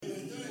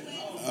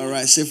All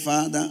right, say,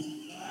 Father,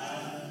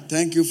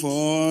 thank you for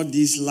all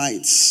these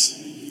lights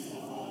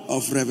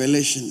of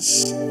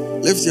revelations.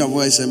 Lift your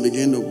voice and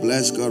begin to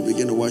bless God,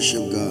 begin to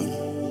worship God.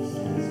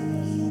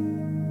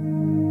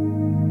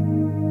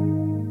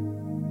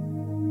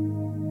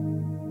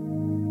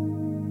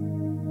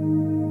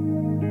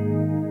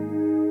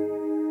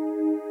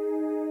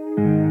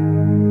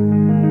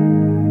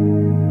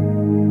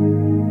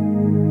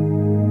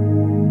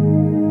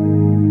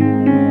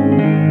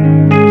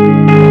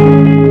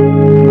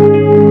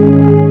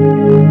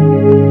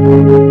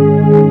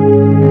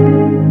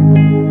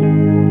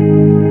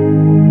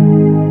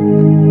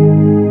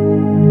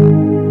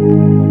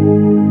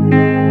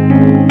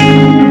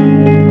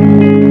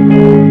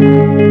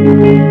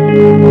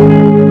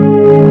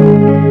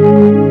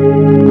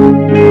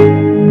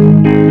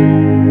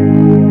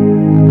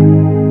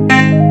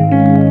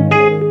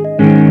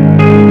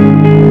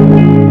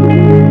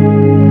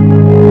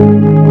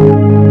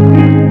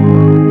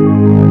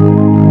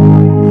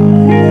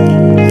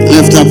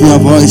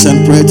 Voice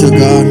and pray to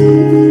God.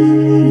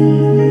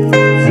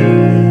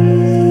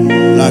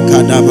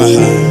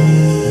 Lakadabaha.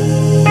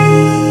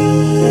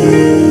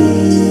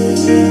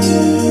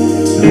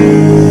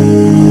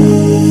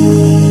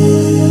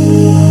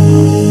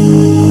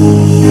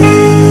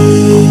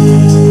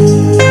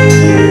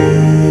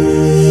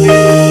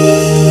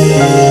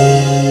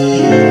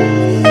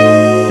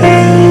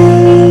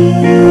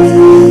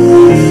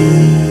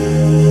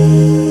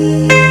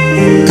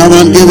 Come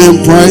on, give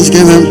him praise,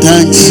 give him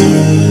thanks.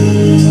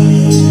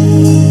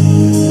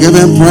 Give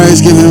him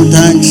praise, give him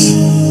thanks.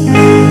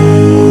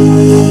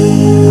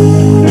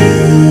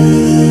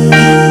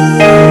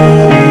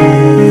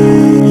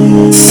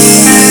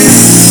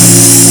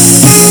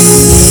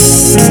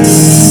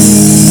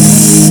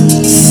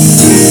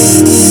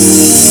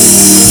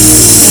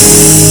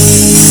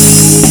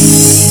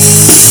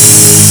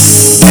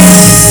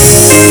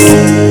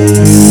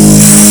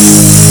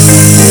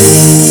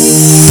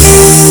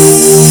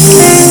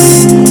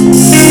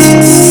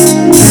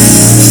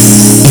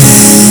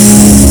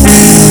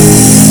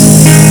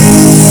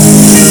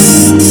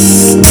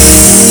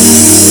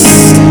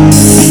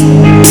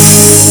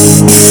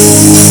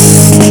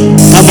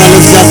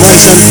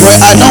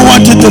 I don't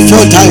want you to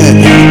feel tired.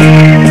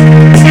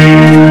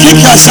 Kick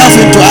yourself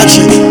into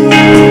action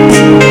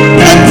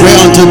and pray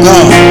unto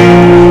God.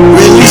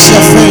 Release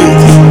your faith.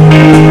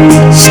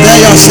 Stir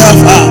yourself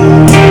up.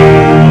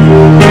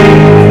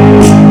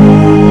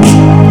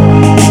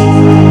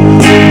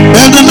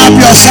 Building up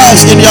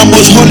yourselves in your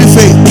most holy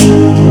faith.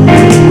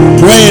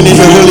 Praying in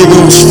the Holy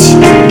Ghost.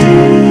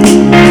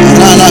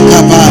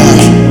 Ralakabaya.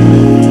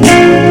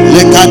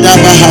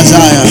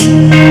 Lekadabahazaya.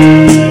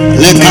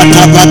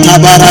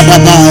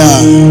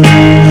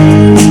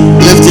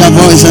 Lift your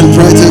voice and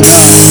pray to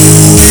God.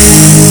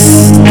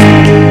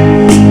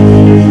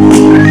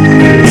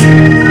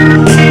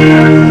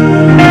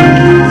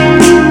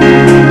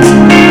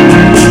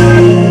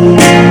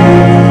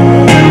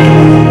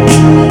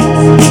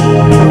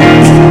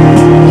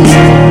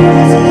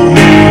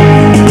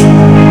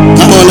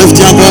 Come on, lift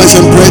your voice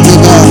and pray to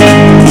God.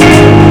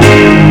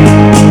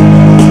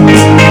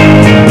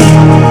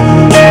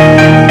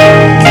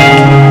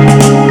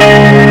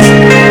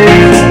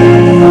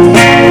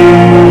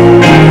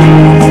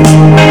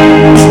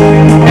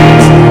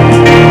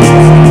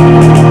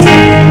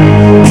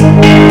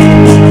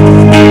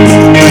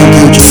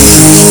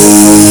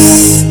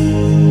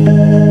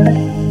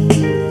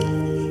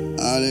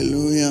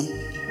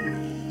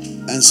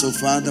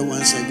 Father,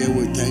 once again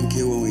we thank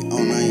you and we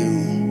honor you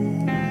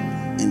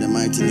in the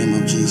mighty name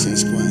of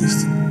Jesus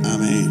Christ.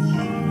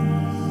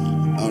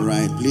 Amen. All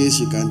right, please,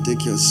 you can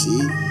take your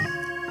seat.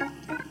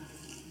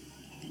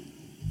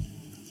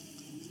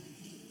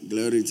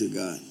 Glory to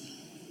God.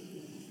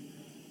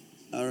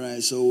 All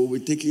right, so we'll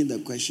be taking the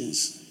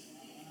questions.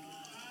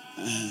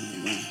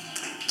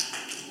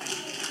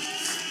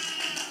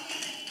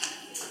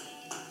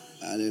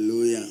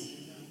 Hallelujah.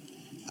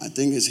 I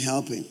think it's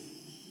helping.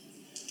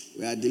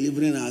 We are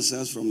delivering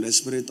ourselves from the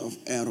spirit of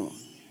error.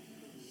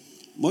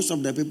 Most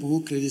of the people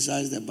who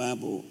criticize the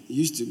Bible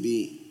used to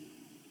be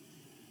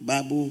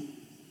Bible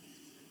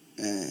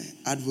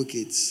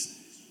advocates.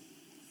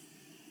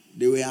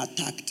 They were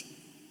attacked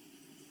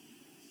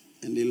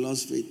and they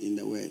lost faith in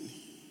the word.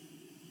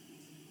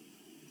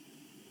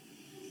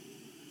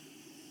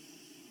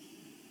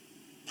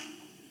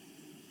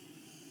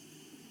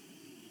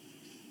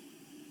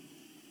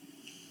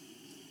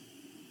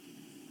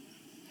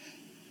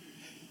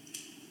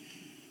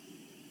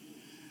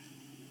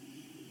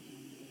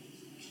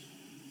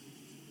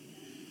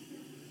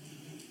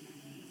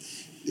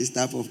 This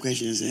type of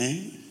questions,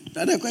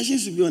 Now the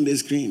questions should be on the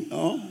screen.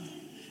 Oh,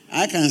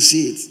 I can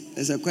see it.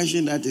 There's a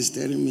question that is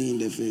staring me in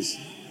the face.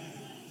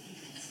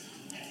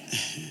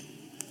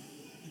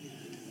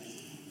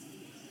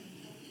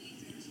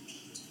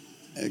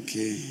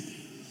 Okay.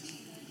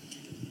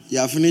 You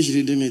have finished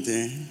reading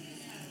it,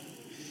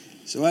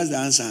 So what's the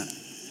answer?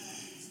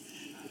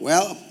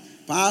 Well,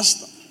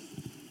 Pastor,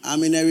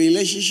 I'm in a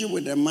relationship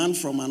with a man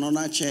from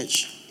another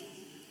church.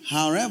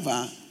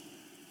 However,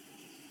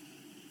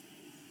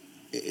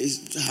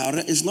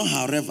 It's not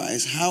however,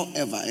 it's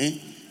however.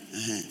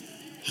 Uh-huh.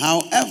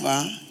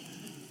 However,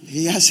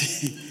 he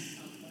has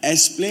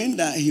explained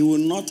that he will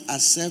not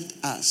accept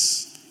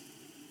us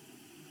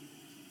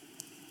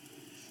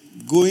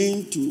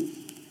going to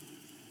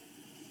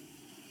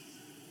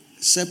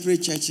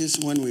separate churches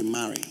when we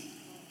marry.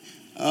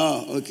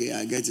 Oh, okay,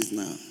 I get it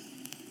now.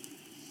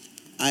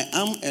 I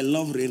am a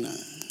love reigner.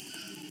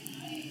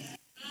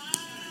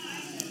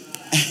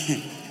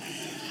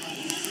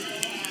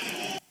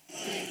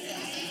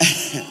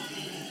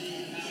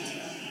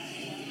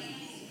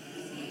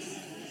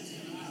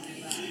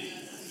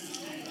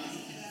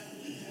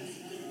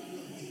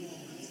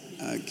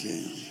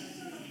 Okay.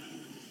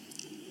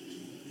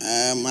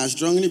 I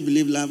strongly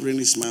believe love reign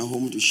is my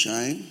home to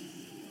shine,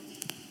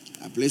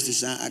 a place to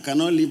shine. I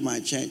cannot leave my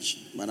church,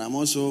 but I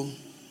also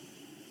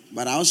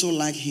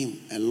like him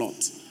a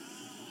lot.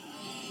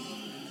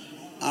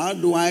 How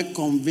do I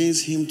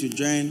convince him to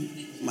join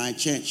my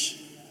church?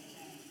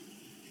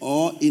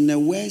 Or in a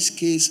worst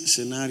case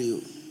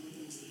scenario,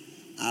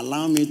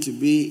 allow me to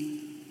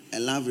be a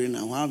love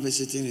reigner while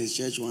visiting his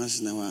church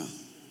once in a while?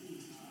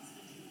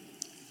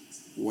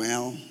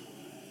 Well,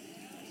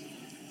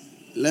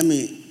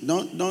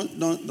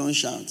 don't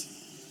shout.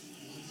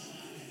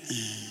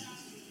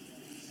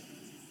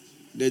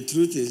 The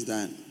truth is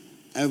that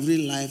every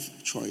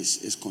life choice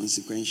is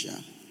consequential.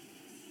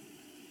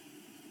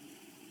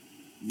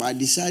 By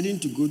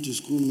deciding to go to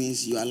school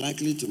means you are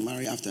likely to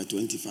marry after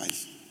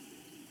 25.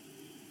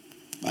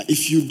 But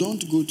if you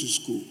don't go to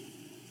school,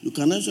 you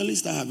can actually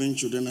start having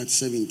children at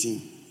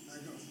 17.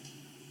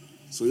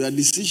 So your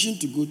decision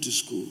to go to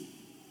school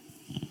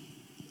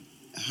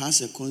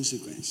has a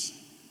consequence.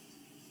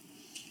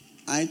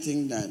 I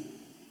think that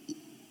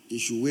you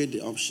should weigh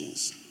the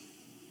options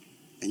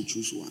and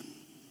choose one.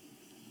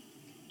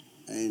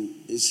 And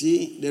you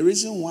see, the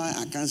reason why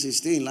I can't say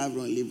stay in love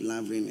and live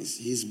love is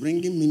he's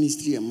bringing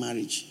ministry and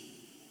marriage,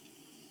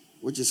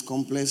 which is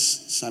complex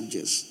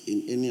subjects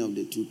in any of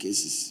the two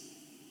cases.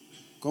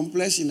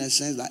 Complex in a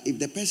sense that if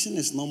the person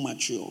is not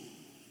mature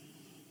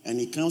and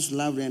he comes to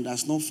love and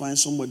does not find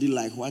somebody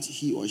like what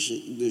he or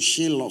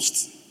she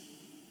lost,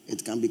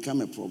 it can become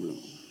a problem.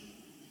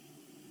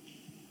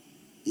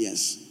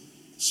 Yes.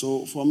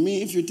 So for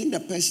me, if you think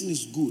the person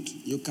is good,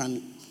 you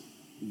can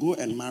go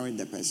and marry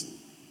the person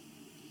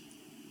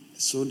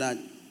so that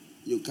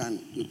you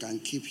can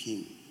keep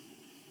him.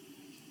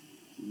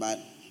 But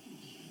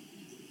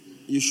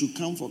you should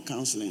come for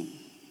counseling.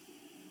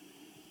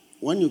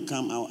 When you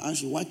come, I'll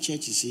ask you, what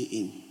church is he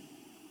in?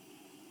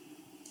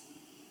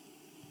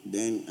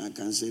 Then I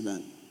can say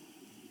that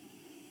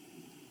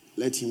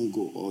let him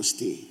go or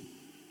stay.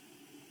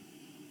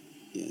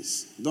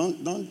 Yes.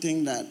 Don't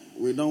think that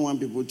we don't want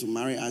people to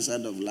marry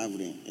outside of love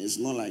ring. It's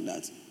not like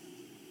that.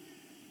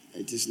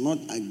 It is not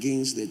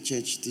against the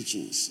church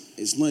teachings.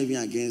 It's not even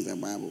against the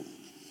Bible.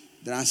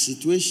 There are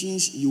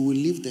situations you will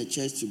leave the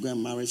church to go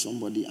and marry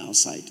somebody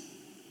outside.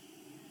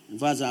 In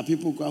fact, there are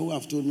people who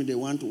have told me they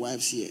want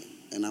wives here,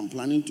 and I'm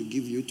planning to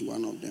give you to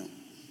one of them.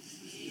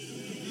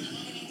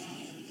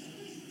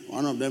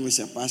 One of them is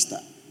a pastor.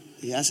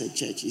 He has a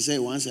church. He said he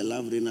wants a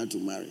love reigner to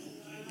marry.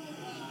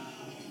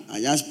 I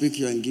just pick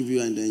you and give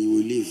you, and then you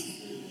will leave.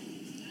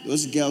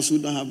 Those girls who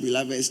don't have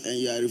beloveds and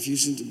you are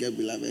refusing to get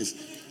beloveds,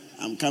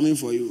 I'm coming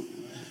for you.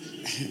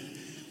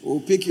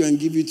 We'll pick you and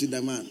give you to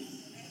the man.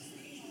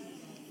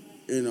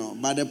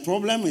 But the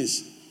problem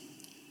is,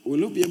 will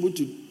you be able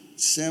to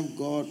serve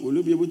God? Will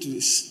you be able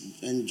to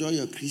enjoy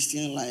your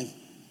Christian life?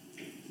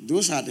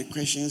 Those are the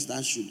questions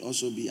that should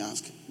also be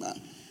asked. But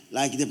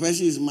like the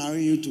person is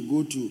marrying you to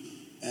go to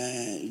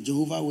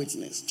Jehovah's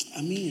Witness.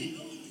 I mean,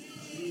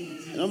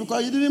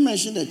 because you didn't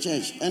mention the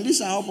church. And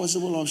these are all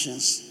possible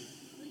options.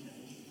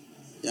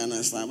 You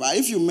understand? But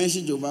if you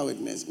mention Jehovah's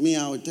Witness,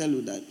 I will tell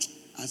you that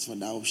as for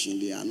that option,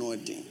 they are not a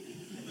thing.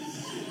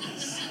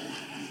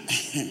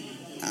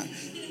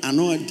 I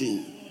know a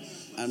thing.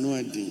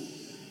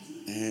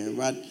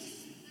 But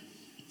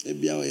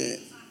maybe our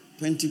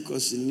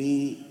Pentecost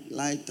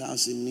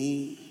Lighthouse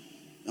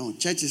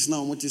churches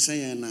now what is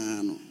saying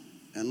and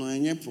no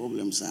any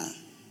problems are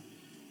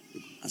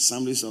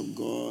Assemblies of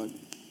God.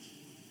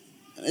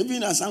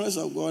 Even Assemblies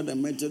of God, the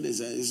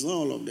Methodists, it's not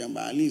all of them,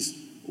 but at least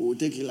we will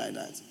take it like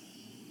that.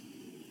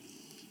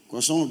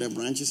 Because some of the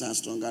branches are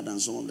stronger than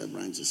some of the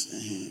branches.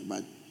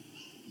 But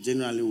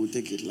generally we'll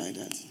take it like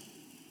that.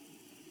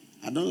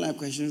 I don't like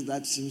questions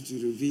that seem to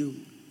reveal.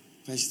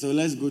 So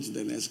let's go to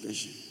the next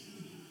question.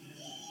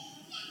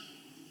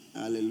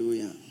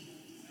 Hallelujah.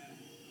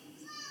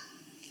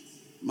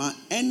 My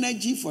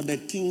energy for the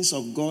things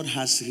of God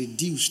has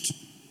reduced.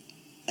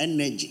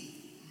 Energy.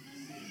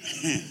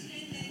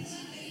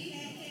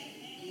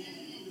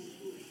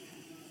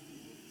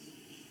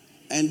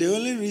 And the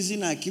only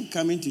reason I keep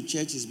coming to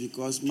church is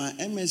because my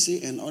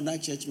MSA and other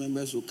church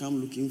members will come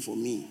looking for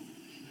me.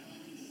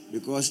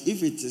 Because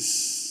if it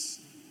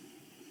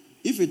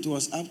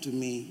was up to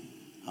me,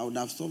 I would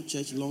have stopped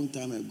church a long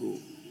time ago.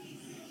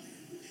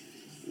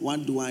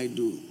 What do I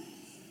do?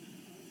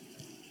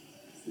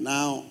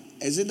 Now,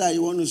 Is it that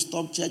you want to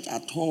stop church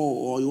at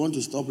all or you want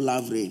to stop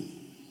love rain?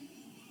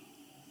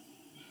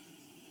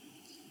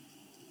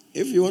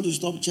 If you want to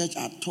stop church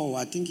at all,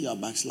 I think you are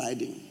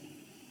backsliding.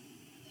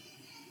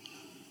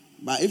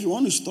 But if you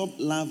want to stop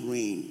love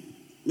rain,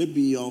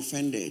 maybe you're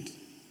offended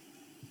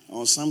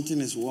or something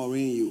is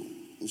worrying you.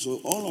 So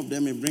all of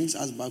them, it brings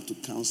us back to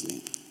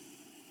counseling.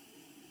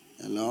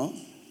 Hello?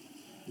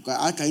 Because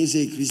how can you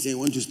say a Christian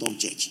want to stop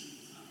church?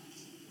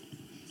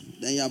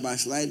 Then you are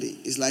backsliding.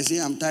 It's like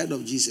saying, I'm tired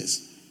of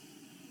Jesus.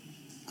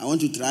 I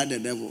want to try the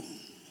devil.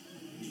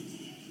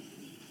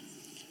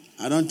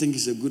 I don't think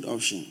it's a good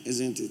option,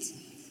 isn't it?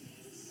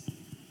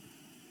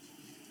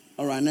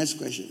 All right, next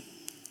question.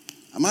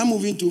 Am I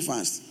moving too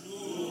fast?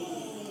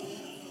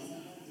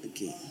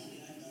 Okay.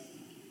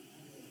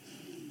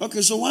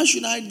 Okay, so what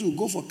should I do?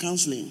 Go for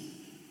counseling.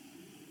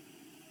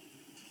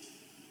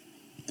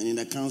 And in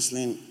the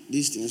counseling,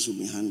 these things will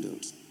be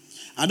handled.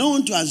 I don't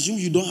want to assume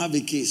you don't have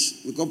a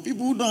case. Because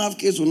people who don't have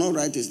case will not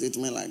write a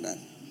statement like that.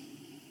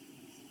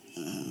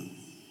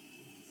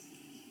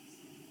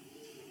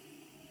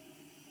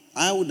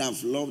 I would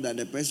have loved that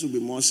the person would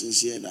be more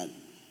sincere that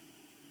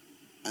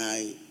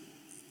I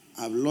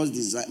have lost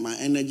desire. My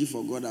energy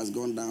for God has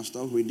gone down. I've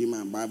stopped reading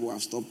my Bible.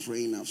 I've stopped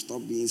praying. I've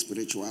stopped being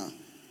spiritual.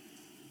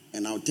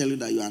 And I'll tell you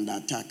that you're under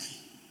attack.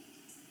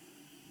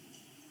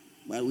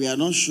 But we are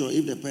not sure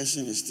if the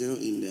person is still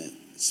in the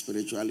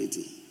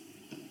spirituality.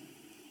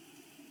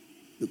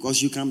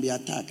 Because you can be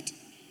attacked.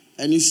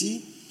 And you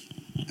see,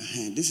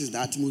 this is the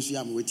atmosphere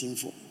I'm waiting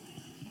for.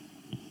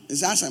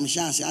 It's as I'm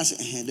sure,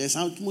 there's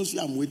an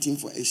atmosphere I'm waiting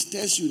for. It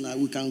stirs you now.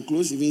 We can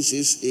close even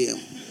 6 a.m.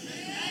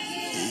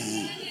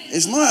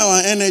 It's not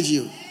our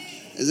energy.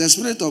 It's the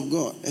Spirit of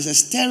God. It's a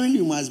stirring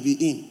you must be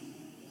in.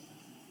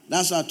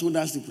 That's why I told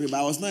us to pray. But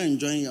I was not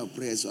enjoying your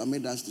prayer, so I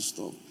made us to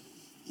stop.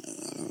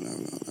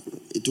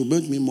 It will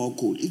make me more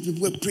cold. If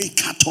people pray,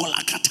 katola,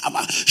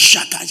 kataba,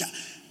 shakaja.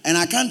 And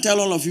I can't tell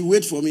all of you,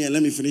 wait for me and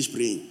let me finish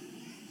praying.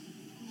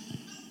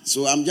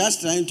 So I'm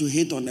just trying to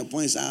hit on the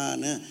points.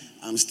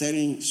 I'm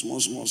stirring small.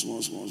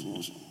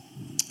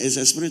 It's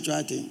a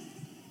spiritual thing.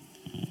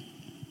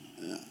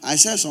 I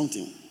said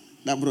something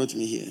that brought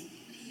me here.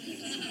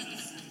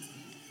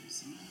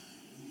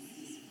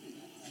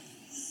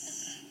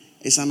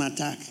 It's an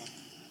attack.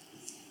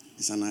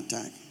 It's an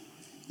attack.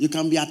 You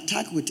can be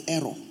attacked with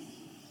error.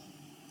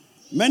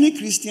 Many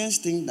Christians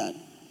think that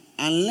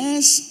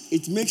unless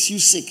it makes you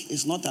sick,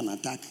 it's not an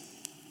attack.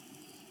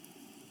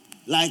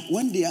 Like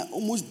when they are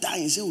almost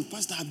dying, say, oh,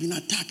 Pastor, I've been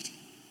attacked.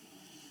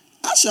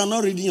 As you are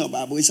not reading your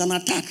Bible, it's an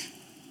attack.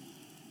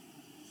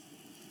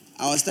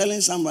 I was telling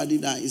somebody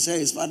that he said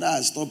his father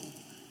has stopped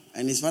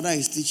and his father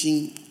is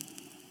teaching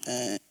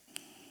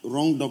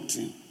wrong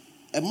doctrine.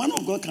 A man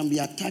of God can be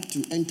attacked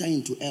to enter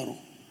into error.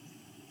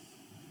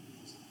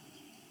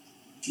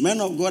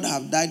 Men of God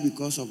have died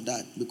because of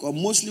that. Because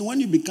mostly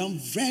when you become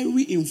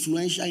very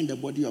influential in the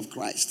body of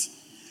Christ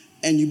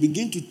and you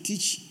begin to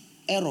teach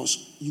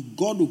errors,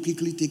 God will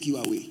quickly take you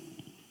away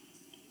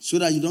so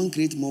that you don't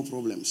create more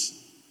problems.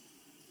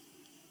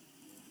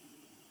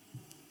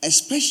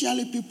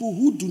 Especially people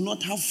who do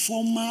not have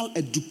formal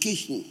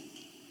education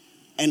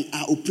and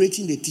are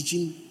operating the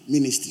teaching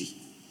ministry.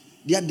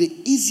 They are the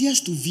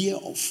easiest to veer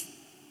off.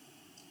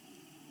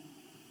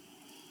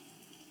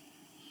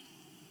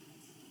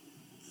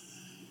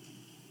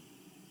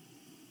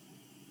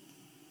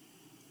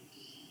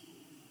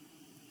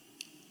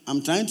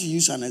 I'm trying to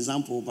use an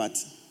example, but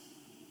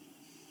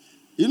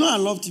you know I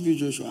love TB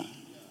Joshua.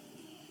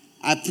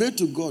 I prayed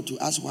to God to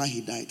ask why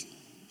he died.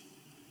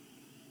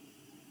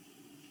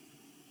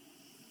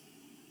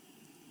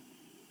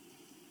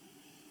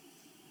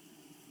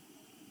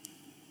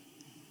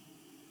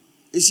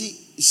 You see,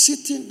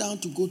 sitting down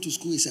to go to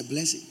school is a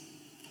blessing.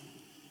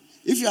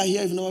 If you are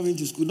here, you've never been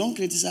to school, don't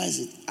criticize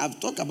it.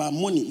 I've talked about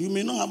money. You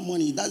may not have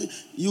money.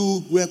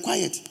 You were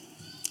quiet.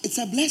 It's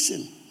a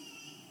blessing.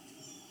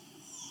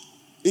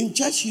 In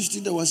church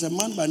history, there was a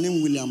man by the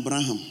name William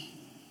Branham.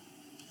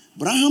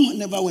 Branham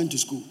never went to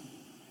school.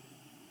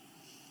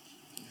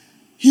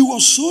 He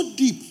was so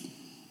deep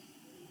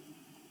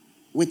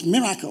with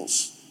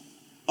miracles.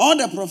 All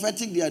the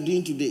prophetic they are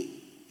doing today,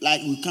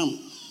 like we come,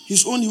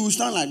 his own, he will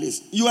stand like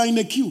this. You are in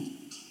a queue.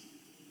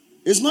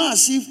 It's not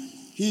as if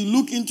he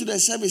look into the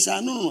service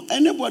and no.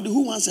 Anybody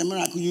who wants a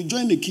miracle, you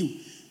join the queue.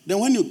 Then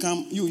when you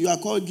come, you are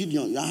called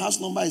Gideon. Your house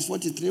number is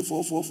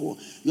 43444.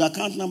 Your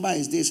account number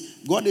is this.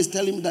 God is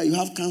telling me that you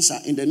have cancer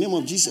in the name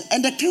of Jesus.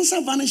 And the cancer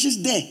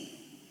vanishes there.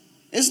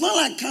 It's not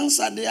like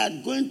cancer, they are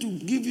going to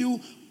give you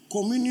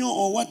communion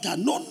or water.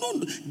 No.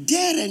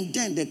 There and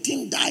then the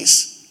thing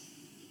dies.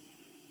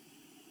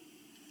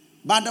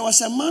 But there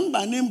was a man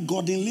by the name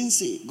Gordon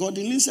Lindsay.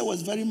 Gordon Lindsay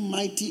was very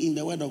mighty in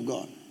the word of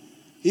God.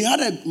 He had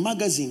a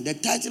magazine. The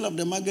title of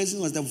the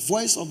magazine was The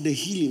Voice of the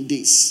Healing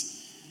Days.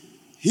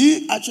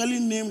 He actually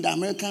named the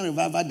American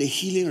revival the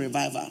Healing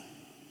Revival.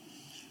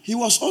 He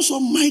was also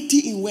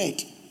mighty in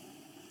word.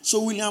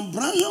 So William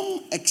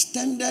Branham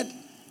extended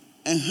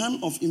a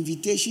hand of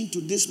invitation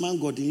to this man,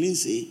 Gordon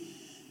Lindsay,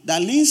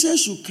 that Lindsay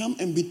should come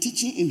and be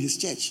teaching in his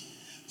church.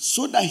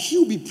 So that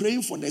he'll be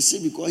praying for the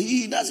sick because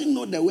he doesn't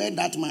know the word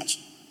that much.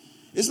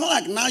 It's not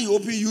like now you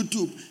open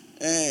YouTube,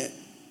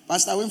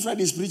 Pastor Winfred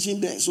is preaching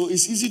there, so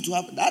it's easy to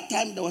have. That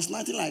time there was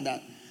nothing like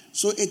that.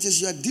 So it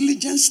is your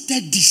diligent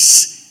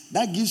studies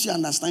that gives you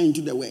understanding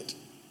to the word.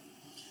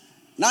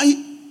 Now,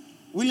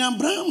 William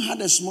Branham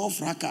had a small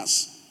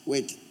fracas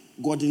with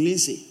Gordon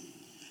Lindsay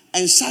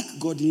and sacked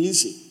Gordon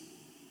Lindsay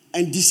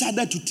and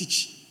decided to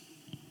teach.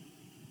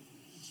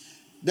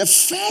 The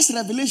first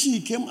revelation he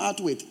came out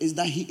with is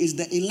that he is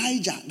the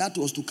Elijah that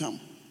was to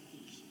come.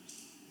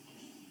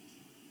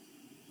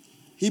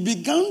 He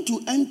began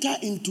to enter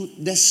into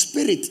the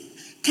spirit.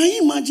 Can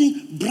you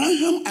imagine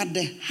Branham at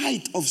the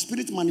height of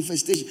spirit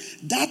manifestation?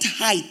 That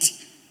height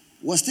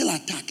was still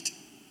attacked.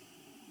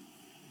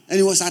 And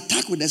he was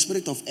attacked with the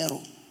spirit of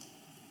error.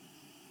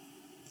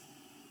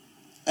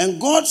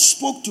 And God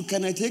spoke to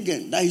Kenneth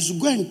Hagin that he should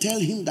go and tell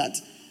him that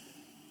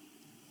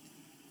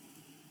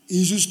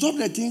he should stop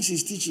the things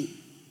he's teaching.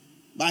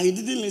 But he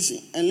didn't listen.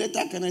 And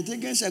later Kenneth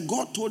Hagin said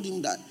God told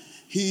him that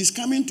he is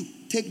coming to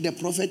take the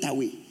prophet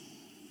away.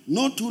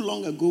 Not too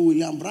long ago,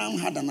 William Branham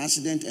had an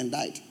accident and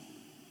died.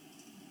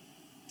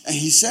 And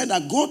he said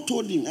that God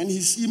told him, and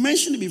he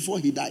mentioned it before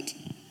he died.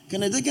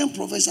 Kenneth Hagin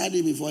prophesied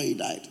it before he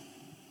died.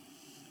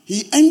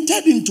 He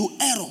entered into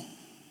error.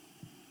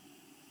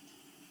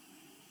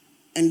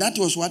 And that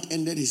was what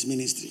ended his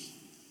ministry.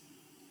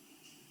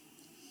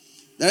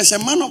 There is a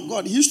man of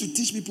God, he used to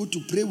teach people to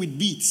pray with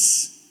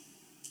beads.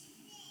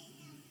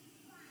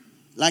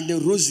 Like the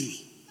rosary.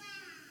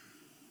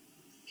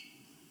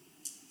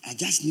 I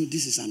just knew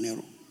this is an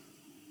error.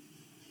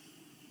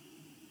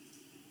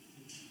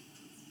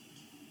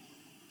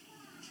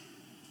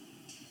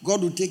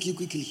 God will take you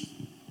quickly.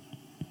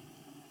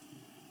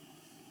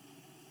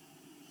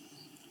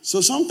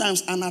 So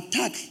sometimes an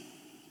attack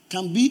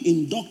can be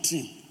in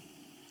doctrine.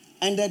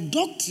 And the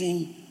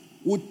doctrine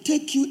would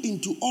take you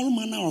into all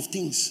manner of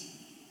things.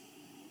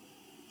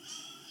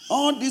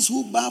 All these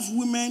who bath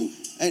women,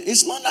 and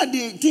it's not that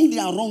they think they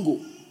are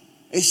wrong.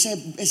 It's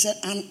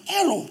an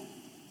error,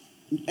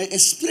 a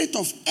spirit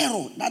of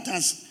error that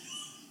has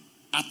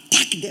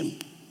attacked them.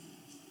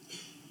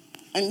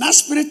 And that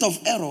spirit of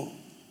error,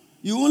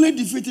 you only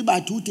defeat it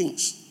by two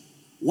things.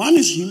 One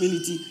is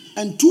humility,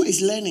 and two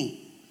is learning.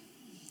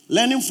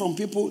 Learning from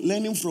people,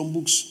 learning from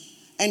books.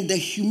 And the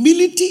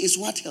humility is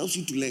what helps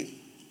you to learn.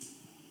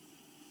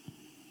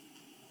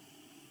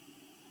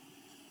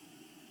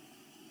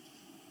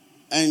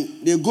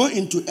 And they go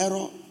into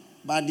error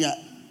by their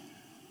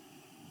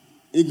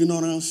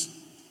ignorance,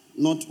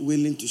 not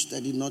willing to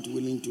study, not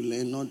willing to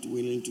learn, not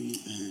willing to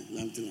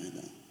something like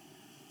that.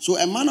 So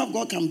a man of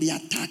God can be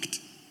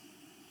attacked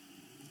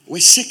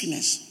with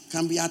sickness,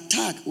 can be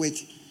attacked with,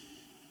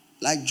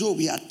 like Job,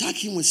 he attacked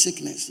him with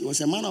sickness. He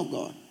was a man of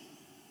God.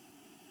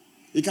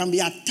 He can be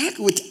attacked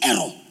with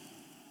error,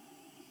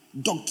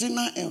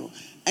 doctrinal error.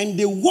 And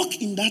they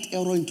walk in that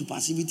error into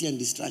passivity and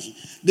distraction.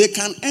 They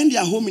can end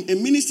their home in a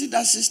ministry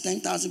that says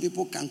 10,000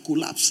 people can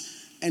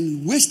collapse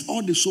and waste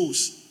all the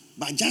souls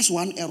by just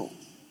one error.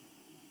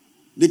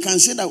 They can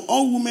say that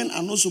all women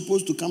are not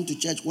supposed to come to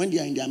church when they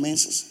are in their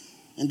menses.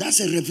 And that's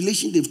a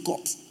revelation they've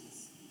got.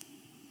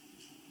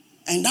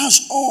 And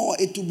that's all.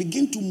 It will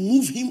begin to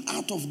move him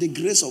out of the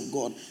grace of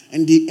God.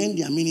 And they end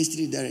their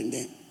ministry there and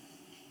then.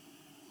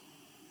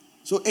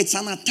 So it's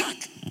an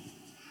attack.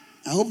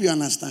 I hope you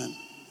understand.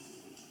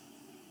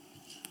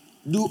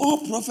 Do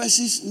all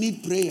prophecies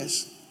need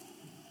prayers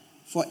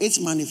for its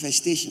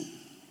manifestation?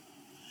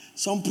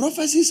 Some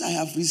prophecies I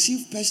have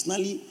received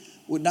personally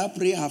without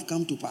prayer have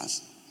come to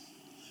pass.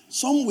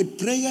 Some with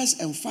prayers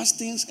and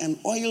fastings and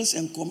oils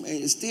and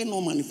still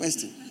not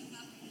manifesting.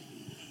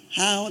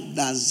 How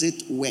does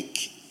it work?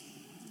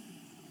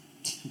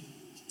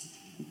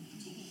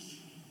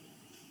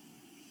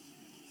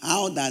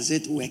 How does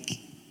it work?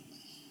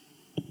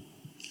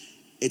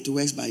 It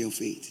works by your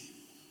faith.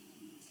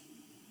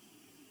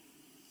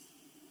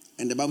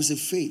 And the Bible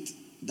says faith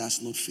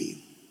does not fail.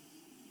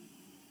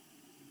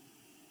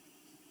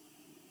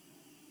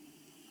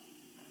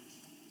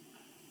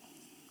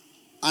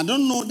 I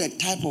don't know the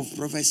type of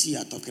prophecy you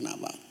are talking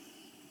about.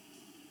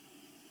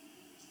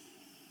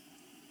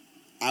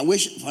 I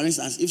wish, for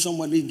instance, if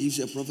somebody gives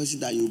you a prophecy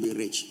that you will be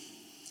rich.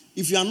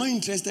 If you are not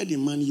interested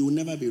in money, you will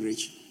never be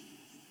rich.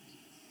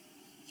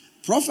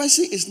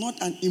 Prophecy is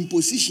not an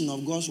imposition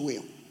of God's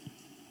will.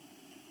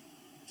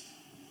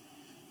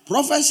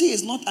 Prophecy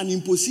is not an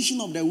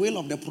imposition of the will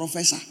of the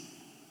professor,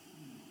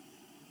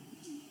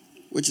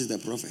 which is the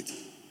prophet.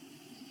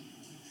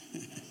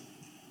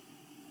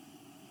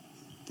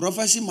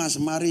 Prophecy must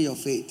marry your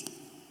faith.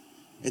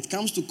 It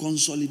comes to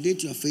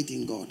consolidate your faith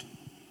in God.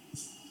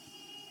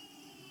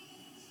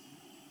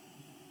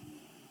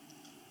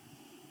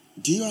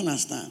 Do you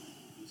understand?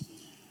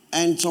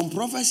 And some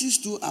prophecies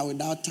too are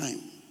without time.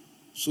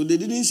 So they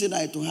didn't say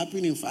that it will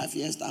happen in 5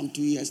 years' time,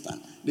 2 years'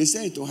 time. They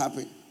say it will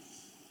happen.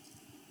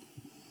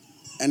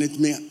 And it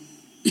may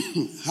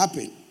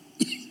happen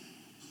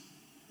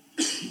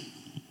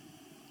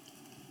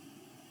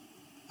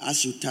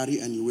as you tarry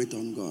and you wait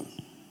on God.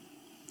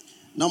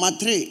 Number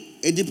 3,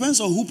 it depends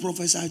on who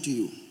prophesied to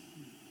you.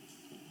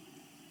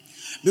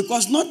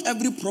 Because not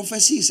every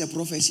prophecy is a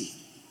prophecy.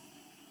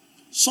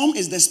 Some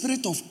is the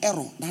spirit of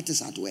error that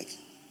is at work.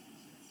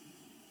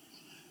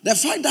 The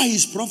fact that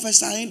he's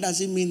prophesying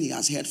doesn't mean he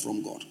has heard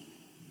from God.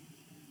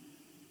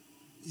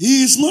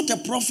 He is not a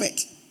prophet.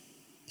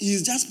 He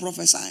is just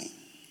prophesying.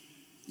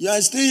 You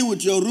are staying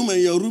with your room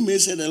and your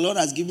roommate said, the Lord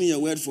has given you a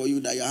word for you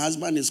that your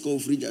husband is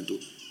called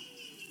Frijato.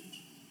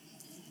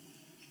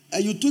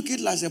 And you took it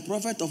like a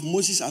prophet of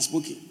Moses has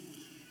spoken.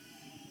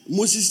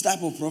 Moses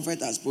type of prophet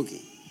has spoken.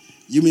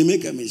 You may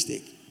make a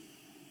mistake.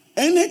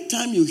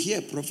 Anytime you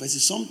hear prophecy,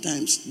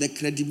 sometimes the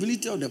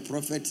credibility of the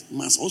prophet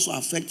must also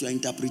affect your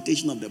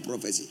interpretation of the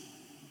prophecy.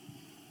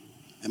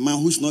 A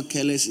man who's not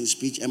careless in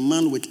speech, a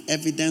man with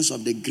evidence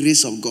of the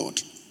grace of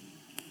God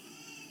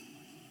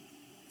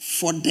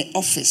for the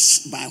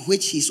office by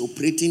which he's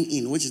operating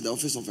in, which is the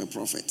office of a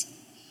prophet.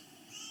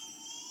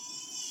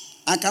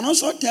 I can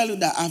also tell you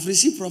that I've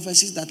received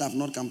prophecies that have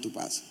not come to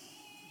pass.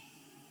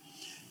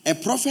 A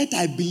prophet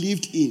I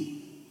believed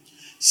in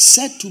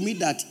said to me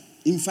that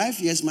in 5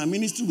 years, my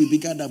ministry will be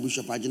bigger than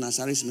Bishop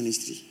Ajinasari's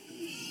ministry.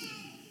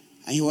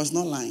 And he was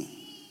not lying.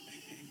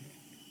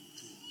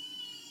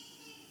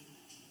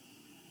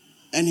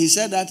 And he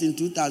said that in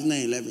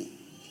 2011.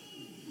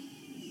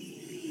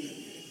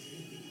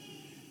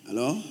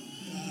 Hello?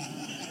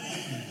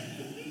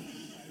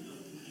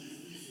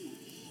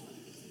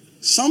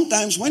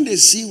 Sometimes when they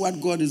see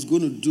what God is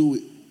going to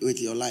do with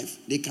your life,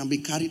 they can be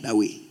carried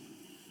away.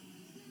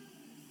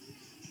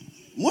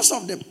 Most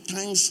of the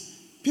times,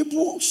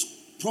 people's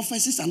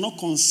prophecies are not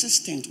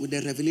consistent with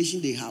the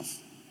revelation they have.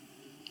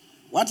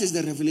 What is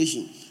the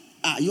revelation?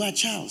 You are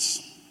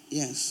Charles.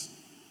 Yes.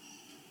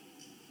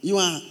 You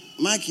are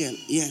Michael.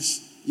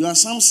 Yes. You are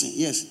Samson.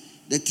 Yes.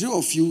 The 3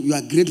 of you, you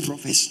are great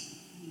prophets.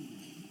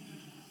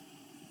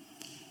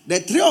 The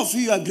 3 of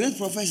you are great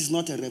prophets is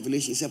not a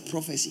revelation. It's a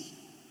prophecy.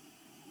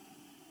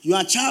 You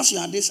are Charles. You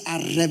are this,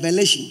 a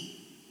revelation.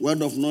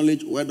 Word of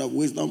knowledge, word of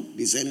wisdom,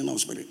 discerning of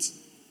spirits.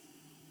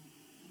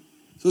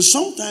 So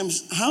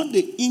sometimes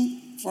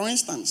for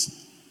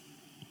instance,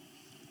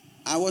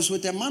 I was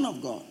with a man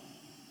of God.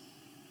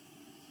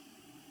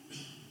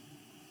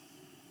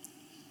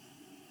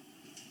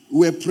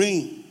 We were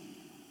praying.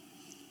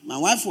 My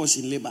wife was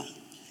in labor.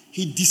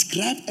 He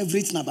described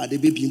everything about the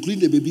baby, including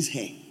the baby's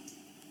hair.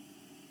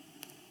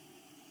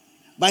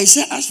 But he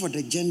said, as for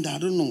the gender, I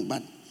don't know,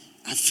 but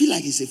I feel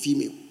like it's a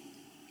female.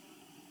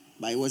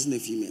 But it wasn't a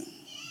female.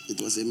 It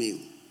was a male.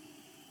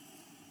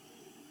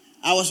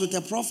 I was with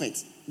a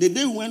prophet. The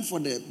day we went for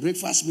the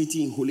breakfast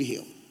meeting in Holy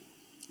Hill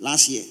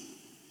last year.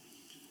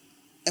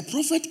 A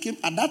prophet came.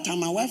 At that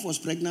time, my wife was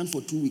pregnant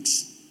for 2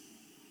 weeks.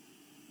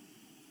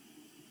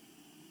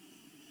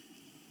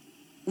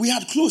 We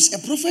had closed. A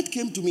prophet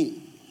came to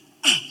me.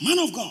 Man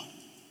of God,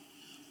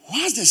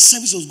 whilst the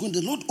service was going,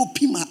 the Lord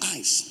opened my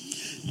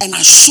eyes. And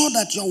I saw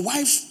that your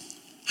wife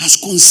has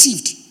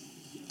conceived.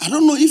 I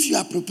don't know if you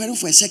are preparing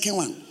for a second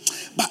one.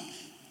 But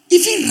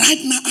even right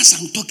now, as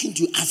I'm talking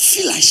to you, I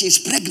feel like she's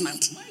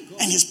pregnant.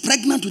 And is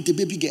pregnant with a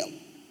baby girl.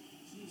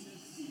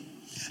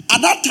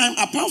 At that time,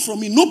 apart from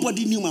me,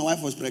 nobody knew my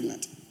wife was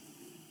pregnant.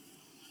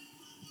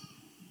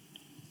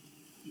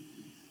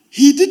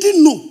 He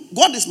didn't know.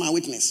 God is my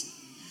witness.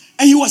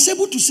 And he was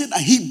able to say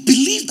that he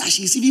believes that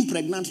she's even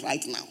pregnant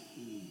right now.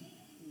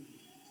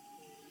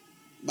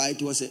 But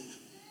it was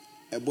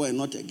a boy,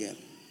 not a girl.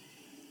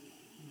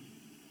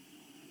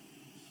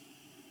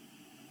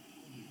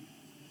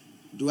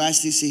 Do I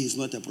still say he's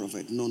not a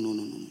prophet? No.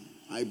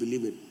 I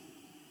believe it.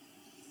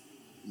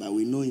 But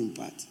we know in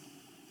part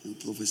and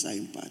prophesy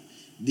in part.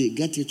 They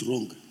get it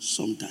wrong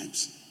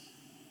sometimes.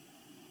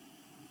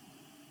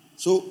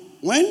 So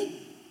when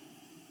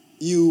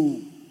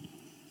you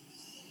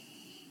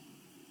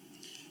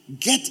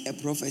get a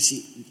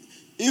prophecy,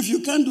 if you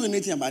can't do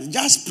anything about it,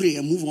 just pray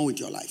and move on with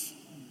your life.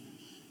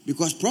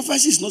 Because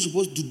prophecy is not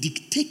supposed to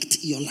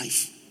dictate your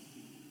life.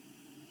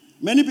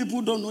 Many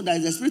people don't know that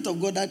it's the Spirit of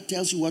God that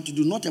tells you what to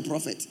do, not a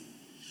prophet.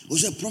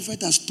 Also, a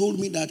prophet has told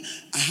me that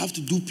I have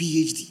to do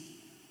PhD.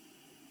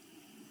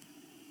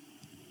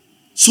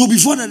 So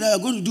before that, I are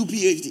going to do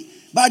PhD.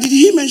 But did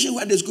he mention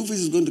where the school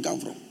fees is going to come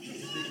from?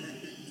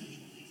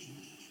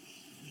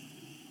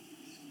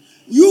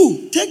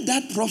 You take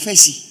that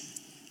prophecy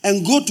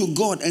and go to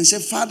God and say,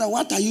 Father,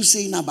 what are you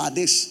saying about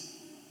this?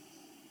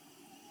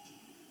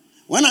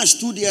 When I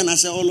stood here and I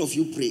said, all of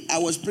you pray, I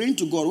was praying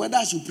to God whether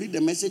I should preach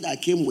the message I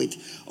came with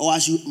or I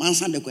should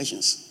answer the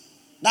questions.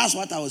 That's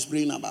what I was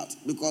praying about.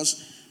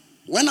 Because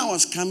when I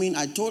was coming,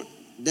 I told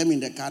them in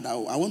the car that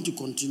I want to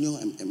continue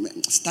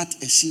and start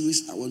a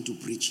series I want to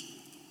preach.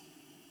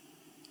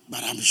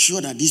 But I'm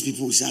sure that these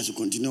people will say I should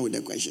continue with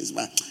the questions.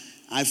 But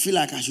I feel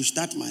like I should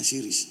start my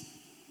series.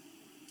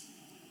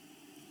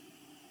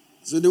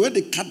 So the way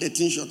they cut the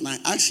thing short, and I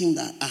asked him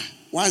that,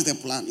 what's the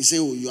plan? He said,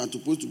 you are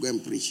supposed to go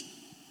and preach.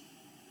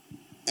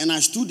 And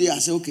I stood there, I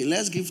said, okay,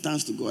 let's give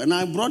thanks to God. And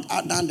I brought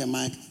down the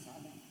mic.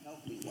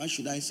 What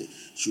should I say?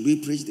 Should we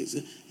preach this?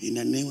 In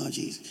the name of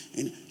Jesus.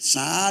 And so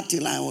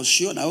till I was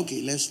sure that,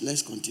 okay,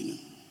 let's continue.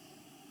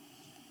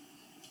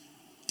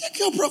 Take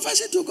your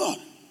prophecy to God.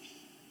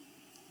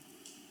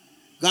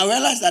 I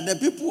realized that the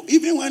people,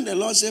 even when the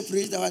Lord said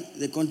preach,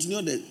 they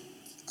continue the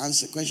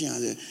answer question.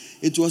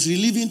 It was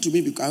relieving to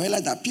me because I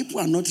realized that people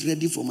are not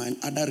ready for my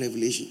other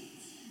revelation.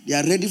 They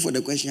are ready for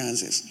the question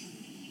answers.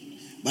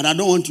 But I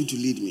don't want you to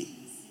lead me.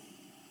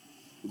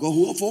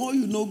 Because for all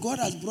you know, God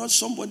has brought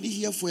somebody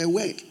here for a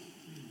word.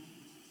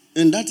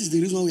 And that is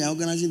the reason we are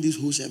organizing this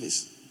whole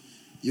service.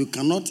 You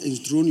cannot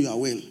enthrone your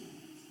will.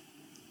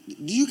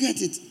 Do you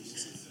get it?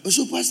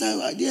 So,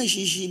 Pastor,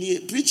 she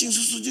preaching,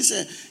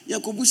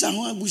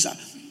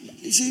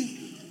 you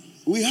see,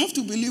 we have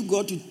to believe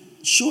God to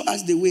show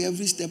us the way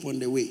every step on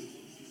the way.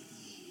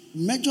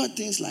 Major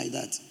things like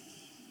that.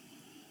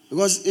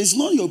 Because it's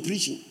not your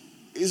preaching.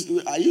 Is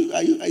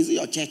it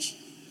your church?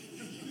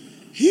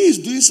 He is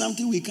doing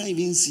something we can't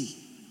even see.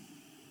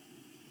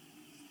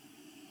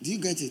 Do you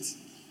get it?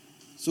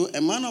 So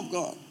a man of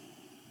God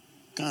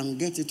can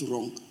get it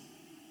wrong.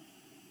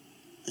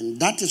 And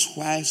that is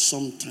why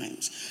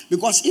sometimes.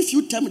 Because if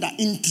you tell me that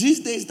in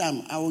 3 days'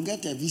 time, I will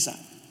get a visa.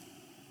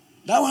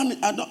 That one,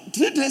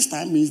 3 days'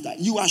 time means that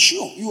you are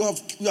sure. You have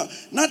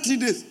not 3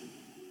 days.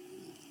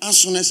 As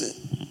soon as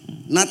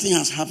nothing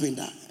has happened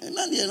there. And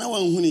maybe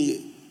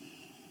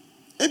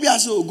I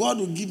say, oh, God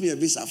will give me a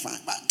visa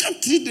fine. But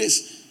can't 3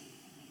 days?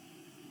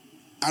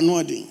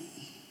 Annoying.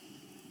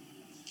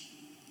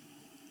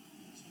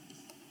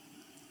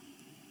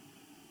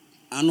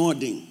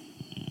 Annoying.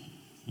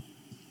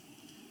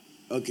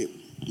 Okay.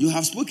 You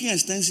have spoken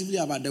extensively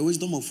about the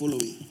wisdom of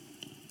following.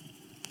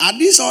 Are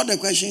these all the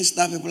questions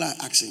that people are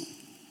asking?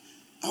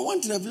 I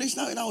want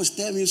revelation that was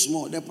telling me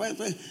small.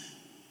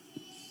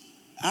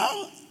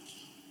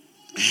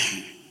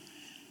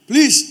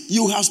 Please,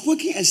 you have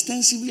spoken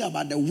extensively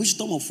about the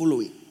wisdom of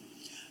following.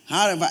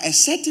 However, a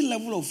certain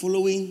level of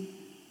following,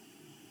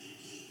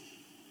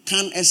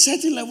 can a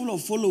certain level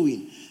of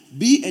following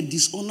be a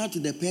dishonor to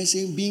the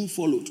person being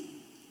followed?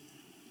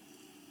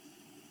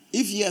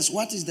 If yes,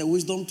 what is the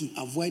wisdom to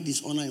avoid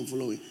dishonor in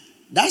following?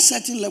 That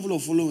certain level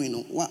of following,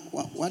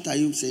 what are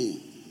you saying?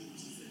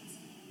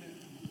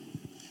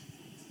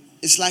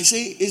 It's like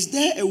saying, is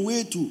there a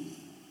way to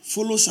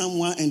follow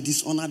someone and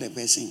dishonor the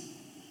person?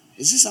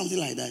 Is it something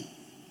like that?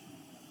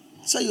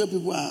 So your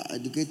people are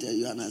educated,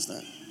 you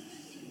understand?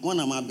 What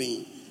am I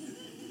being?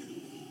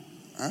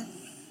 Huh?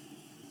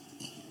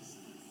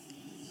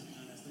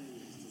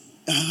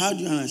 How do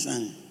you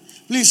understand it?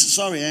 Please,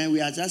 sorry,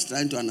 we are just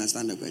trying to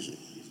understand the question.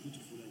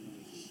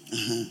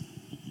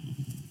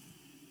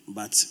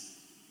 But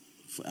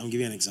I'm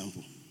giving an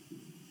example.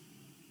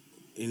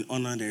 In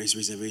honor, there is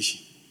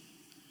reservation.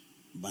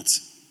 But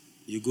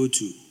you go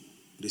to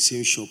the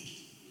same shop,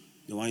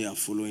 the one you are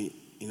following,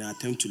 in an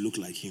attempt to look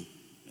like him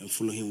and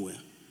follow him well,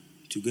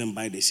 to go and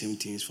buy the same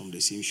things from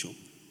the same shop.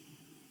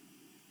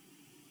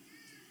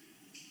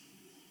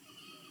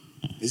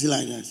 Is it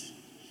like that?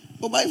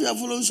 Oh, but if you are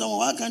following someone,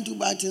 why can't you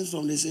buy things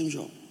from the same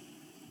shop?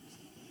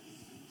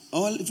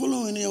 Or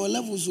following your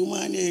levels,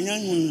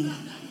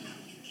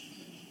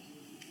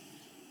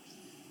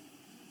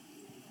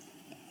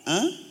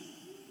 huh?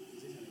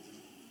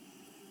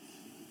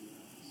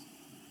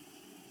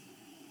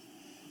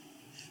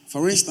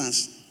 For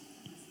instance,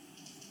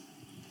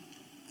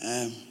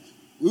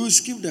 we will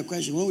skip the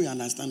question. When we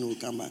understand, we'll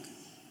come back.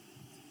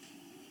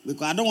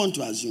 Because I don't want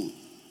to assume.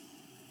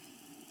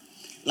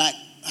 Like,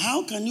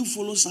 how can you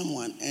follow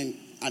someone and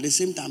at the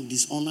same time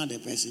dishonor the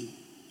person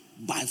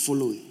by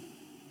following?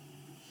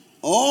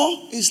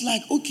 Or it's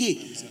like, okay,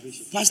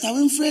 Pastor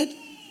Winfred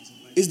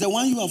is the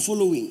one you are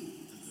following.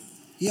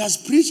 He has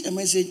preached a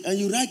message and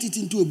you write it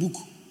into a book.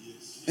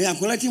 And you are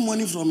collecting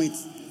money from it.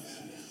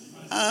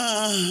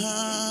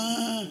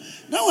 That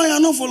one you are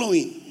not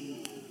following.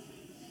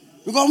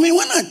 Because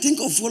when I think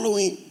of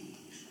following,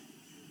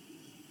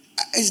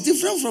 it's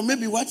different from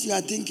maybe what you are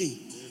thinking.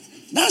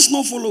 That's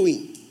not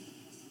following.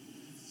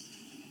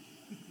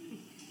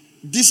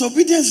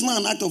 Disobedience is not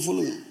an act of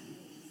following.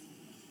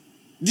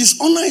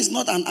 Dishonor is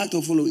not an act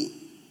of following.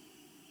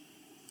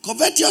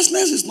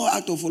 Covetousness is not an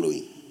act of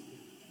following.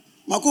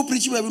 Mako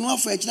preach we no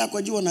for ekira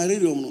kwaji on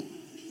radio no.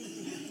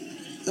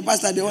 The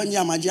pastor the one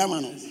year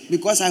majama no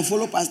because I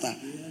follow pastor.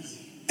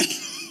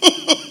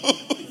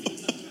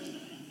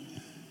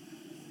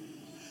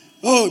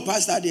 Oh,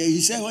 pastor there,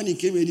 he said when he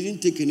came he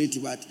didn't take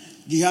anything, but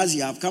he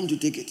have come to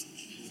take it.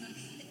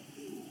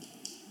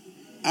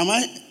 Am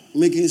I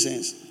making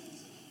sense?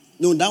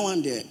 No, that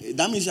one there,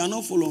 that means you are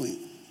not following.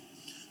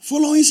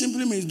 Following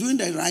simply means doing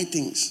the right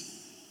things.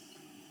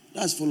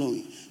 That's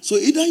following. So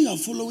either you are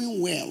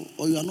following well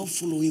or you are not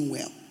following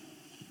well.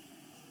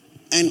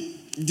 And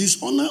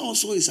dishonor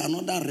also is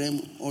another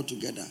realm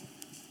altogether.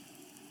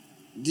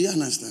 Do you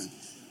understand?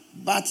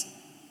 But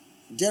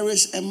there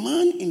is a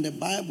man in the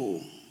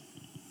Bible.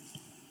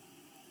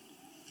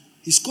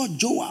 He's called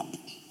Joab.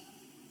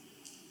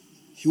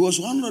 He was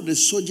one of the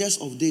soldiers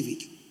of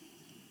David.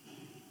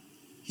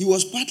 He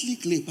was partly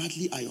clay,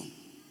 partly iron.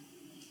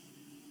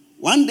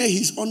 One day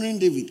he's honoring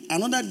David.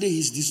 Another day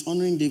he's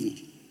dishonoring David.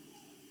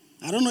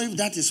 I don't know if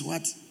that is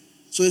what.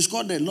 So it's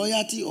called the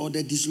loyalty or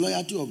the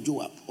disloyalty of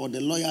Joab. Or the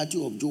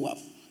loyalty of Joab.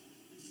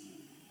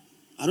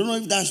 I don't know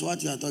if that's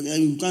what you are talking about.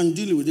 You can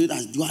deal with it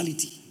as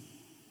duality.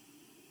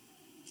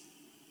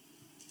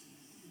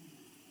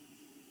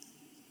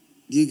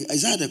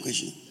 Is that the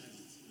question?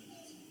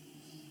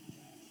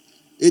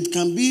 It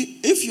can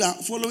be, if you are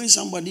following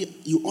somebody,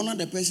 you honor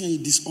the person, you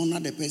dishonor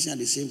the person at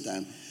the same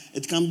time.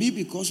 It can be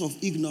because of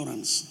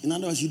ignorance. In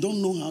other words, you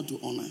don't know how to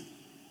honor.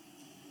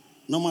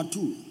 Number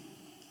two,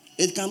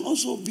 it can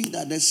also be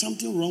that there's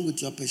something wrong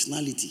with your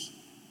personality.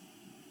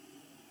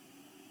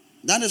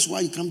 That is why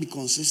you can't be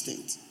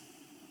consistent.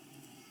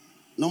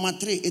 Number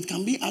three, it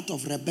can be out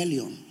of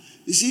rebellion.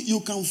 You see, you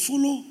can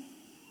follow,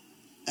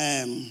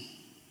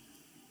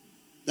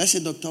 let's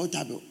say Dr.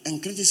 Otabil,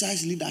 and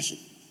criticize leadership.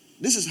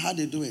 This is how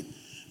they do it.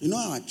 You know,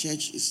 our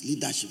church is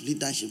leadership,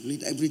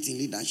 everything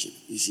leadership,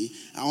 you see.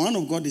 And one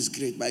of God is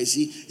great, but you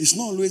see, it's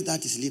not always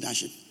that is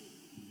leadership.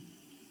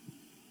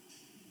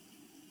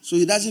 So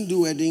he doesn't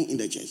do wedding in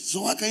the church.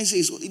 So what can you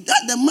say?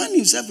 That the man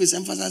himself is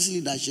emphasizing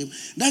leadership.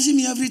 Doesn't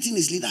mean everything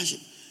is leadership.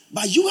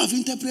 But you have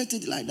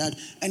interpreted it like that,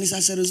 and it's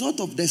as a result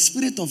of the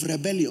spirit of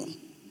rebellion.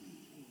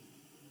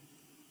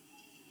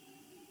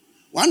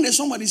 One day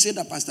somebody said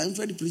that Pastor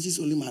Winfred preaches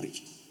only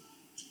marriage.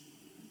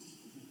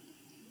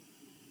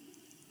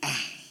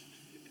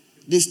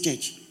 This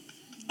church.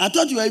 I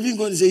thought you were even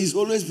going to say he's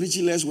always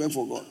preaching less work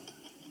for God.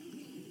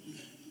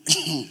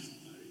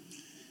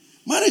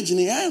 Marriage,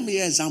 I have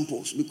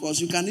examples because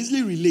you can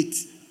easily relate.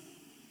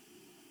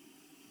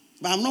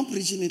 But I'm not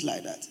preaching it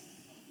like that.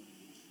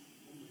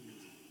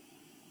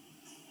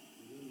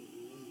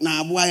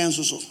 Now, boy, and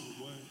so.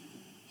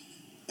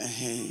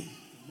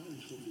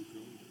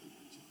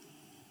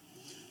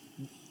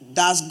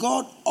 Does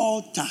God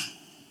alter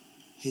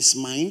his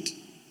mind?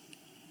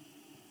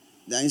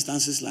 There are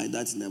instances like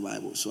that in the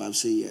Bible, so I'll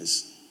say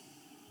yes.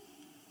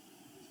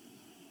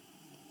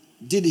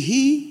 Did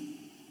he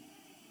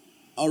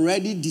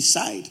already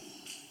decide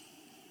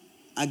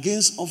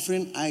against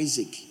offering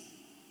Isaac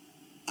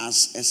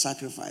as a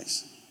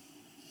sacrifice?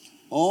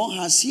 Or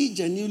has he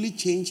genuinely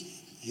changed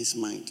his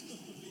mind?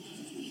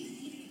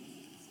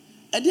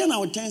 Again,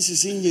 our tense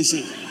is in you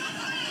say.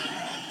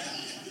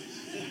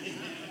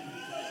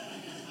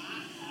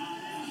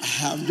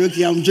 I'm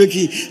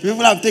joking.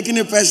 People have taken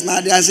it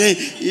personal. They are saying,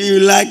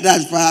 you like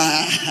that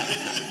part.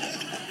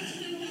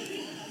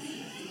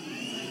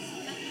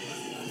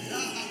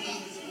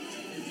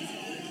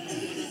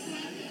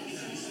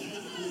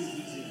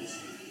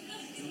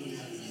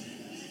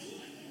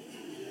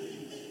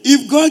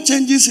 If God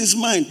changes his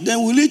mind,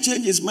 then will he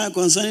change his mind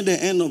concerning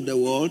the end of the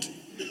world?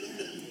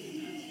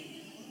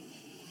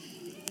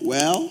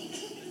 Well,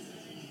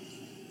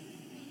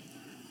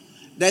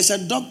 there's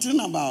a doctrine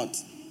about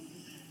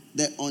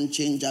the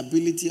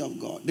unchangeability of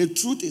God. The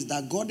truth is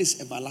that God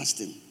is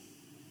everlasting.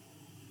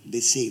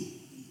 The same.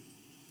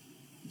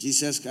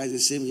 Jesus Christ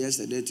is the same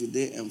yesterday,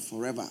 today, and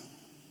forever.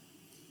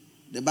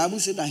 The Bible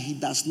says that he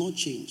does not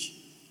change.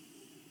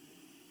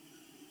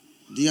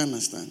 Do you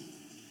understand?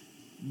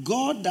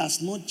 God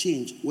does not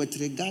change with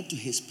regard to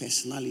his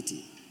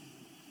personality.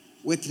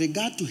 With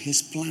regard to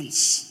his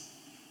plans.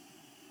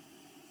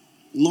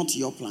 Not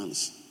your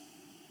plans.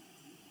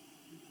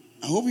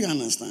 I hope you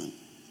understand.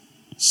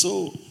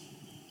 So,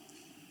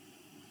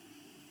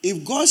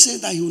 if God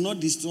says that he will not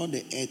destroy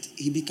the earth,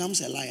 he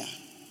becomes a liar.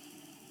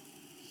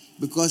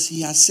 Because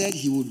he has said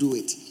he will do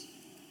it.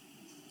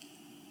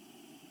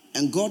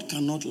 And God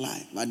cannot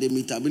lie. But the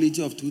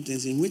mutability of two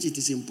things in which it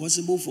is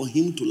impossible for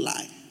him to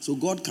lie. So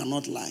God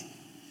cannot lie.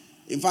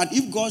 In fact,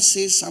 if God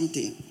says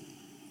something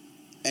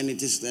and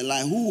it is a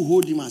lie, who will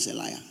hold him as a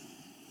liar?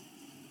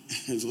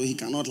 So he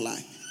cannot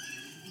lie.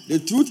 The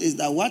truth is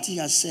that what he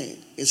has said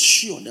is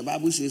sure. The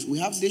Bible says we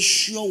have this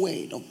sure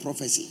word of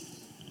prophecy.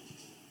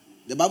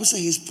 The Bible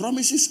says his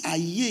promises are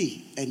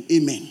yea and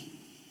amen.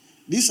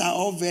 These are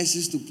all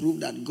verses to prove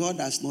that God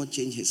has not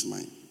changed his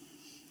mind.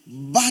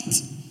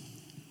 But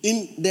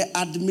in the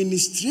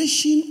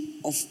administration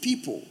of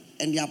people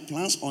and their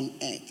plans on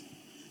earth,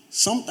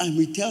 sometimes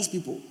he tells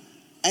people,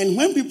 and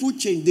when people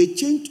change, they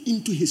change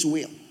into his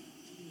will.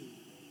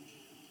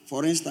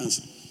 For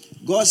instance,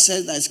 God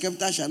says that a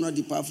scepter shall not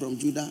depart from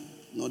Judah,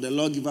 nor the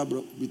lawgiver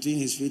between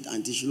his feet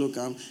until Shiloh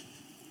come.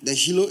 The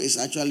Shiloh is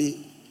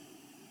actually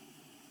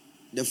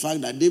the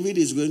fact that David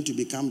is going to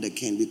become the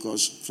king,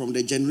 because from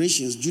the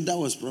generations, Judah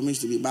was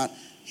promised to be, but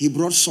he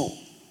brought Saul.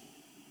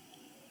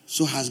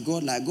 So has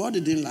God lied? God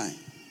didn't lie.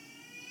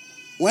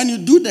 When you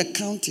do the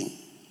counting,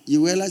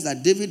 you realize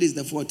that David is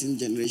the 14th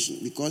generation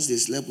because they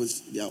slept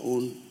with their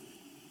own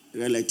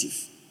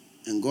relative.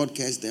 And God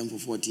cursed them for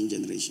 14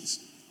 generations.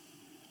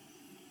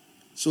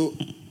 So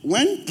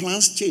when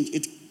plans change,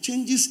 it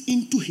changes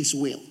into his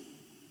will.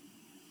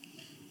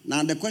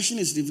 Now the question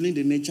is revealing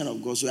the nature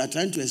of God. So we are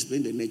trying to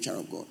explain the nature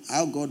of God.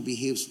 How God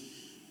behaves.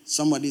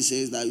 Somebody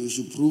says that you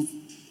should prove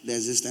the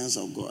existence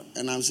of God.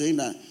 And I'm saying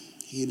that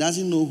he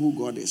doesn't know who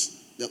God is.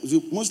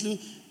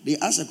 Mostly they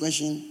ask a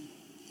question,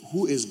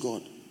 who is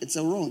God? It's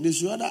a wrong. They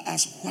should rather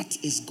ask, what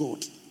is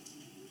God?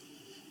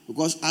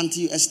 Because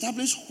until you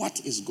establish what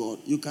is God,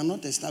 you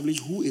cannot establish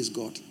who is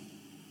God.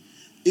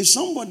 If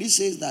somebody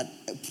says that,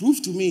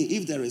 prove to me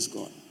if there is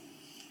God,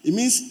 it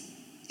means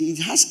it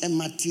has a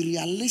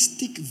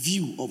materialistic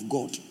view of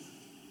God.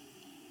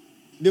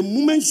 The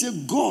moment you say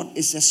God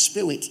is a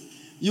spirit,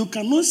 you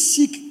cannot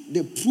seek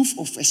the proof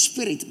of a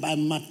spirit by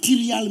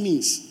material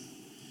means.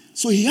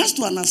 So he has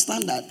to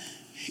understand that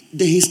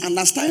his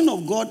understanding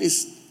of God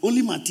is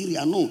only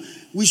material. No,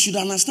 we should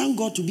understand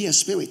God to be a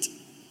spirit.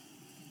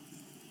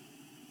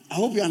 I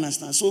hope you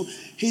understand. So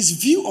his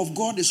view of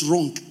God is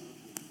wrong.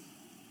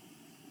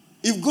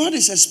 If God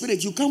is a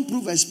spirit, you can't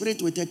prove a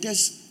spirit with a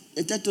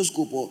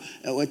stethoscope or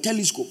a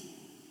telescope.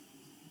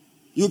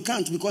 You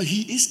can't, because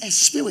he is a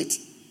spirit.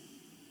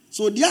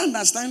 So their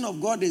understanding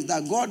of God is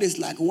that God is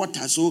like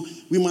water. So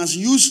we must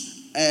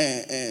use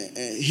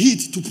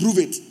heat to prove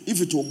it,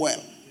 if it will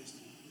boil.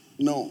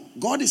 No,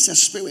 God is a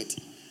spirit.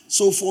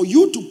 So for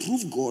you to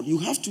prove God, you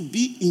have to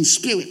be in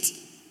spirit.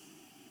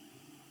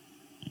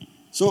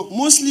 So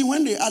mostly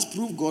when they ask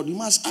prove God, you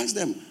must ask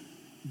them,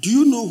 do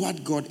you know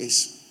what God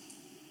is?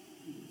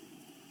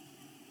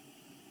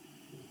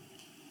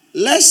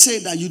 Let's say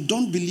that you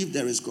don't believe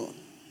there is God.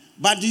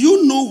 But do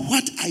you know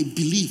what I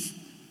believe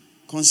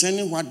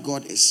concerning what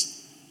God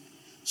is?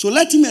 So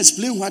let him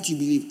explain what you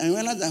believe and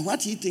realize that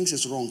what he thinks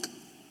is wrong.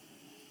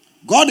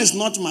 God is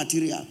not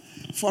material.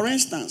 For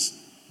instance,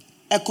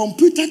 a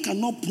computer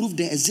cannot prove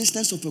the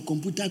existence of a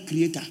computer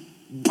creator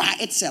by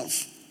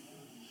itself.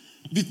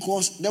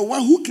 Because the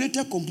one who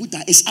created computer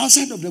is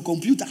outside of the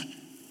computer.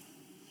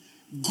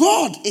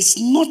 God is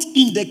not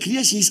in the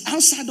creation. He's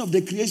outside of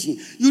the creation.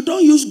 You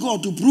don't use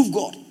God to prove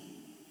God.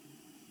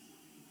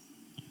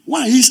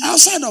 Why? He's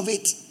outside of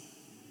it.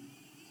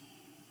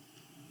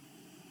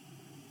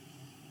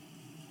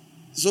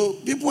 So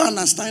people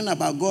understanding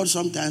about God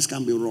sometimes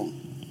can be wrong.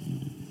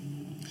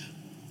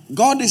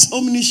 God is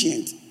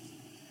omniscient.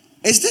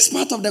 Is this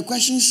part of the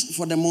questions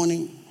for the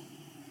morning?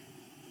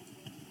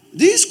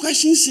 These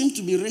questions seem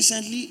to be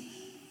recently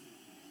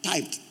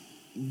typed.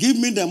 Give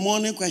me the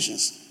morning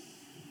questions.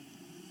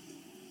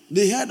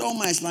 They heard all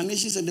my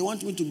explanations and they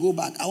want me to go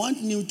back. I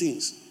want new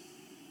things.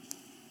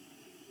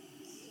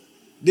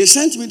 They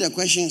sent me the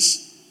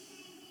questions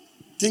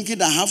thinking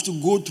that I have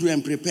to go through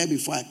and prepare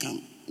before I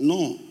come.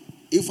 No.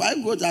 If I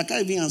go to, I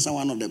can't even answer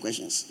one of the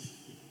questions.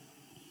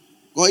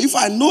 Or if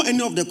I know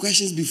any of the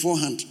questions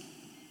beforehand,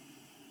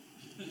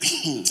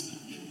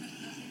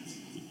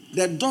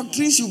 the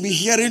doctrines you'll be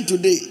hearing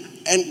today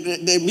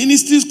and the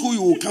ministry school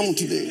you will come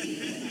today.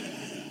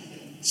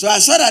 So I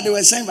saw that they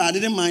were saying, but I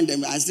didn't mind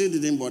them. I still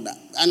didn't bother.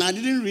 And I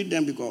didn't read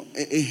them because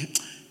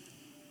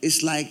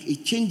it's like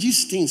it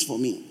changes things for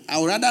me. I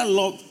would rather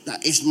love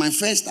that it's my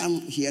first time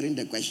hearing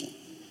the question.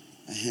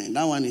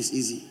 That one is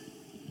easy.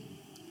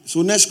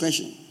 So next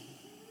question.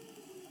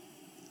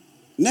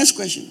 Next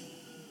question.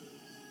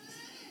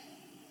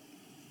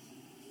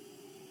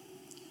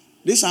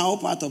 These are all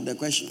part of the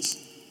questions.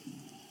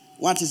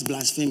 What is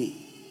blasphemy?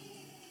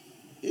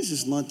 This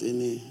is not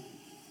any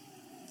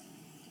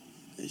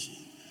question.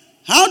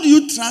 How do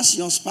you trust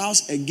your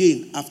spouse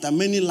again after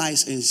many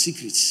lies and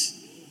secrets?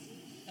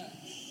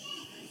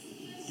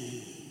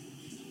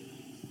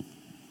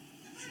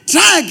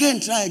 Try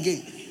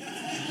again.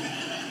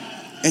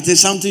 It is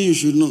something you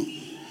should know.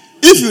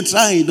 If you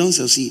try and you don't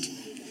succeed,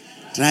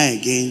 try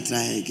again.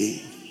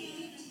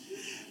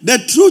 The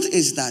truth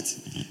is that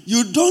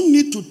you don't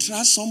need to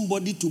trust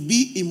somebody to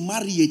be in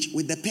marriage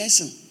with the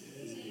person.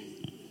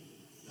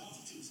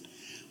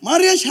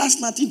 Marriage has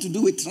nothing to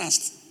do with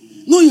trust.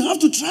 No, you have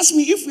to trust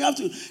me. If you have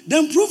to,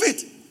 then prove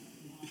it.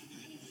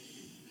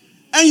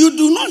 And you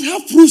do not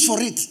have proofs for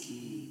it.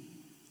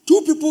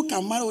 Two people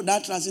can marry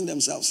without trusting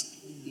themselves.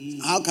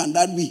 How can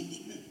that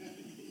be?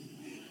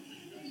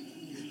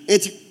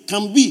 It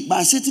can be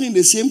by sitting in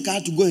the same car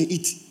to go and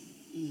eat.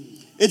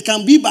 It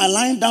can be by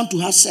lying down to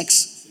have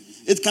sex.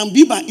 It can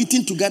be by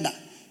eating together.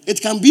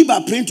 It can be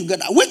by praying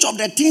together. Which of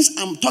the things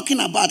I'm talking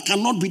about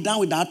cannot be done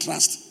without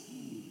trust?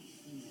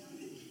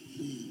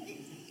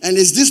 And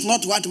is this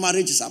not what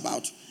marriage is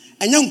about?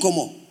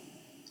 Enyankomo.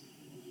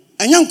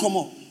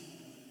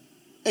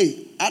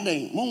 Hey,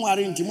 Aden, mon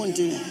wari nti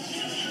monte.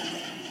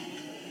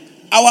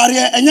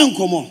 Aware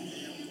enyankomo.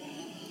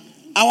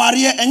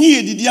 Aware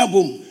enye yedidi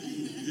abom.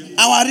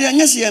 Aware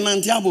enye se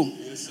nante abom.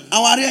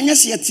 Aware enye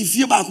se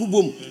tifie ba ku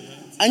bom.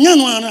 Anya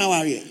no ana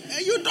aware.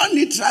 You don't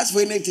need trust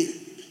for anything.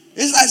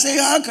 It's like saying,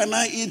 how can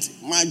I eat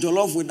my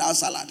jollof without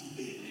salad?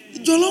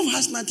 Jollof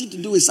has nothing to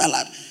do with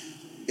salad.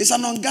 It's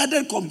an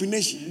unguarded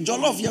combination.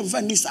 Jollof, you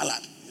have need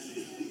salad.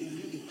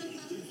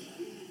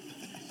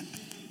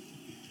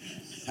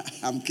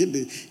 I'm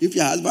kidding. If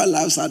your husband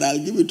loves salad, I'll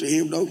give it to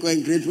him. Don't go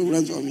and create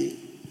problems for me.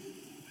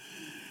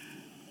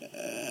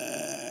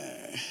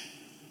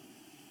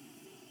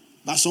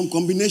 But some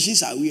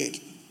combinations are weird.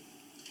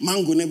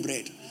 Mango and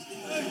bread.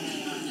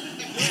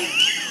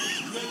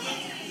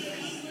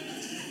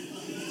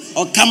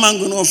 Or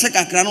kamango or fake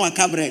akrano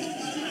or bread.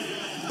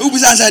 Who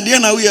besides idea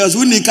now we are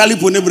who need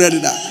calipone bread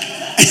that.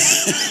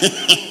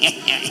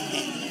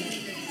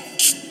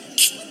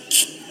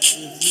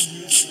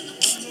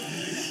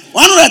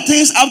 One of the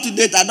things up to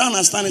date I don't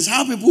understand is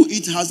how people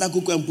eat house that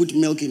cook and put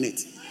milk in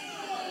it.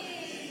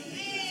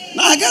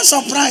 Now I get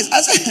surprised.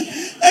 I said,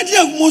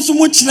 Edia most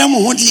much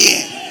ram what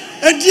ye.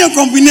 Edia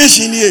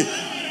combination ye.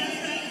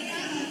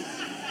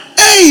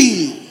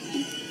 Hey!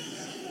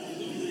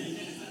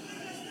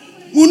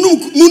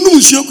 Munum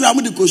shokra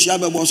mu de koshia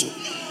be boso.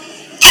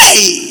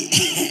 Hey!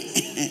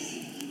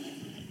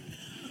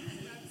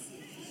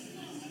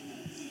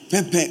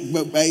 Pepe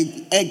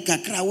egg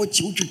kakra what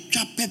you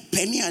twa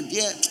pepe ni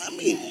ade. I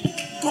mean,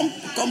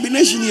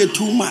 combination here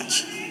too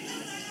much.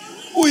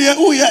 Oh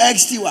yeah,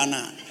 XT one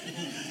na.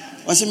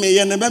 Was me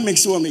ye never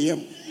mix one me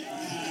ye.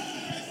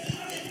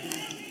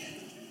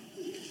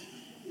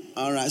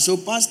 All right, so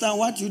Pastor,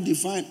 what you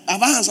define?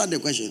 Have I answered the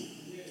question?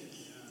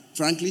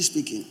 Frankly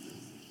speaking,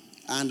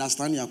 I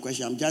understand your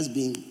question. I'm just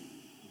being.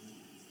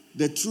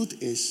 The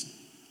truth is,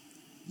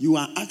 you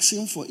are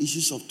asking for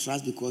issues of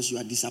trust because you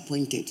are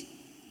disappointed.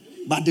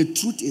 But the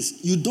truth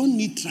is, you don't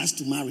need trust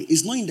to marry.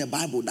 It's not in the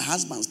Bible. The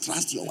husbands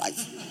trust your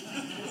wife.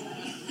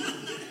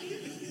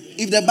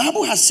 If the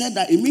Bible has said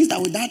that, it means that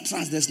without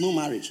trust, there's no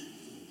marriage.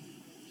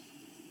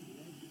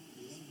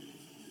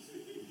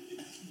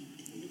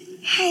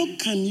 How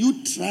can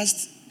you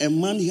trust a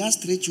man? He has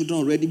 3 children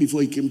already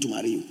before he came to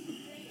marry you.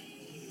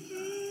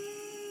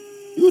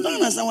 You don't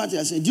understand what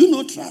you're saying. Do you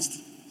know trust?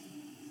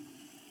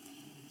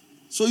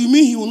 So you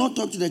mean he will not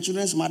talk to the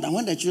children's mother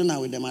when the children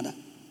are with the mother?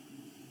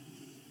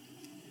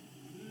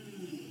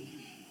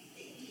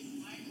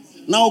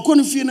 Now,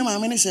 couldn't feel them how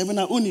many 7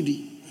 are only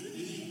di.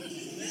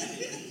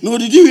 No,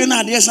 did you hear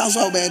that? Sounds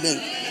so bad then.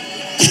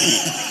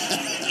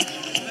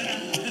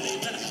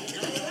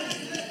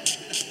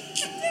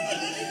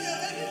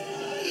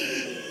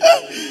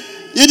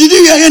 You did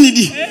you hear any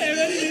di?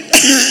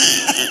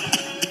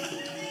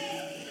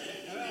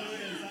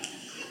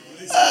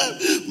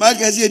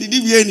 Marcus, you did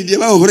you hear any di?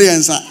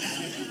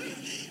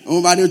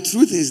 But the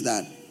truth is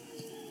that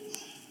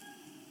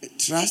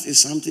trust is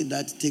something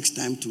that takes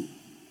time to,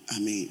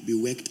 be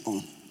worked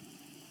on.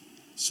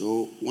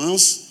 So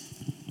once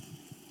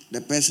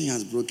the person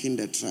has broken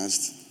the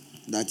trust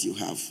that you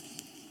have,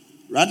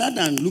 rather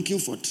than looking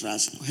for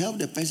trust, help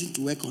the person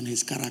to work on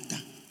his character.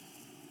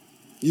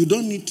 You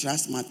don't need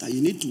trust matter.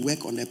 You need to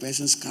work on the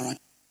person's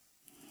character.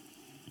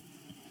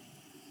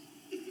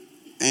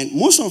 And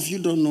most of you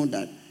don't know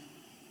that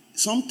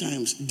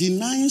sometimes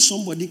denying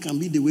somebody can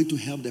be the way to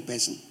help the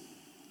person.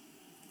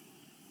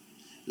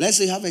 Let's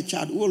say you have a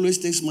child who always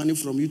takes money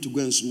from you to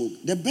go and smoke.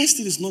 The best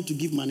thing is not to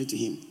give money to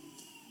him.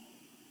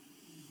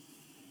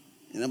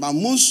 But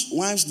most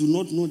wives do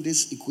not know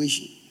this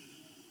equation.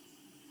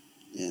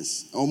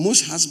 Yes. Or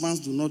most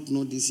husbands do not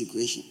know this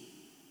equation.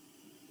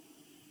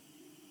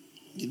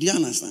 Did you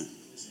understand?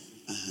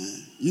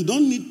 You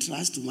don't need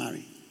trust to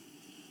marry.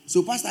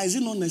 So, Pastor, is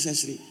it not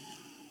necessary?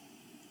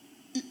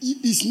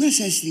 It's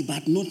necessary,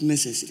 but not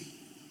necessary.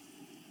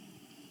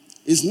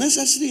 It's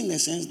necessary in the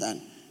sense that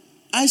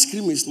ice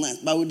cream is nice,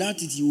 but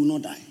without it, you will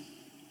not die.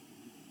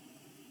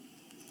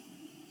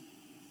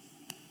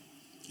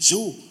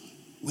 So,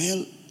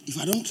 well, if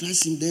I don't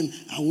trust him, then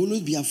I will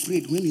always be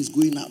afraid when he's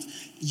going out.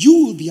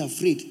 You will be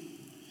afraid.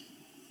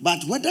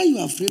 But whether you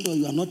are afraid or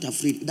you are not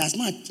afraid,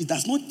 it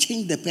does not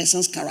change the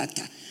person's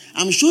character.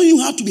 I'm showing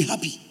you how to be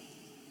happy.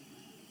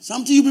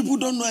 Something you people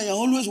don't know and you're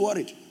always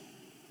worried.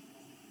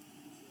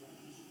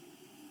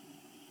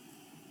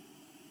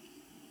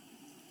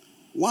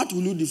 What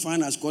will you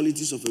define as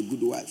qualities of a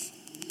good wife?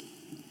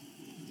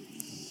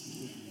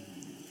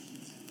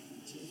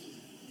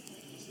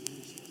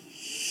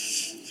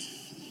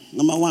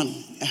 Number 1,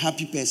 a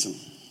happy person.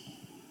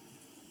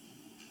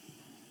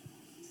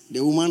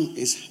 The woman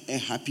is a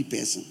happy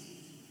person.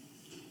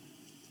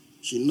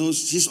 She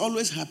knows she's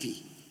always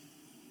happy.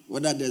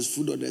 Whether there's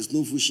food or there's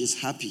no food,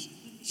 she's happy.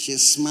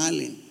 She's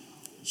smiling.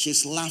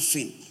 She's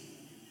laughing.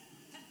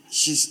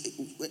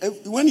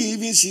 When you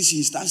even see,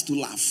 she starts to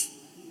laugh.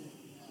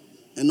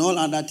 And all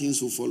other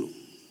things will follow.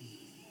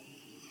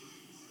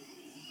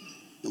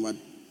 Number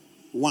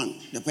 1,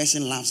 the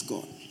person loves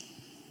God.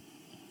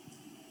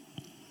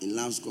 He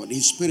loves God.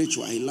 He's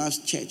spiritual. He loves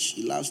church.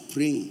 He loves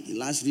praying. He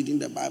loves reading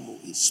the Bible.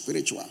 He's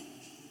spiritual.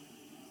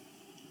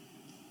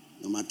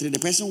 Number 3, the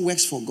person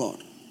works for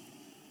God.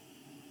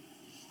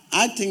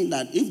 I think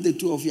that if the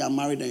two of you are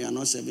married and you are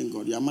not serving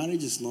God, your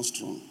marriage is not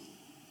strong.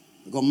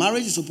 Because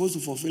marriage is supposed to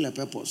fulfill a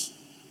purpose.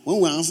 When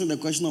we answered the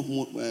question of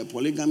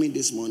polygamy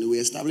this morning, we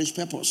established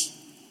purpose.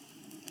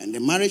 And the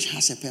marriage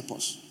has a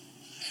purpose.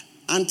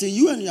 Until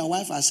you and your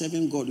wife are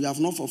serving God, you have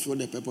not fulfilled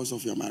the purpose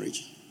of your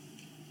marriage.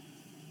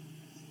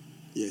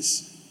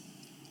 Yes.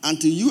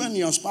 Until you and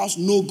your spouse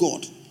know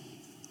God,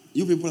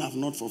 you people have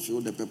not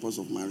fulfilled the purpose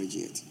of marriage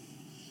yet.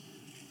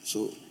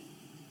 So,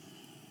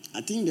 I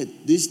think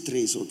that this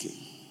 3 is okay.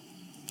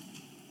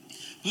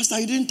 Pastor,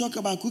 you didn't talk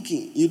about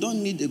cooking. You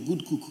don't need a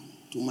good cook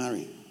to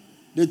marry.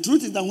 The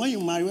truth is that when you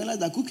marry, realize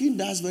that cooking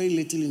does very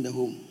little in the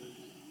home.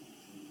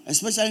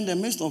 Especially in the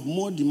midst of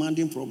more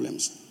demanding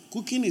problems.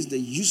 Cooking is the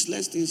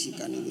useless things you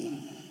can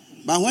even.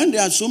 But when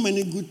there are so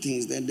many good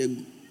things, then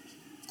the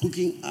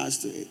cooking adds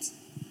to it.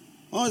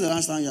 When was the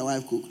last time your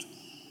wife cooked?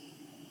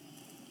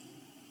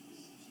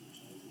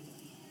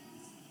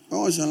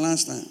 When was your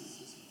last time?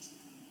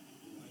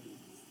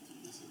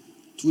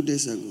 2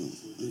 days ago.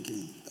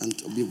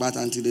 Okay. But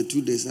until the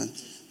 2 days.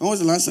 When was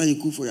the last time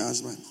you cooked for your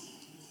husband?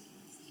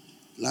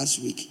 Last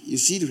week. You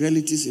see the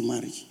realities in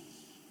marriage.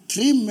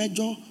 3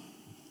 major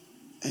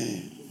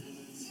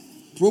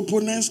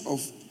proponents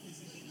of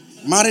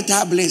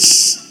marital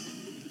bliss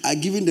are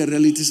giving the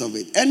realities of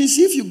it. And you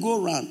see, if you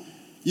go around,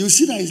 you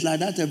see that it's like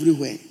that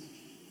everywhere.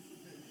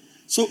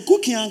 So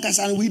cooking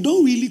and we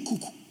don't really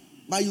cook,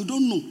 but you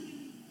don't know.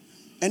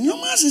 And your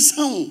man is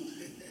sound,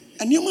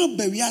 and your man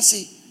baby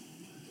say.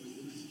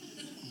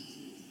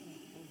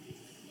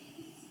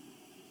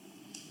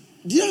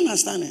 Do you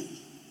understand it?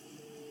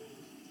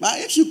 But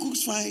if she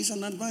cooks fine, it's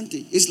an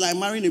advantage. It's like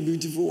marrying a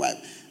beautiful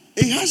wife.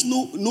 It has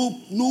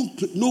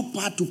no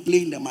part to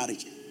play in the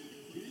marriage.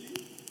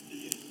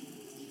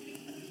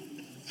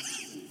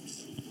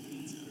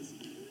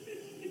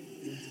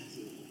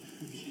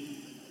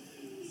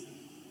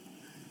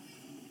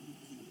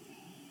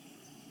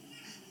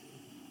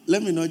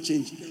 Let me not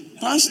change.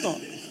 Pastor,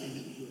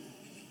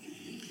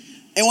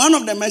 in one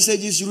of the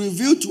messages, you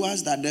revealed to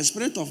us that the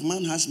spirit of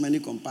man has many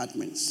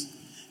compartments.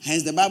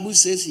 Hence, the Bible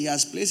says he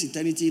has placed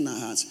eternity in our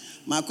hearts.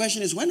 My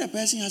question is, when a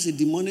person has a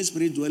demonic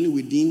spirit dwelling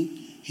within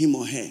him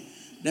or her,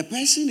 the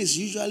person is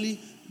usually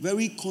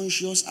very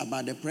conscious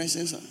about the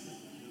presence of...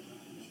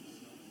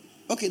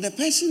 Okay, the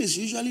person is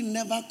usually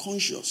never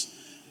conscious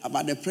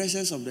about the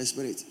presence of the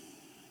spirit.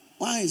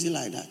 Why is it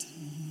like that?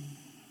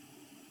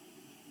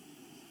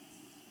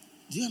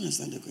 Do you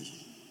understand the question?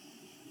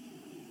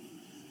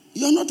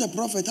 You're not a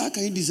prophet. How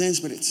can you discern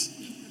spirits?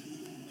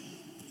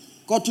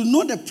 Because to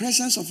know the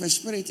presence of a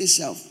spirit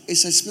itself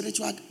is a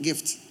spiritual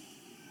gift.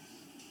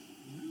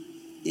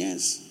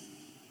 Yes.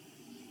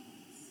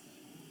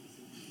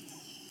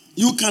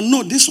 You can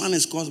know this one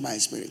is caused by a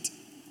spirit.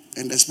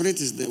 And the spirit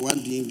is the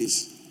one doing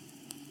this.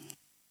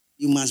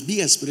 You must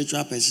be a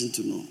spiritual person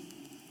to know.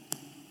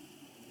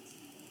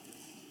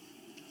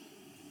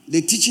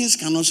 The teachings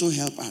can also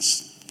help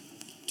us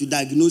to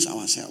diagnose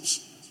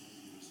ourselves.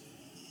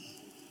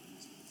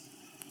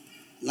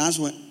 Last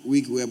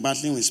week we were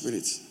battling with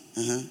spirits.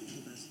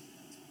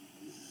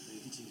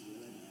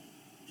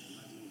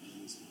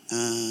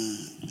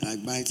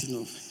 Like biting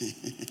off.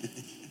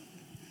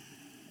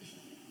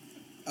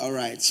 All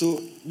right.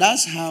 So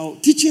that's how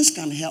teachings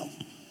can help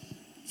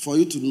for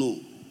you to know.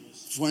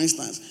 For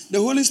instance, the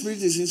Holy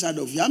Spirit is inside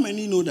of you. How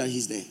many know that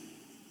He's there?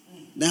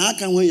 Then how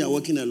come when you're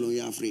walking alone,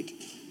 you're afraid?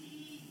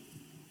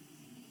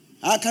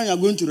 How come you're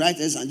going to write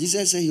exam?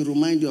 Jesus said He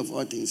remind you of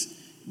all things,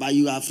 but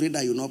you are afraid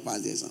that you'll not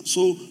pass the exam.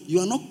 So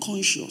you are not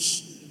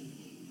conscious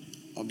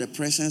of the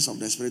presence of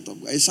the Spirit of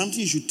God. It's something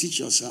you should teach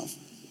yourself.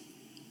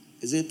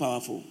 Is it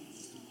powerful?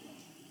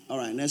 All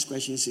right, next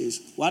question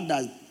says, why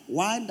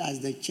does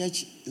the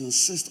church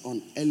insist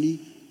on early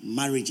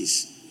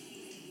marriages?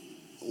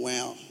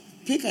 Well,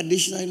 pick a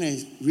dictionary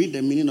and read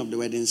the meaning of the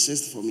word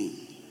insist for me.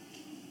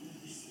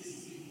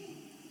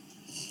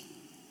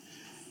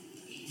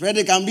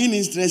 Frederick, I'm being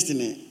interested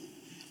in it.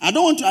 I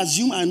don't want to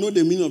assume I know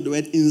the meaning of the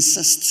word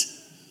insist.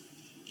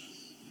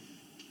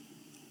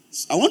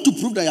 I want to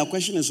prove that your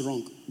question is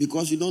wrong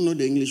because you don't know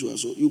the English well.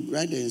 So you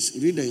read the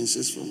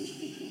insist for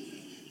me.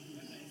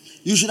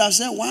 You should have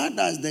said, why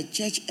does the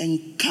church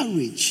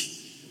encourage?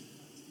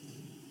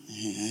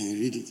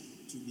 Read it.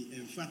 To be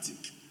emphatic.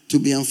 To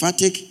be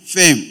emphatic.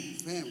 Firm.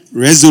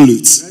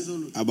 Resolute.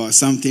 About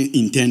something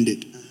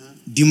intended.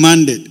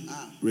 Demanded.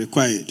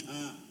 Required.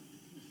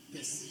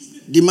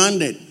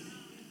 Demanded.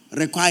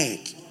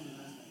 Required.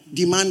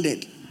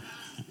 Demanded.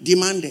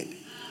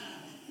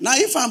 Now,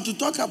 if I'm to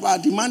talk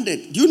about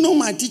demanded, do you know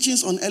my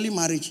teachings on early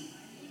marriage?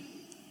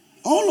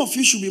 All of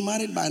you should be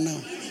married by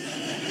now.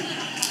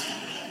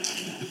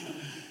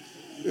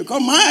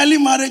 Because my early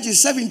marriage is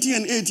 17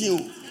 and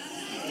 18.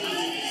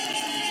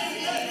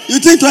 You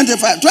think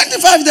 25?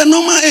 25 is the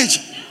normal age.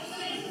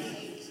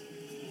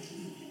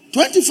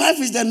 25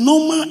 is the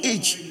normal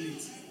age.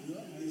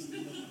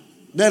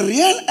 The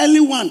real early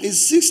one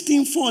is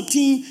 16,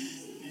 14.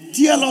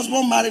 T.L.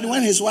 Osborne married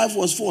when his wife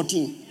was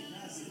 14.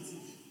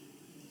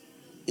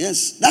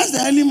 Yes, that's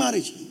the early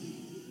marriage.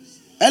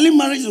 Early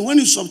marriage is when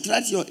you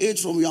subtract your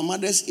age from your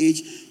mother's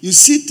age, you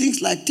see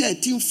things like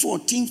 13,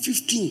 14,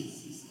 15.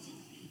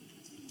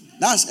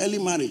 That's early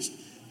marriage.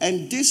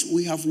 And this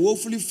we have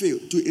woefully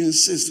failed to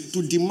insist,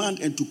 to demand,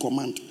 and to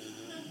command.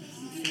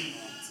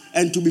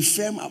 And to be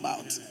firm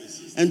about.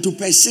 And to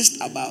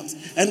persist about.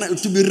 And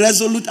to be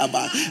resolute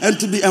about. And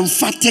to be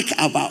emphatic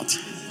about.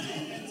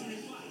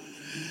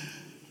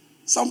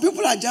 Some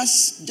people are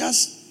just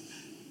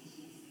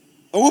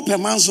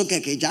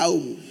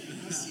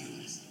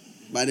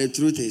but the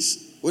truth is,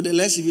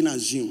 let's even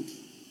assume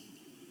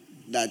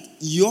that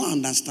your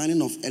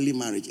understanding of early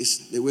marriage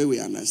is the way we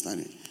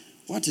understand it.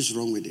 What is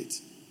wrong with it?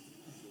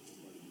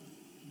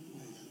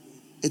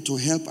 It will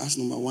help us,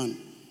 number one,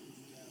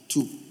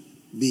 to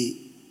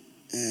be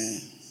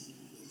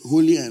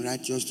holy and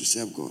righteous to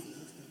serve God.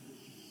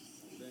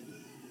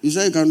 You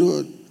say you can do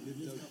it.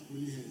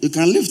 You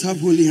can lift up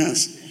holy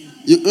hands.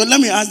 Let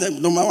me ask them,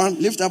 number one,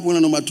 lift up one,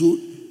 and number two,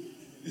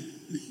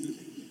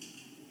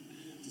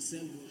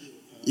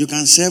 you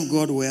can serve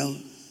God well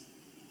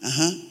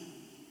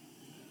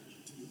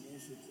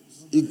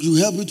It will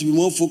help you to be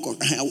more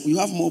focused. You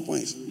have more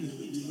points.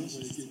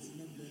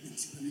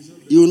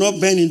 You will not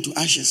burn into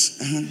ashes.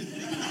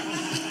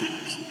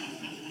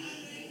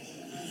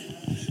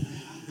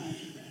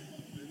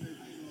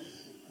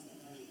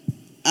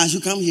 As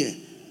you come here.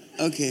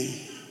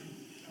 Okay.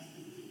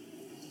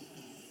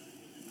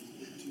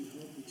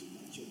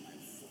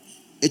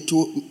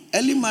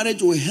 Early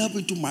marriage will help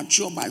you to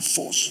mature by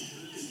force.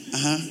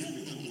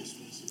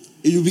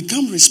 You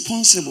become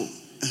responsible.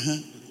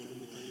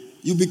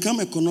 You become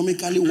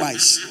economically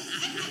wise.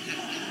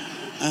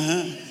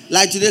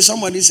 Like today,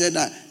 somebody said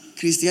that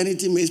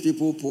Christianity makes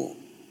people poor.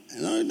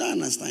 No, I don't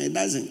understand. It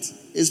doesn't.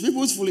 It's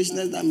people's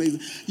foolishness that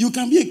makes. You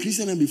can be a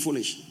Christian and be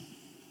foolish.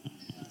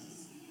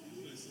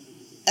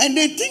 And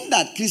they think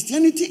that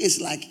Christianity is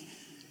like,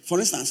 for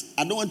instance,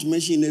 I don't want to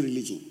mention any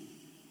religion,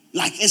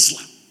 like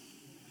Islam.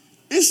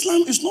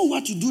 Islam is not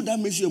what you do that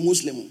makes you a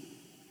Muslim.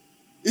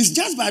 It's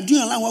just by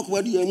doing Allah work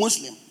whether you're a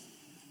Muslim.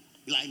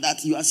 Like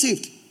that, you are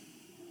saved.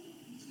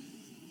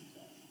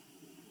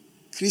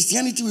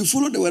 Christianity, we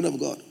follow the word of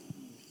God.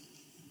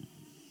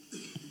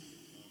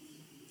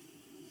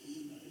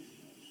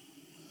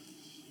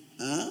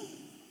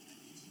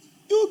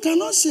 You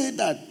cannot say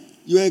that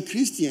you're a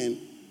Christian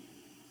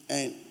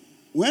and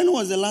when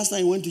was the last time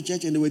you went to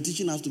church and they were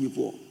teaching us to be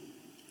poor?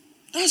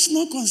 That's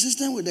not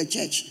consistent with the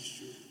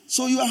church.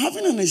 So you are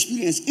having an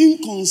experience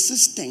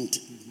inconsistent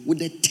with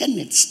the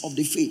tenets of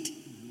the faith.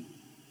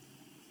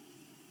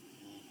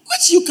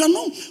 What you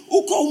cannot,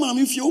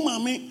 if you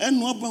mommy and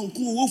no one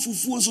who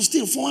so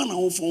still phone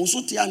and phone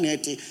so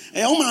tianete,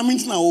 a mommy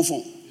now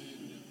phone.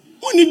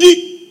 When you did,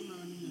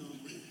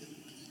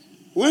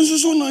 when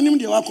so no name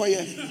the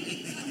wakoye.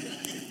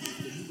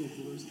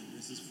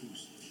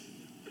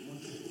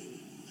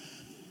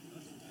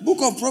 Book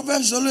of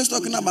Proverbs is always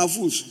talking about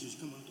fools.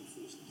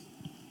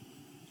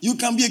 You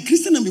can be a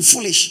Christian and be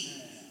foolish.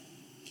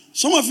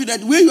 Some of you,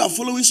 that way you are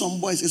following some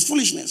boys is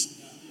foolishness.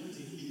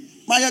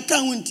 But you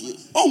can't win.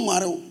 Oh,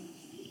 Maro.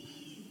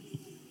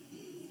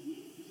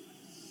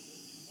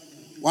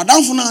 What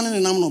down for now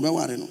and I'm not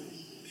bewaring.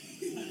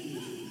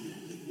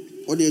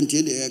 What do you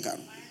intend the air?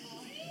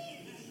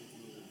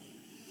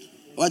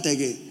 What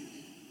again?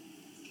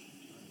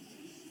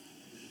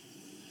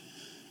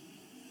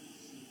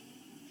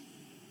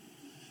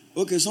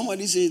 Okay,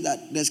 somebody says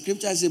that the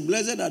scripture says,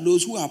 blessed are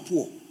those who are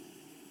poor.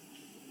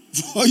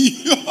 For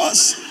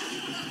yours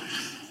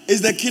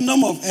is the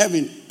kingdom of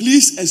heaven.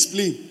 Please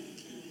explain.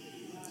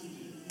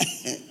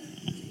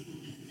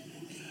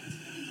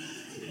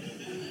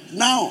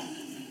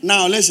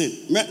 Now listen.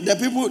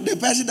 The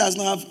person does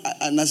not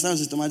understand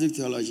systematic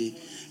theology.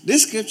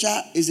 This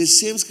scripture is the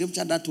same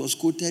scripture that was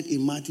quoted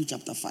in Matthew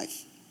chapter 5.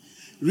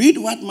 Read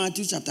what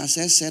Matthew chapter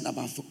 6 said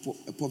about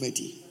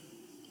poverty.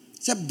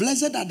 It said,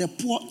 blessed are the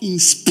poor in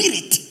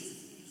spirit.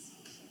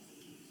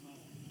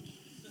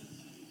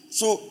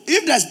 So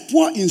if there's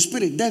poor in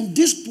spirit, then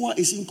this poor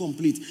is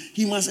incomplete.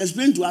 He must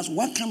explain to us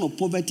what kind of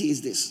poverty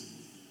is this.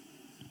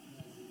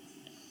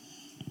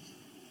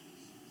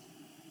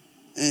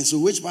 And so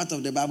which part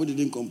of the Bible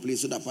didn't complete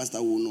so that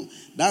pastor will know.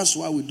 That's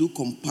why we do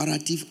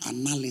comparative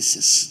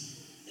analysis,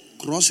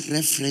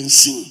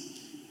 cross-referencing.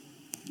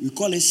 We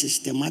call it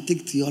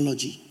systematic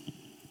theology.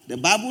 The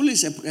Bible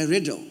is a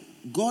riddle.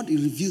 God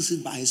reveals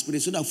it by his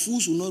spirit so that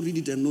fools will not read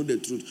it and know the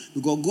truth.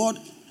 Because God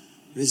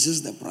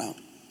resists the proud.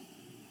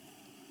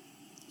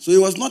 So he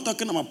was not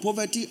talking about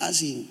poverty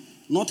as in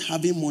not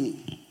having money.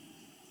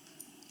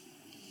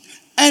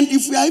 And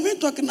if we are even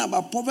talking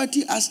about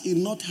poverty as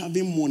in not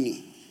having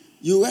money,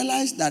 you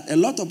realize that a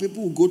lot of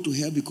people will go to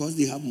hell because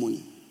they have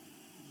money.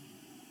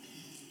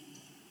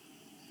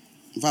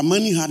 If our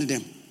money had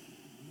them.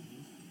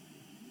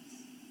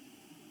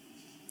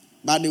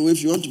 By the way,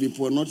 if you want to be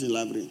poor, not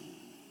elaborate.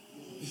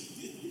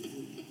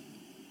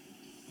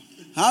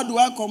 How do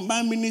I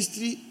combine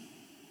ministry,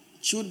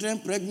 children,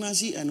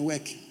 pregnancy, and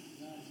work?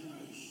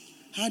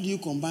 How do you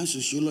combine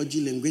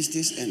sociology,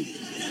 linguistics, and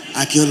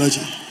archaeology?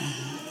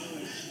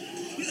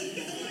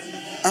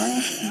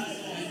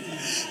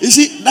 You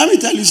see, let me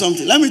tell you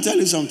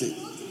something.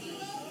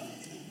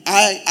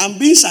 I am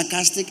being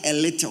sarcastic a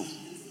little,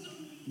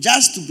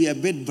 just to be a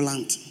bit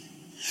blunt.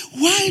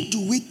 Why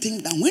do we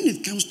think that when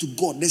it comes to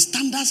God, the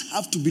standards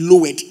have to be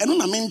lowered? I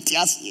don't mean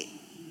here.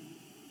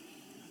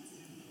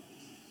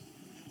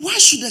 Why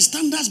should the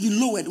standards be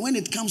lowered when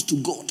it comes to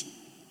God?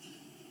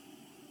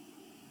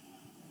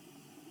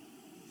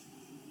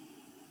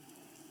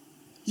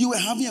 You were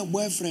having a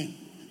boyfriend,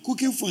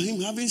 cooking for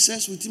him, having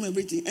sex with him,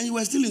 everything, and you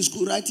were still in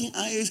school writing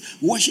IAs,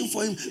 washing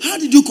for him. How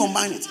did you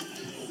combine it?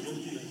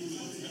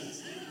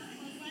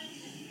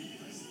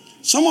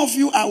 Some of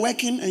you are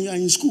working and you are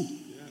in school.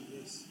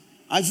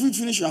 Have you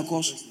finished your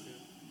course?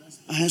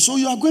 So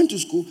you are going to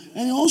school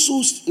and you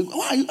also,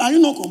 why are you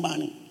not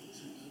combining?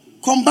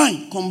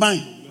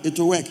 Combine. It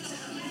will work.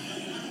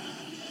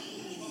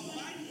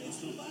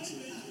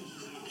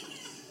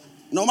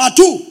 Number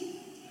 2,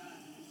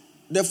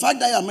 the fact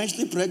that you are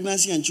mentioning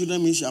pregnancy and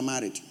children means you are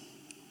married.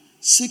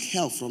 Seek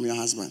help from your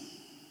husband.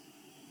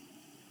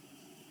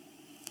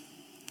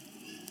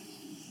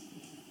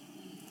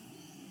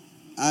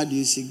 How do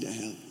you seek the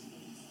help?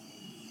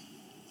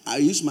 I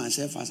use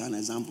myself as an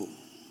example.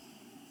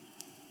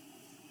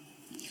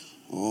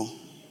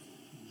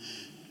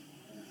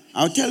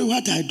 I'll tell you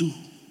what I do.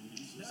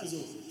 That's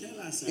all. Tell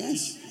us.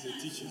 Yes. As a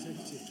teacher.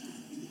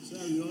 So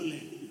we all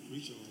learn.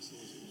 Preach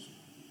ourselves.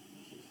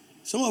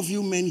 Some of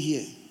you men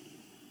here,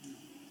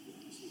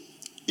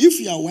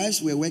 if your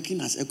wives were working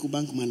as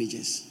EcoBank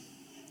managers,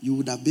 you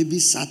would have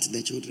babysat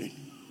the children.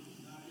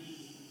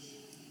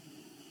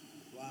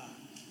 Wow.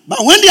 But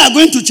when they are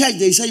going to church,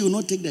 they say you will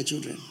not take the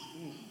children.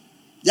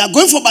 They are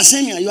going for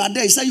Basenia, you are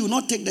there, you say you will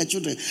not take the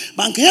children.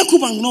 But you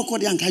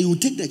will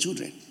take the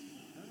children.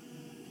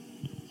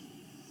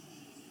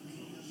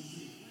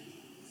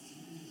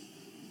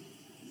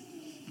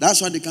 That's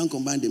why they can't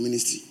combine the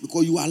ministry.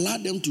 Because you allow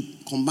them to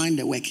combine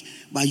the work,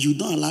 but you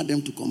don't allow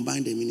them to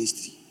combine the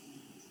ministry.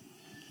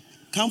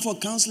 Come for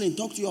counseling,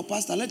 talk to your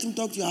pastor, let him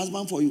talk to your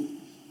husband for you.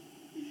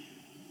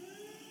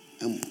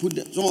 And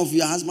some of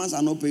your husbands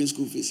are not paying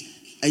school fees,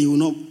 and you will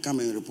not come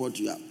and report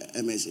to your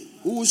MSA.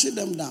 Who will sit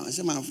them down? I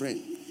say, my friend.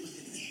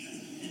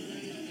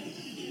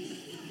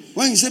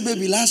 When you say,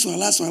 baby, last one,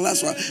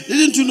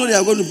 didn't you know they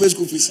are going to pay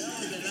school fees?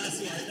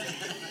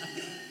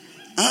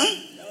 Huh?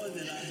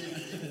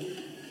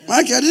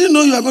 Mike, I didn't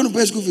know you were going to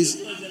pay school fees.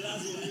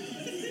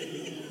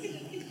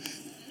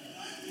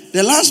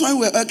 The last one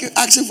we were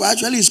asking for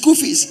actually is school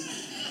fees.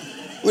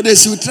 With the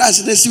sutras,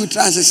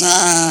 is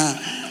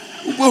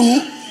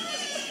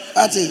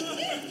that's it.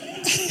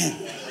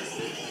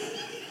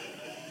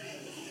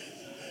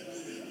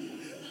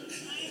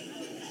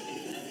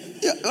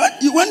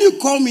 When you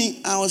call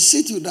me, I will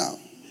sit you down.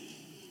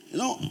 You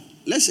know,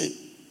 listen,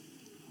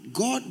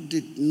 God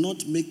did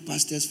not make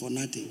pastors for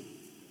nothing.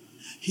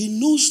 He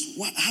knows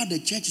how the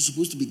church is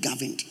supposed to be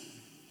governed.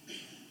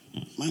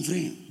 My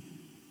friend,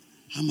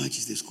 how much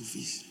is the school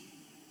fees?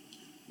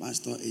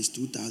 Pastor is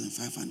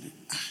 2,500.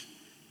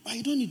 But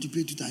you don't need to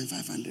pay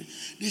 2,500.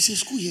 There's a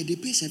school here, they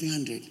pay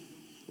 700.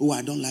 Oh,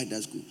 I don't like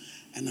that school.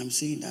 And I'm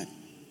saying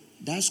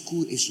that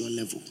school is your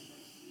level.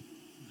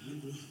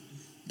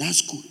 That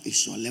school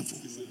is your level.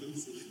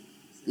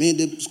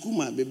 The school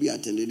my baby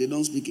attended, they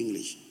don't speak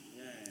English.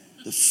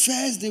 The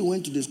first day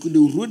went to the school, they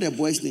wrote the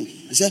boy's name.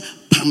 They said,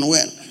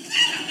 Panuel.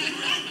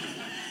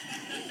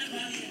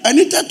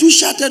 Anita too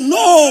shouted,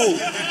 no.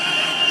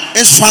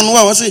 It's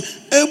Panuel. I say,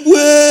 Ebwe.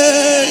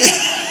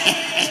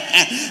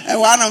 And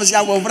one of them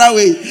said,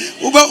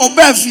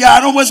 Obefia, I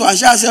don't know what I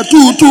said,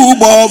 two,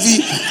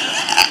 Bovi.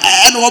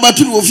 And over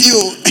two of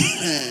you.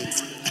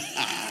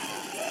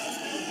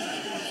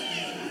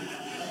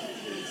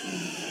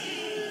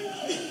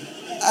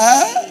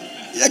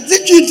 You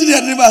take you to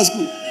the neighbor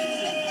school.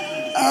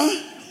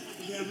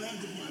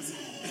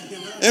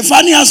 A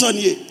funny as on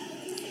ye.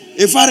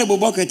 A fare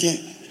bobo kete.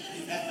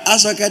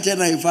 Aso kete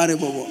na a fare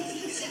bobo.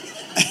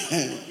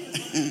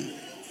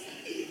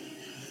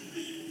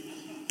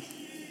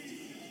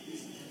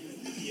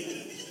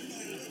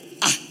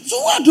 So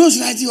what those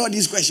writing all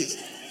these questions?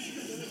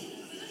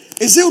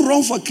 Is it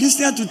wrong for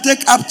Christians to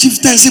take up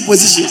chieftaincy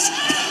positions?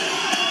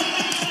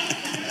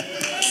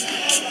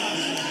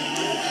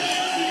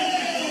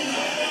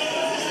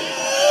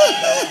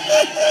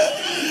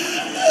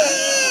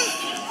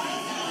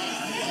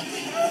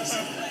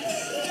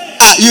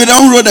 You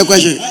don't wrote the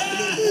question.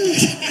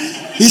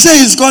 He said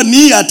he's called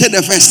Ni Ate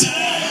the first.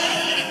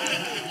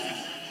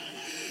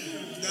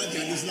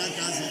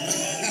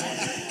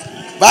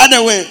 By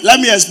the way, let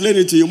me explain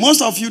it to you.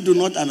 Most of you do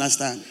not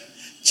understand.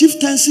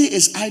 Chieftaincy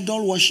is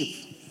idol worship.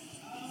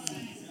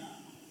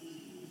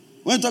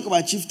 When you talk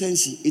about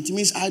chieftaincy, it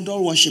means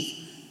idol worship.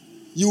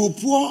 You will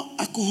pour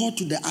alcohol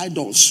to the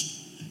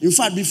idols. In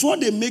fact, before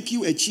they make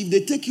you a chief,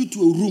 they take you to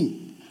a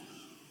room.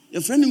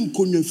 Your friend in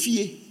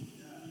Konyafie.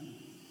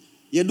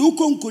 You do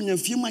come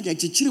Konyafie, my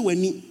chichiri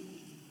weni.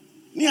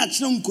 Ni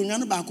achina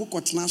Nkonyano ba ako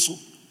kotena so.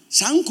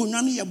 Sa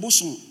Nkonyano ye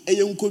bosom.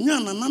 Eye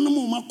Nkonyano na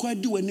nanamu makwa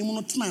di weni mu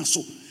no tena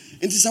so.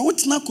 Nti sa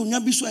wotena Konya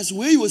bi so as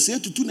we you say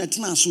to na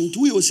tena so. Nti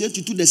we you say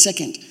to the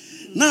second.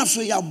 Na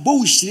afa ya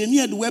bo hire ne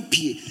ye de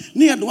wapie.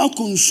 Ne ye de wa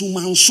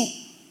konsumanso.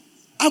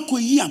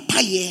 Akoyi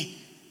apaye.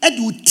 E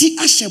de uti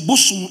ahye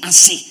bosom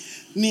ase.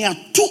 Ne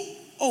ato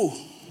oh.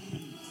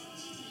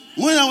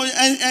 When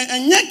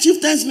and yet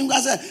chieftains ni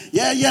say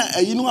yeah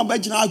you know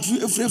about na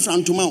free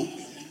frantoma o.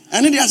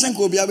 Ene de asen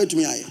ko bia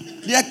betumi aye.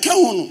 De ka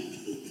ho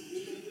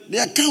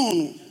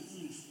no.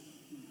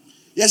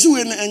 Yes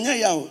we enye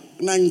ya o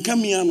na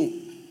nkamia no.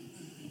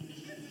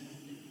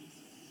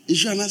 You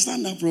should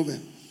understand that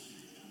proverb.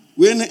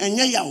 We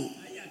enye ya o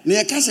na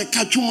ye ka se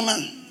katwum na.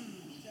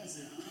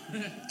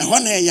 E ho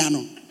na ya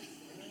no.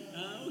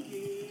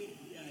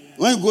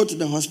 When you go to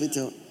the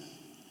hospital,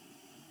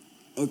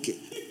 okay.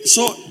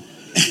 So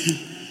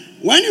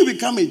when you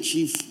become a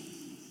chief,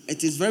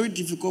 it is very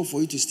difficult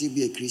for you to still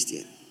be a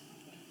Christian.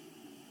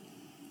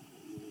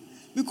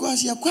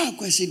 Because you are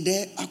akwasi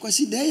there,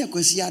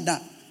 akwasi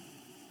ada.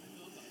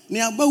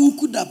 Ne aba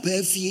wuku da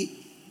pa fie.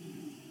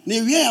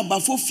 Ne wie aba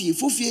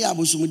fofie ya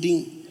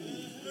bosomdin.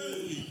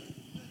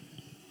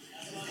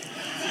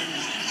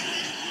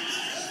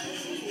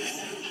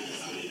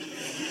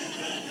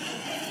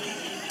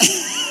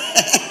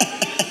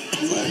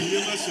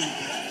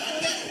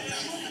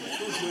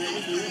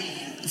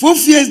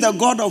 Fufia is the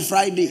god of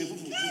Friday.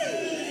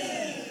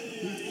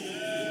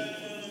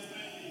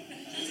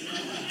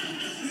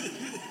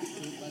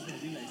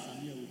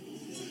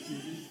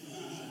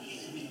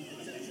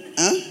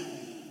 Huh?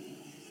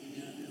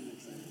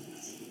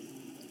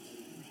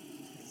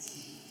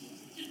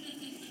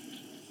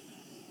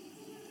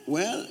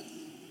 Well,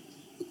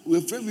 we're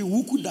afraid we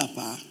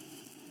wukudapa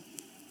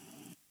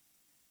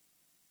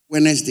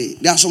Wednesday.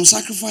 There are some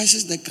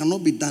sacrifices that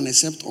cannot be done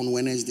except on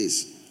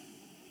Wednesdays.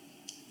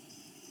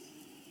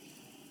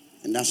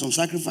 And there are some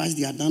sacrifices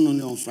that are done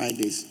only on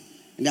Fridays.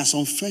 And there are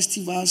some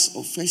festivals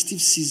or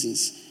festive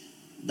seasons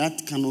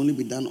that can only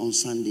be done on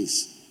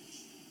Sundays.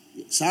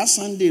 Sa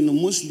Sunday no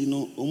mostly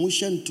no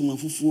omusha ntuma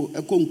fufuo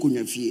ekọ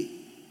nkonwa fie.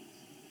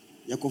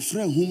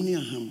 Yakofra hum ni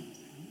aham.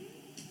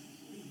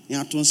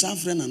 Ya tonsa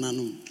frɛ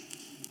nananom.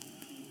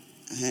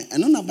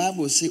 And on the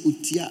Bible say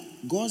utia,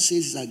 God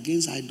says it's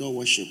against idol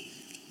worship.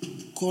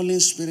 Calling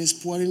spirits,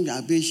 pouring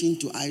libation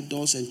to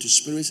idols and to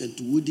spirits and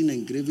to wooden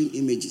and graven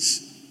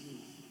images.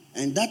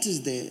 And that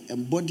is the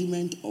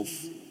embodiment of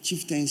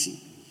chieftaincy.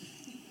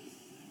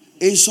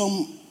 In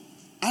some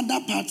other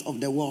parts of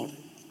the world,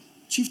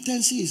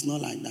 chieftaincy is not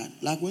like that.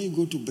 Like when you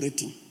go to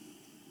Britain,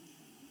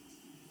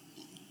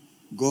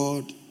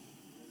 God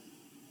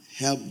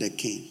help the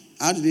king.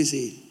 How do they say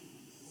it?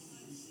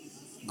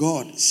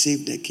 God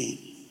save the king.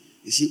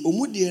 You see,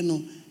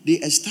 Omudieno, they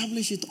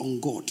establish it on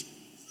God.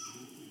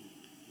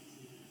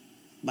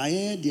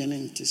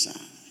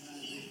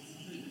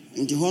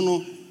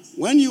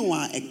 When you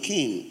are a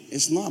king,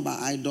 it's not about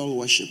idol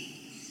worship.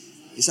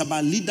 It's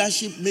about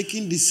leadership,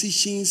 making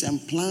decisions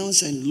and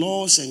plans and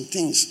laws and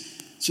things.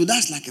 So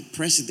that's like a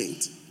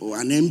president or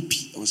an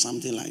MP or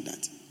something like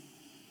that.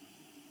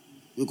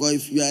 Because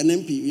if you are an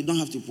MP, you don't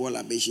have to pour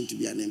libation to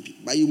be an MP.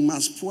 But you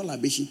must pour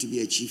libation to be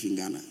a chief in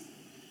Ghana.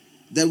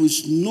 There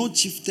is no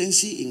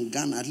chieftaincy in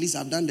Ghana. At least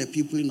I've done the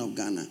people of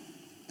Ghana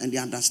and the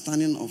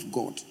understanding of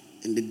God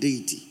and the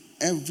deity.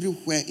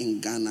 Everywhere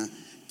in Ghana,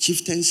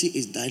 chieftaincy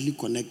is directly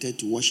connected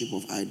to worship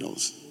of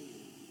idols.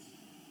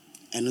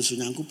 And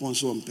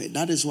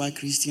that is why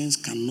Christians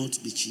cannot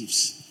be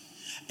chiefs.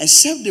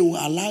 Except they will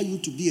allow you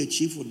to be a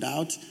chief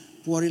without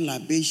pouring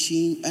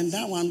libation. And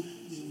that one,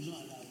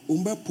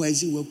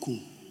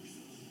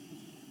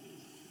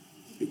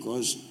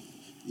 because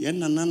yen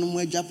nananom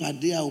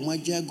agapade a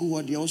omaje agu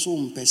wo de also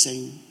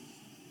mpesen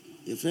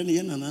your friend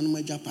yen nananom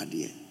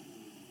agapade.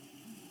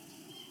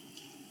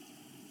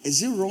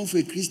 Is it wrong for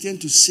a Christian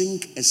to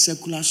sing a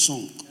secular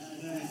song?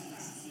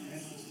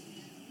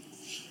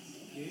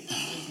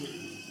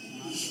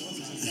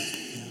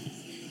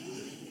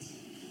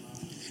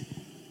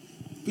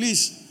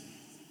 Please,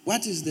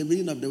 what is the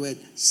meaning of the word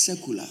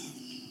secular?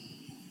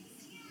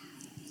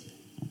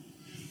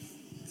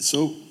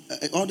 So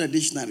all the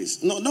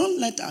dictionaries. No, don't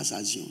let us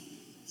assume.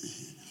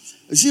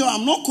 You see,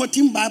 I'm not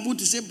quoting Bible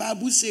to say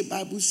Bible say,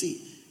 Bible say.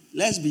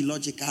 Let's be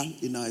logical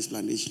in our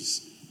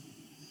explanations.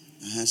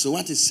 So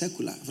what is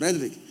secular?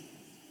 Frederick?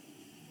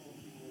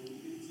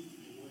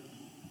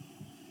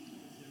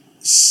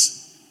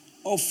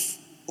 Of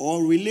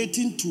or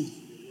relating to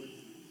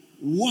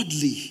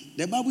worldly.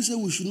 The Bible says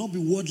we should not be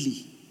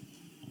worldly.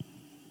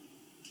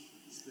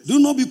 Do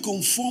not be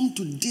conformed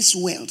to this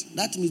world.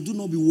 That means do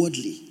not be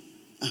worldly.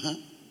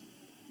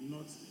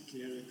 Not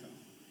clerical.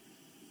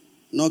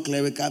 Not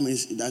clerical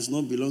means it does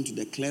not belong to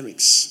the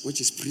clerics, which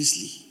is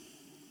priestly.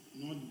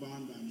 Not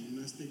bound by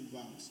monastic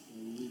vows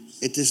or rules.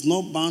 It is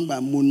not bound by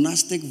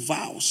monastic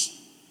vows,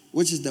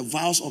 which is the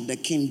vows of the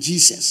King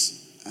Jesus.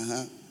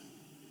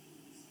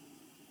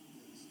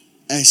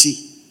 I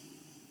see.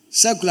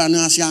 Secular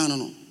no.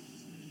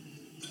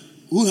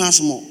 Who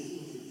has more?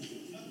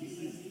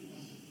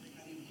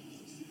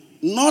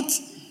 Not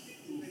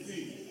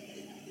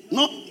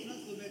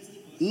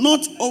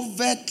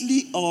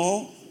overtly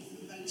or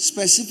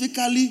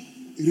specifically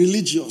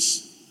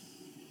religious.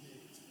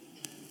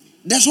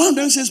 There's one of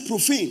them says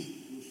profane.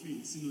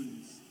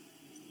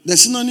 The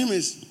synonym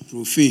is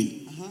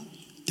profane,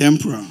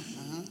 temporal,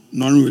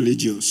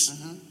 non-religious.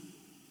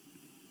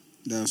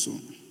 That's all.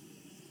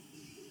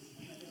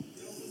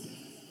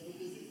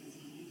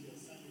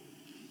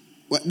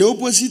 Well, the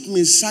opposite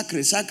means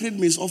sacred. Sacred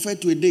means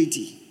offered to a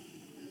deity.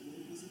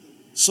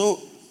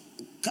 So,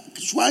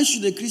 why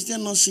should a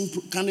Christian not sing?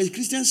 Can a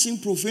Christian sing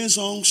profane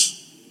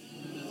songs?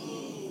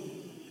 No.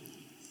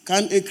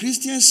 Can a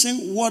Christian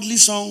sing worldly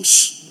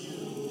songs?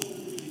 No.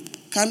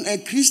 Can a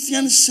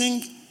Christian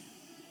sing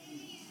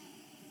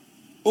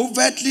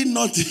overtly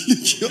not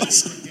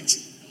religious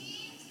songs?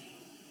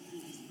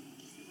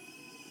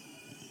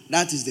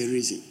 That is the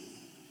reason.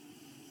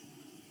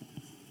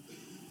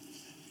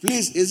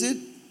 Please, is it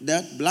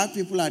that black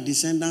people are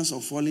descendants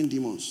of fallen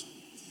demons?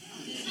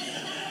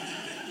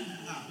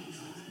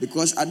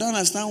 Because I don't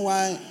understand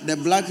why the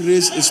black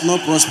race is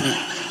not prospering.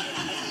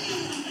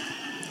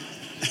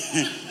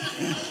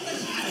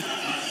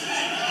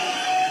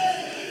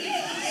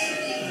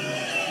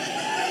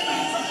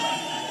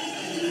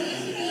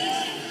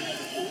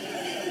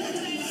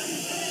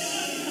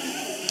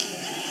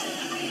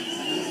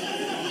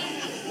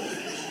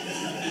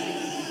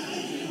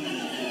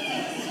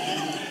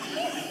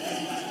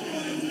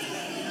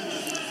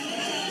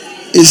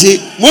 You see,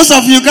 most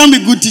of you can't be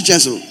good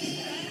teachers. So.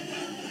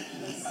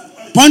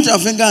 Point your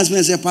finger at me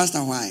and say, Pastor,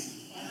 why?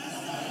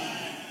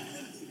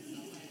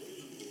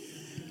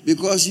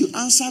 Because you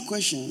answer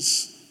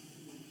questions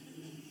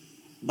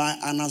by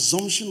an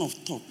assumption of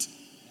thought.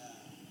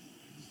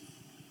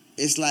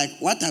 It's like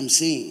what I'm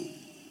saying,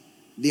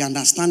 they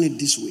understand it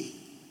this way.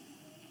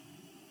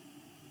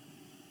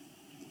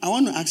 I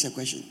want to ask a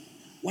question.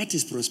 What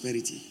is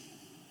prosperity?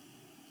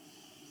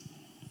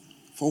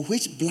 For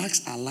which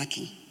blacks are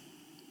lacking.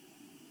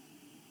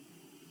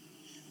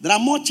 There are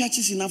more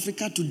churches in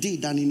Africa today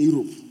than in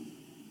Europe.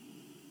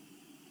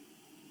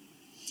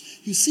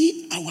 You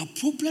see, our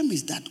problem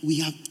is that we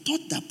have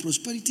thought that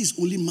prosperity is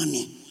only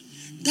money.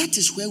 That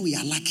is where we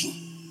are lacking.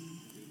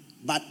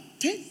 But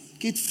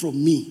take it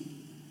from me.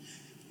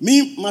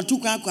 Me,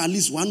 Matuka, at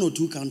least 1 or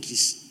 2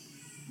 countries.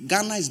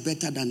 Ghana is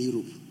better than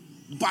Europe.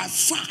 By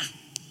far.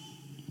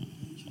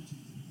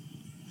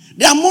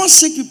 There are more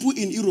sick people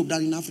in Europe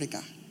than in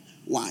Africa.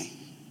 Why?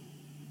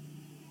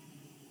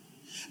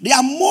 There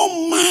are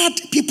more mad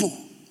people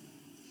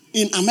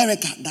in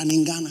America than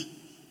in Ghana.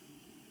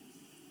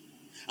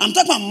 I'm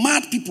talking about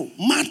mad people.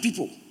 Mad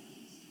people.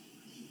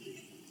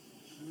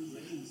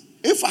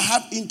 If I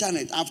have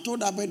internet, I've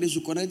told Abed they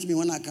should connect me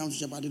when I come to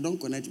church, but they don't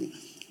connect me.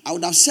 I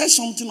would have said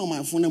something on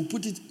my phone and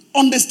put it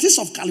on the streets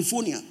of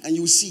California, and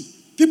you will see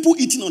people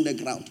eating on the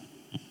ground.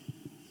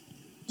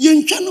 You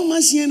are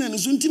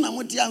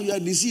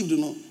deceived, you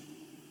know.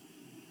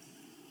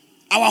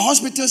 Our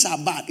hospitals are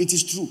bad, it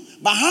is true.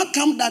 But how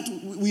come that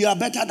we are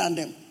better than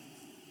them?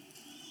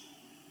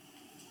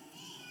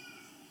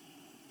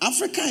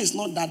 Africa is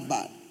not that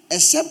bad,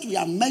 except we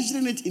are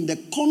measuring it in the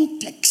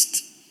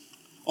context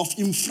of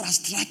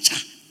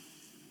infrastructure,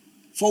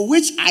 for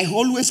which I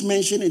always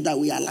mention it that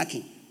we are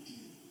lacking.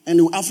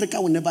 And Africa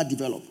will never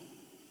develop.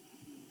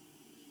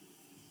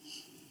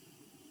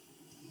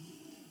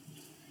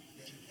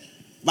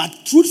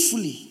 But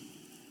truthfully,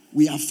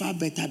 we are far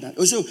better than.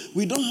 So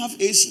we don't have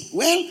AC.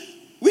 Well,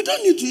 we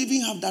don't need to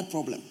even have that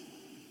problem.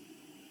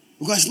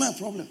 Because it's not a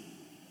problem.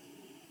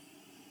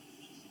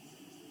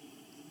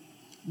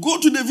 Go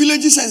to the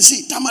villages and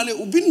see. Tamale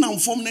ubin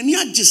from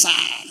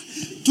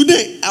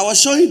Today, I was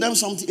showing them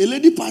something. A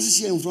lady passes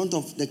here in front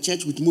of the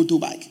church with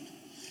motorbike.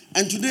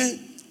 And today,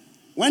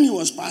 when he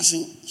was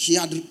passing, she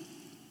had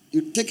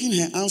taken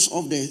her hands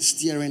off the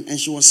steering and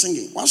she was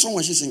singing. What song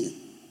was she singing?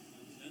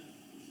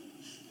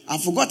 I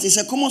forgot. It's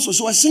a common song.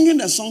 So I was singing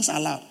the songs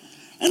aloud.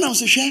 And I'm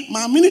saying,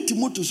 my minute to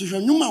motor, so you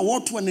know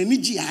what one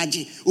energy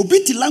aji.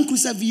 Obiti Land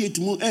Cruiser V8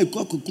 mo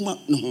kokuma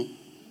no.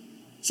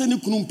 Send you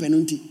kunum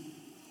penalty.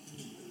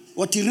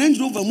 What he Range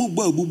Rover mo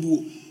boy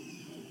bubu.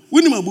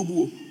 Winima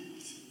bubu.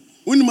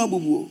 Winima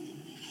bubu.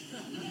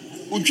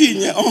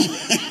 Uchinya oh.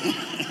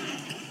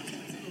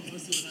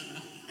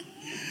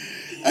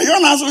 I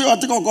don't ask you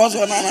what to go cause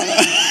one.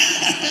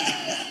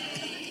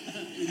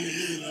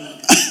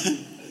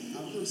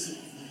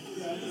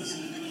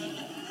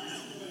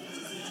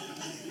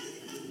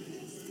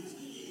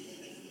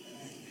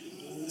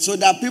 So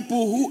there are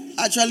people who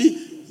actually,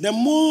 the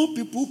more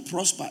people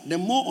prosper, the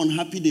more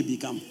unhappy they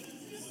become.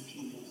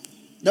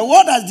 The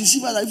world has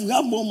deceived us that if you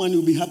have more money,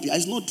 you'll be happy.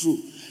 It's not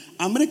true.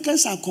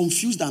 Americans are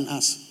confused than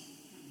us.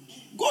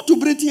 Go to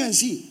Britain and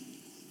see.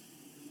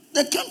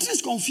 The country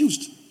is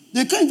confused.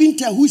 They can't even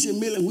tell who is a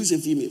male and who is a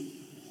female.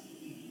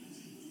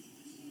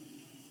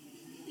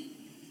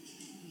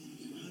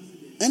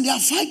 And they are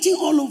fighting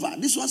all over.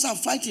 These ones are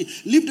fighting.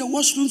 Leave the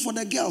washroom for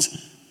the girls.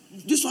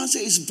 This one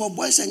says it's for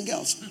boys and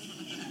girls.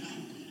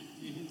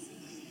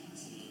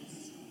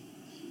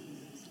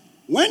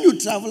 When you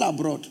travel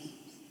abroad,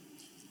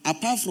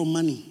 apart from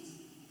money,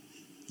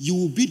 you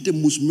will be the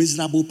most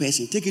miserable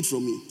person. Take it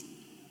from me.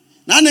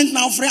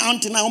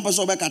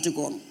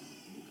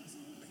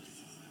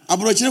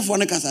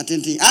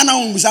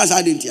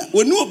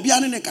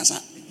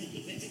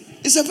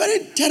 It's a very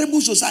terrible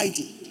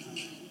society.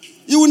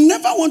 You will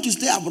never want to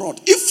stay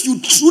abroad if you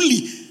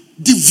truly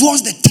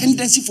divorce the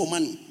tendency for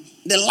money,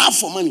 the love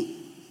for money.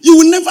 You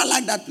will never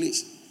like that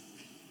place.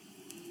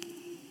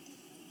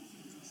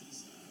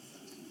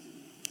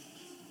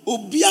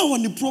 Obia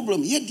on the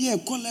problem.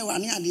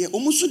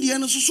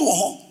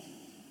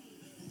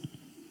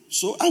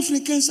 So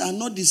Africans are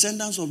not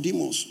descendants of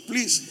demons.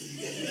 Please.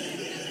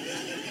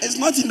 It's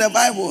not in the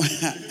Bible.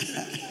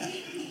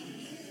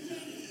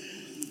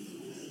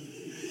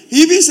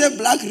 He even said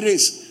black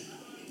race.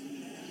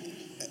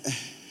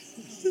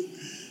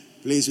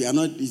 Please, we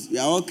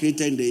are all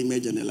created in the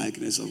image and the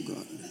likeness of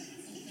God.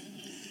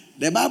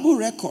 The Bible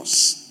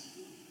records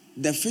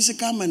the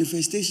physical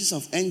manifestations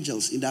of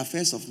angels in the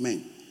affairs of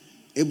men.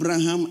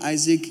 Abraham,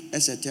 Isaac,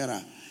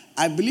 etc.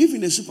 I believe in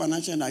the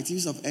supernatural and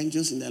activities of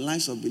angels in the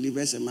lives of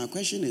believers. And my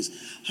question is,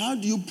 how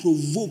do you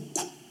provoke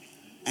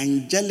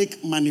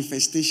angelic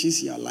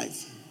manifestations in your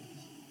life?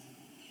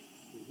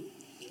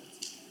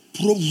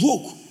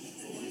 Provoke.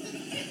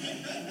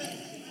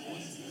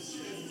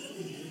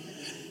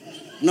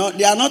 No,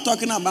 they are not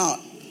talking about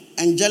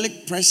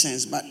angelic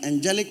presence, but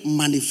angelic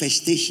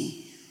manifestation.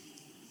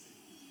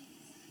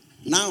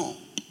 Now,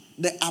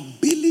 the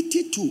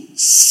ability to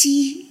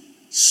see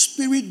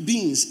spirit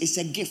beings is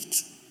a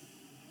gift.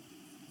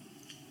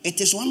 It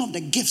is one of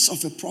the gifts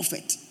of a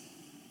prophet.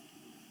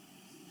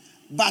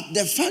 But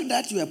the fact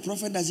that you're a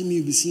prophet doesn't mean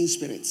you'll be seeing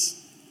spirits.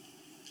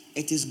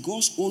 It is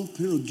God's own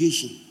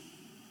prerogation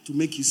to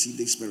make you see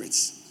the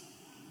spirits.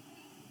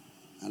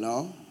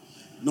 Hello?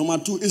 Number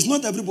 2, it's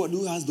not everybody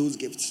who has those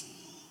gifts.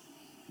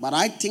 But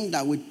I think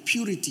that with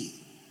purity,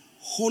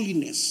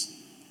 holiness,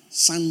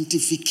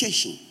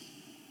 sanctification,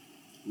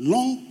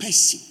 long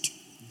pursuit,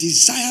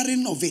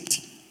 desiring of it,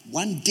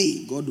 one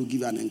day God will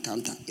give you an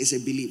encounter. It's a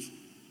belief.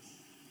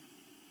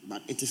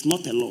 But it is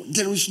not a law.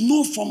 There is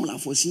no formula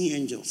for seeing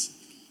angels.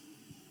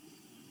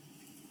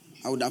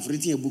 I would have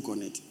written a book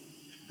on it.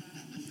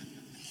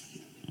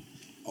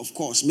 Of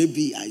course,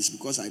 maybe it's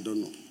because I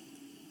don't know.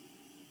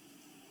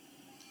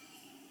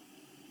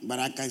 But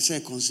like I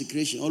say,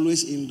 consecration,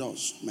 always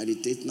indoors,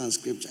 meditating on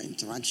scripture,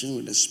 interaction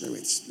with the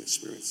spirits. The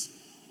spirits.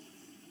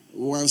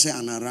 Once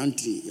an around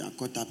tree, you are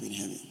caught up in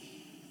heaven.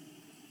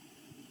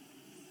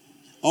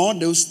 All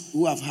those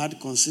who have had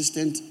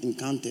consistent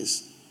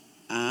encounters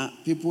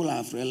people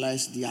have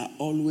realized they are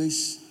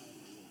always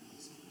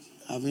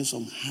having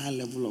some high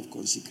level of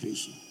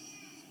consecration.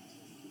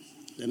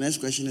 The next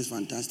question is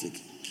fantastic.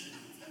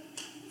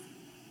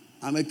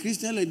 I'm a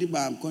Christian lady, but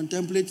I'm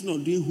contemplating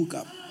on doing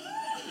hookup.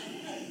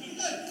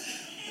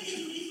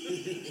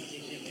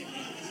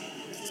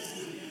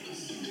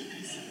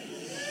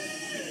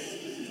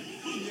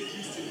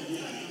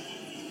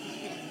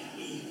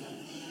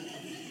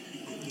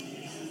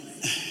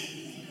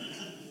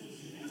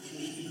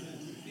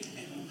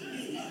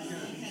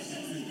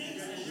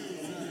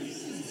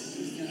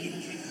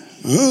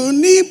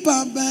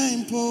 Onipa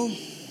bempo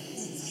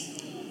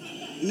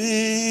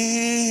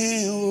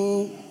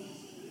neo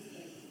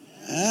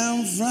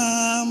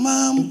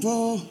amframampo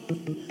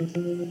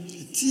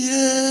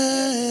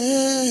tiewo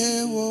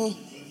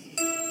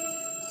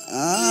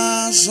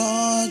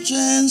asochenso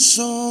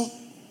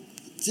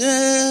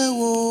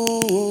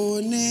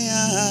tiewo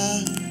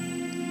nea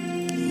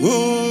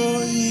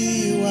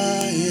oiwaye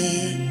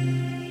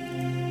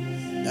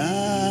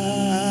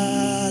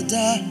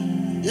dada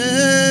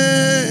yeah.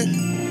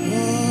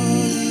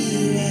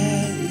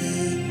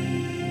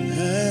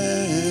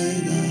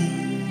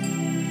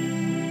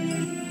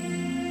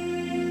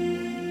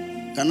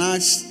 Can I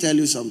tell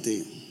you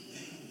something?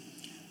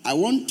 I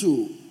want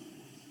to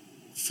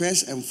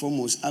first and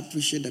foremost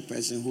appreciate the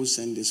person who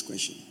sent this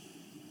question.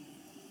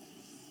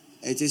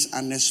 It is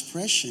an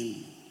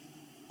expression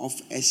of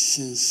a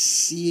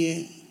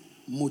sincere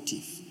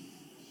motive.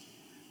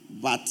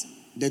 But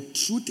the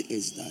truth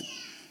is that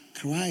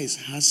Christ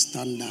has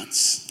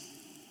standards.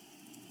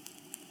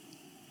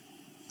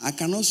 I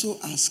can also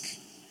ask,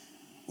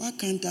 why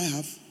can't I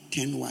have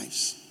 10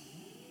 wives?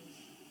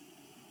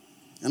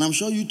 And I'm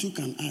sure you too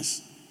can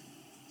ask.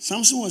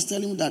 Samson was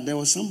telling me that there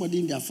was somebody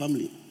in their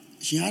family.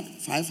 She had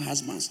 5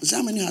 husbands. You see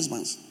how many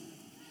husbands?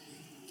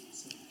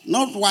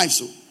 Not wives,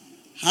 so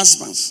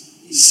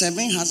husbands.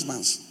 7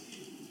 husbands.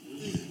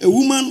 A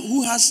woman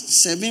who has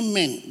 7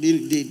 men,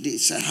 they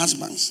say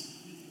husbands.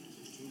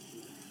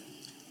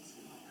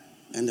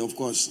 And of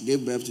course,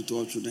 gave birth to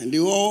 12 children. They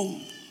all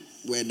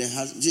were the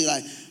husbands.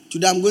 Like,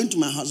 today I'm going to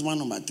my husband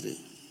number 3.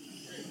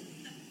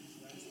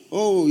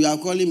 Oh, you are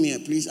calling me,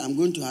 please. I'm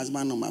going to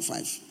husband number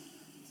 5.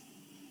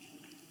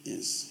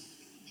 Yes.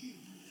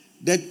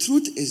 The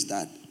truth is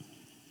that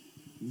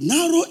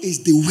narrow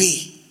is the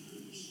way.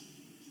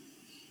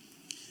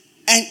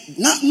 And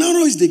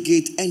narrow is the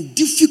gate, and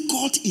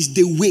difficult is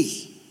the way.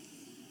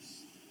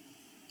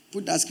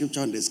 Put that scripture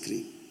on the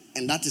screen.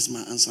 And that is my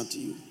answer to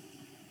you.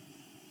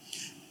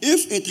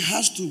 If it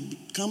has to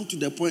come to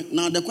the point,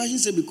 now the question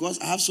is because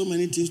I have so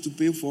many things to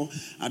pay for,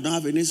 I don't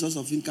have any source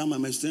of income,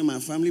 I'm a student, my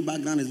family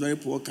background is very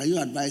poor, can you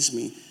advise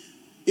me?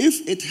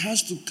 If it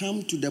has to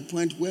come to the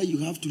point where you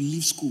have to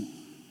leave school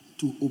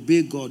to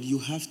obey God, you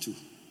have to.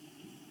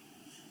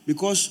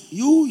 Because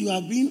you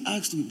have been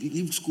asked to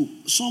leave school.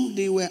 Some,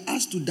 they were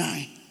asked to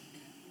die.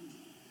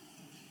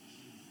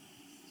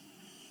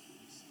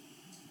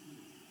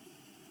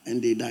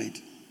 And they died.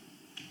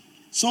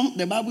 Some,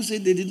 the Bible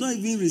said they did not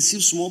even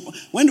receive small.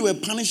 When they were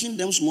punishing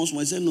them small,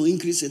 they said, no,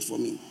 increase it for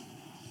me.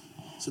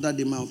 So that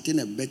they might obtain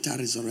a better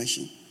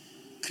resurrection.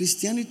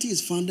 Christianity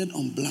is founded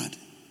on blood.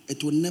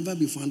 It will never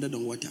be founded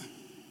on water.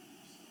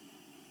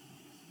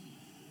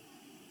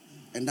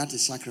 And that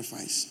is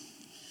sacrifice.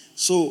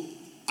 So,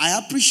 I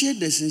appreciate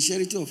the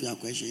sincerity of your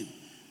question.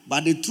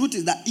 But the truth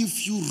is that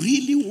if you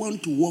really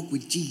want to walk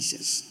with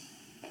Jesus,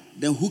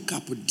 then hook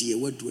up with the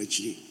word to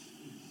actually.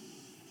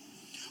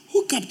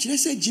 Hook up,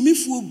 let's say, Jimmy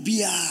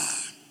Phobia.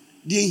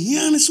 The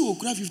Hian so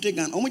craft 50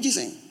 gun. How much is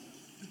saying?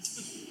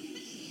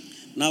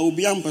 Now, we'll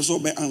be able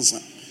to answer.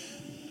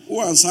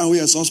 Who answer we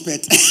are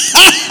suspect?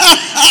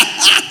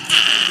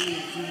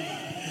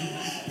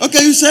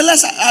 Okay, you say,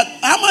 let's,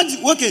 how much,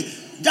 okay,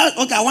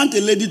 I want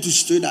a lady to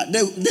say that.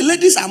 The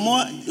ladies are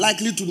more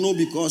likely to know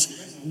because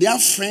their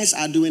friends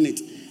are doing it.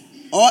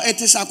 Or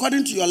it is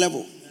according to your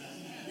level.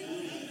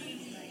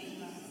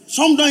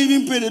 Some don't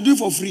even pay, they do it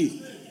for free.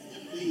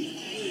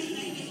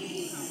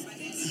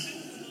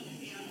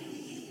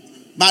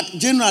 But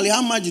generally,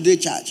 how much do they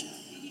charge?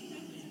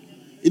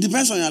 It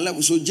depends on your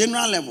level. So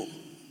general level.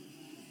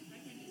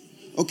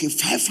 Okay,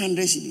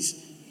 500 cedis.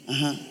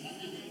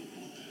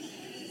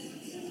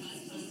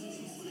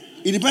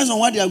 It depends on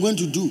what they are going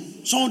to do.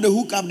 Some of the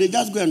hookup, they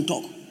just go and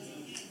talk.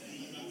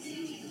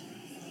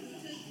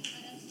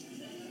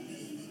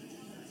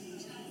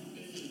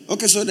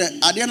 Okay, so the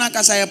Adiana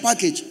Kasaya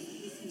package.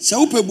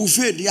 So upe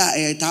buffet dia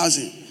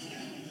 1,000.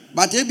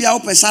 But if you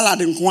have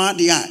salad in Kwa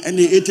dia and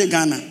they 80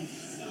 Ghana.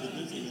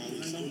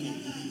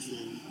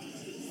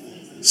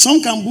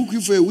 Some can book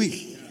you for a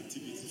week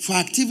for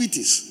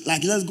activities.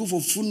 Like let's go for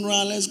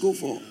funeral, let's go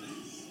for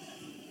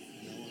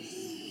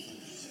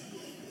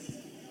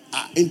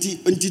Inti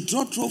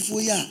trotro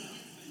for ya.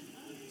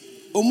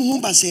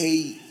 Omuhumba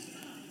say,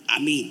 I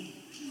mean,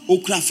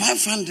 okra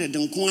 500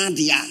 and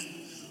Kwandia.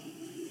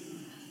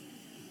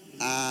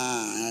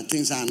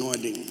 Things are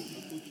not doing.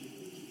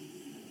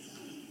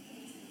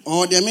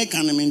 Or they make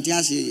an amendment.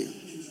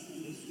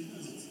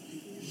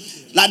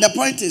 Like the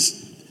point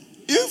is,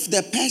 if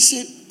the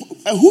person,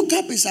 a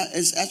hookup is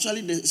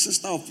actually the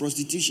sister of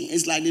prostitution.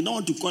 It's like they don't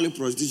want to call it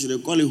prostitution, they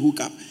call it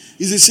hookup.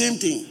 It's the same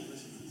thing.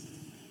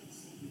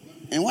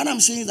 And what I'm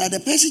saying is that the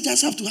person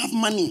just have to have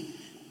money.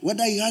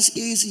 Whether he has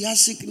AIDS, he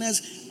has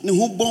sickness, like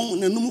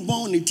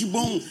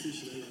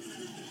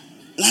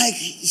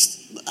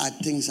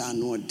things are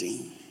not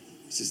doing.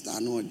 Sister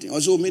are not doing.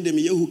 Also made them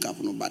a hookup,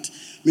 no, but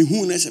me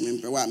who knows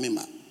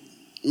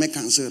me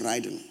cancel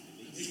riding.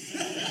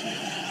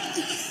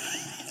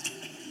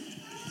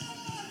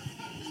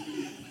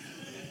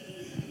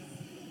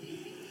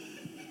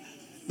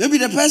 Maybe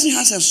the person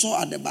has a sore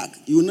at the back.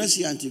 You will not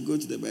see until you go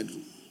to the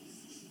bedroom.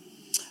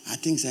 I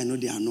think I know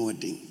they are not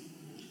doing.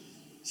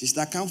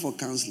 Sister, come for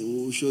counseling.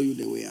 We will show you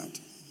the way out.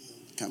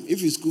 Come.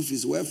 If your school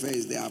fees, welfare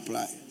is there,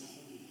 apply.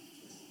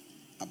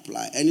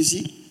 Apply. And you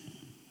see,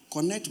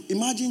 connect.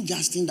 Imagine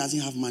Justin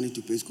doesn't have money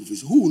to pay school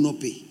fees. Who will not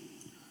pay?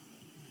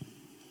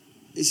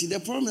 You see, the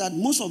problem is that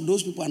most of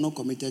those people are not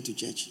committed to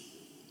church.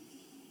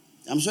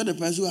 I'm sure the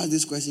person who asked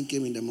this question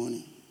came in the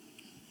morning.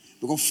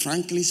 Because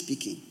frankly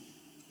speaking,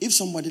 if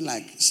somebody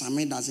like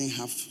Sameh doesn't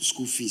have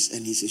school fees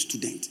and he's a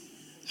student,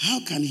 how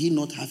can he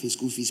not have his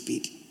school fees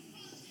paid?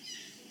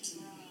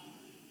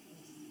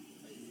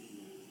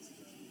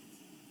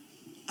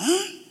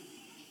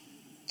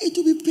 It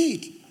will be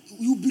paid.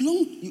 You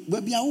belong,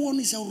 but one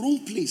is a wrong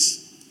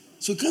place.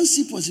 So you can't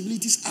see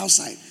possibilities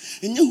outside.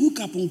 And you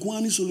hook up on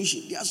one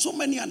solution. There are so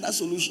many other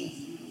solutions.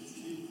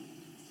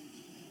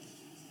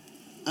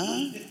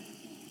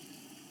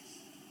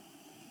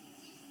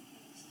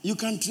 You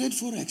can trade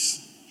Forex.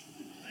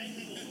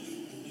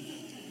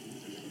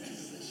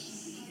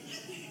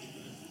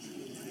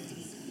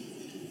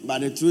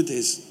 But the truth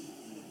is,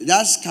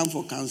 just come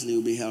for counseling,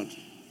 you'll be held.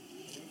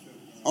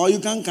 Or you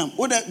can come.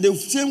 The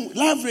same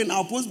live rain,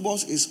 our post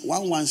box is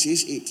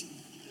 1168.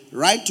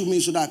 Write to me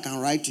so that I can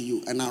write to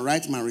you, and I'll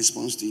write my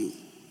response to you.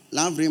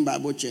 Live Rain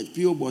Bible Church,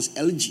 P.O. Box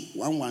LG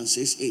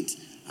 1168,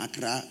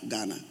 Accra,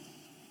 Ghana.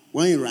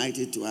 When you write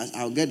it to us,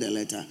 I'll get the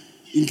letter.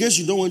 In case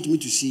you don't want me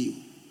to see you,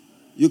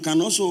 you can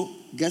also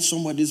get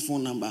somebody's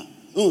phone number.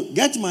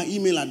 Get my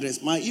email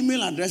address. My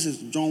email address is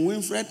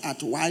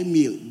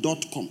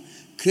johnwinfred@ymail.com.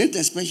 Create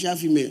a special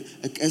email.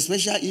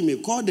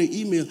 Call the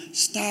email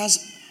stars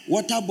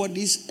water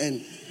bodies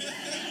and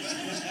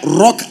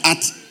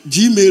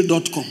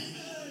rock@gmail.com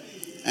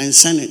and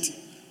send it.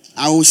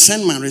 I will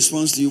send my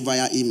response to you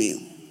via email.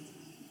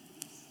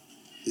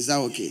 Is that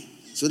okay?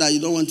 So that you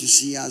don't want to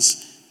see us.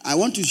 I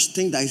want to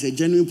think that it's a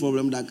genuine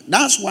problem.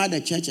 That's why the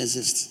church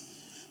exists.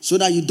 So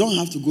that you don't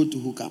have to go to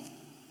hook up.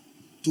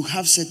 To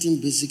have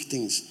certain basic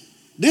things.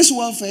 This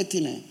welfare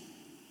thing,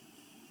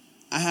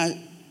 I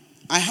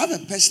have a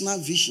personal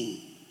vision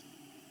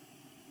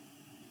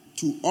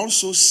to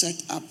also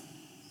set up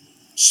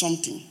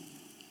something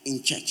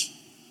in church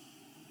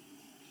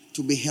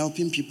to be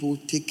helping people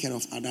take care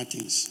of other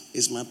things.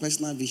 It's my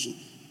personal vision.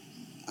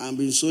 I've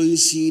been sowing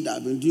seed.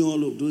 I've been doing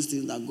all of those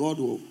things that God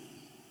will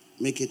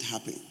make it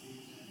happen.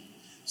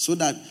 So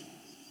that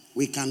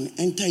we can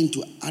enter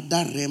into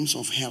other realms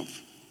of help.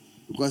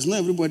 Because not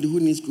everybody who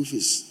needs school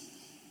fees.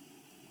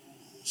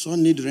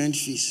 Some need rent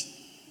fees.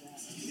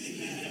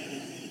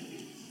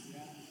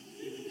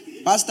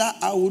 Pastor,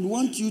 I would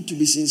want you to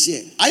be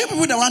sincere. Are you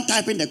people the one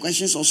typing the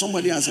questions or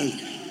somebody else? And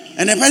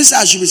the person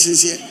said I should be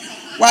sincere.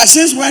 Well,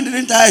 since when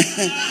didn't I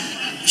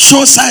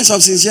show signs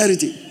of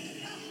sincerity?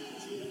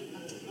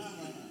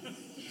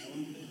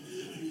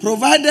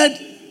 Provided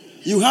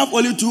you have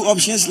only two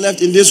options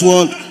left in this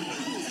world.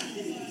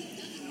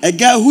 A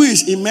girl who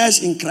is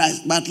immersed in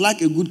Christ but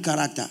lack a good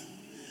character.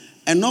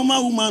 A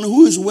normal woman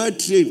who is well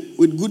trained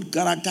with good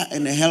character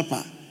and a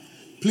helper.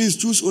 Please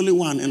choose only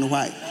one, and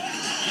why?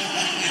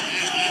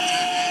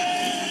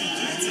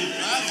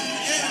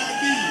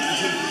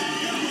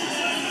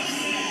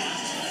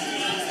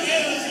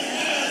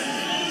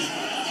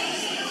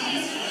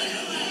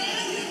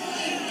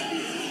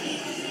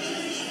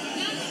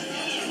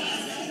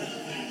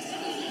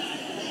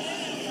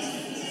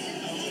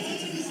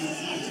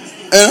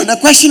 The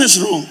question is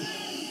wrong.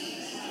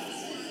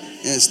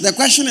 Yes. Yes, the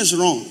question is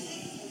wrong.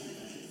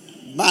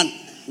 But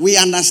we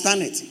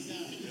understand it.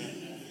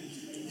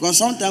 Because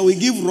sometimes we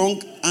give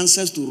wrong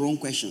answers to wrong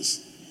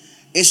questions.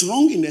 It's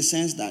wrong in the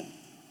sense that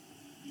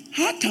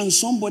how can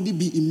somebody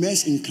be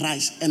immersed in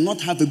Christ and not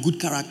have a good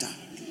character?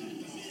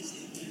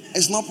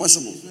 It's not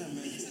possible.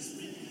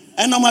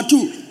 And number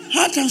two,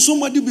 how can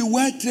somebody be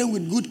well trained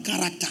with good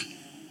character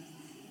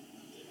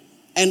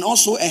and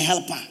also a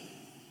helper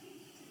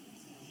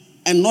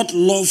and not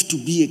love to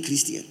be a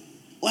Christian?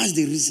 What's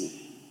the reason?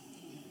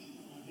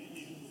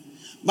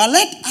 But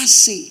let us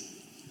say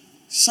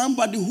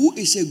somebody who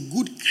is a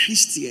good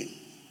Christian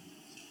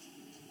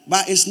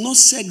but is not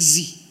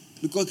sexy,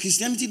 because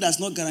Christianity does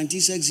not guarantee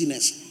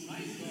sexiness.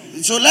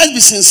 So let's be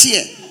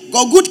sincere.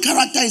 Because good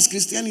character is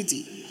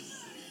Christianity.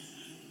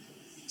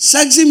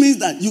 Sexy means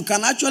that you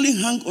can actually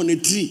hang on a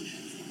tree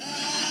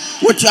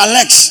with your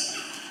legs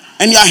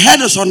and your head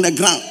is on the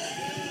ground.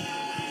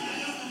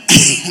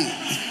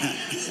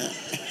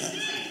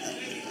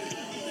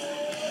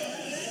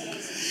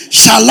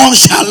 Shalom,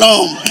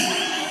 shalom.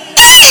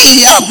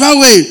 Hey,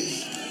 Yahweh.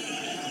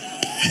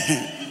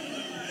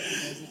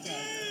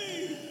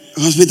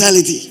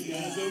 Hospitality.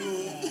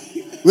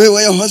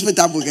 Where your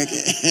hospital?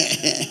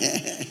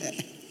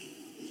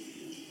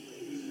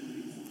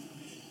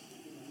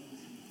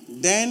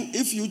 Then,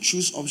 if you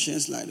choose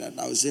options like that,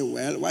 I would say,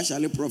 well, why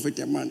shall it profit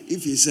a man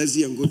if he says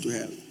he and go to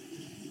hell?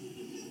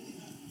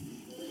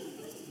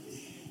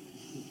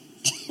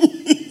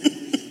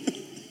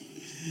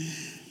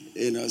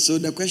 So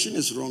the question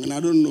is wrong, and I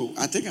don't know.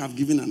 I think I've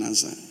given an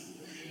answer.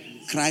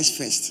 Christ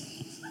first.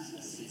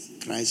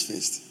 Christ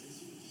first.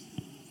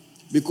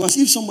 Because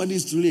if somebody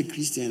is truly a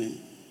Christian,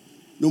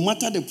 no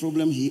matter the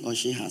problem he or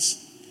she has,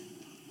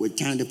 with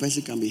time the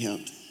person can be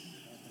helped.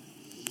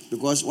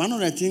 Because one of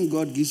the things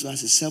God gives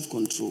us is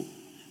self-control.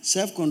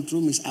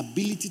 Self-control means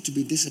ability to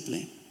be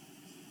disciplined.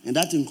 And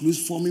that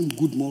includes forming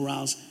good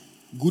morals,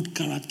 good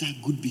character,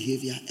 good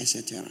behavior,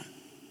 etc.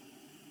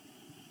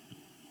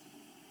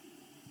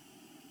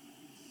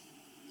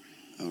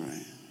 All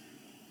right.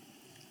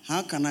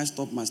 How can I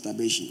stop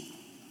masturbation?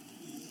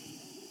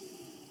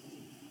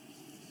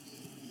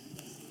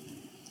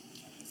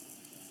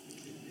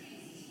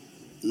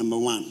 Number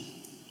one.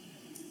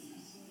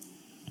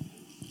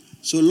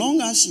 So long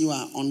as you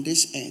are on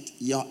this earth,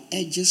 your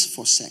urges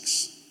for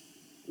sex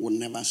will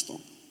never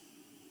stop.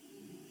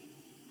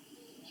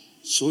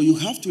 So you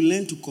have to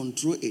learn to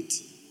control it.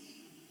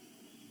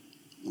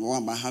 Number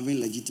one, by having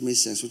legitimate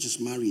sex, which is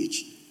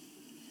marriage.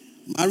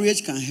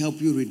 Marriage can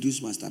help you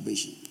reduce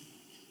masturbation.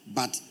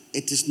 But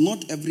it is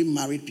not every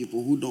married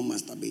people who don't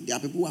masturbate. There are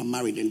people who are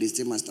married and they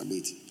still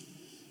masturbate.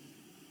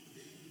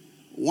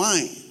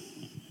 Why?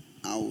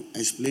 I'll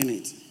explain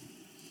it.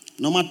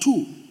 Number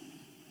two,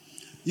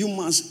 you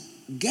must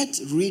get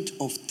rid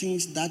of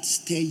things that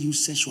stir you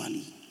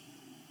sexually.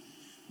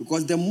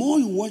 Because the more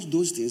you watch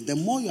those things, the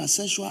more your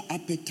sexual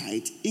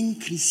appetite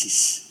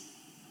increases.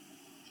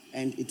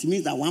 And it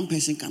means that one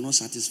person cannot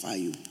satisfy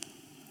you.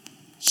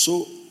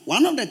 So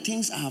one of the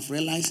things I have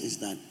realized is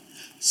that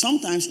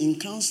sometimes in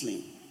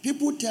counseling,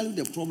 people tell you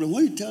the problem.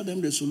 When you tell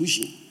them the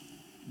solution,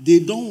 they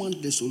don't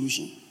want the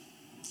solution.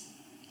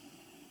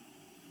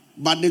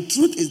 But the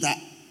truth is that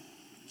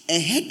a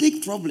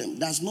headache problem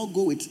does not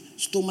go with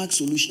stomach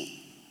solution.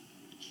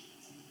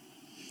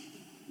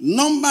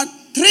 Number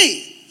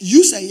three,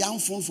 use a young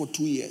phone for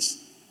 2 years.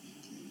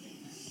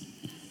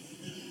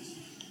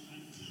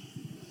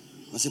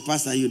 I say,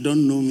 Pastor, you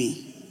don't know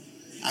me.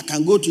 I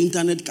can go to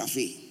internet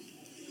cafe.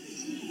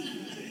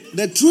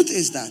 The truth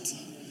is that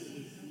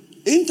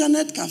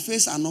internet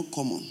cafes are not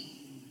common.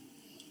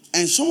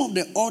 And some of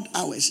the odd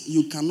hours,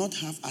 you cannot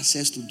have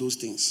access to those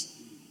things.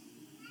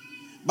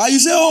 But you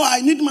say, oh,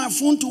 I need my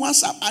phone to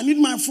WhatsApp. I need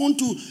my phone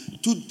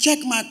to check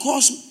my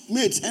course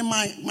mates and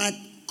my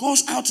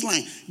course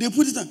outline. They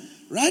put it on.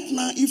 Right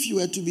now, if you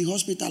were to be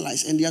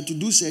hospitalized and they are to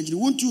do surgery,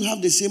 won't you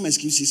have the same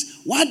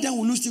excuses? Why then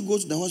will you still go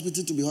to the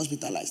hospital to be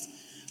hospitalized?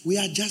 We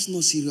are just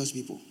not serious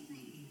people.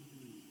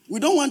 We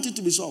don't want it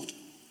to be solved.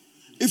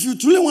 If you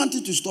truly want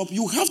it to stop,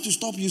 you have to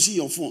stop using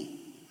your phone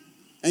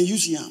and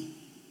use YAM.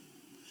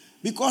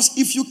 Because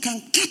if you can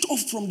cut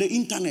off from the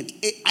internet,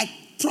 I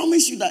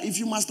promise you that if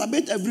you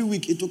masturbate every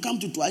week, it will come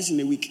to twice in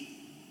a week.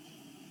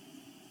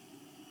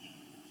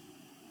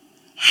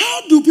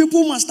 How do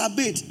people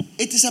masturbate?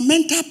 It is a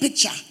mental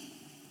picture.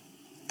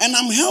 And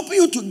I'm helping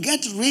you to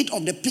get rid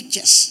of the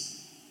pictures.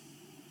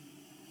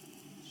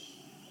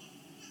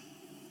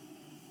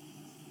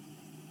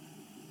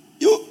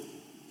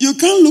 You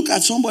can't look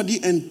at somebody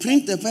and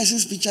print the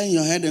person's picture in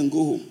your head and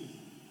go home.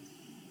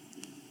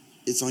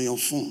 It's on your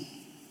phone.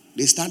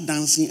 They start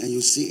dancing and you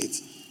see it.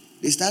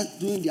 They start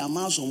doing their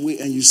mouth some way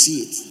and you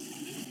see it.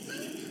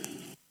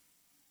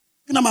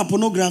 I'm talking about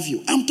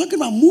pornography. I'm talking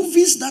about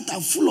movies that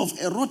are full of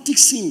erotic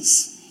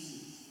scenes.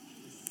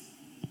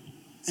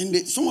 And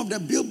some of the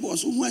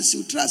billboards who want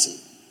to trust it.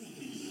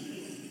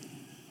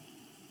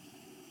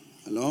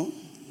 Hello?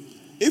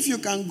 If you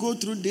can go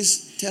through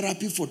this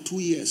therapy for 2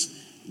 years,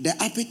 the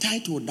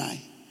appetite will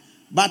die.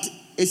 But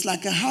it's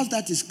like a house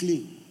that is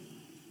clean.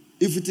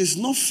 If it is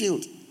not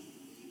filled,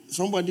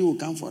 Somebody will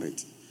come for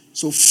it.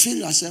 So fill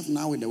yourself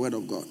now with the word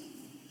of God,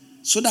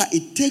 so that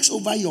it takes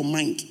over your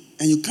mind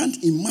and you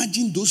can't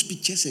imagine those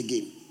pictures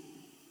again.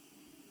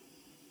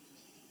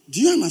 Do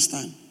you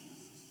understand?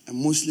 And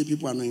mostly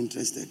people are not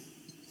interested.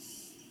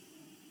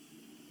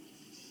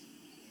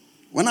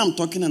 When I'm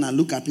talking and I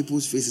look at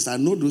people's faces, I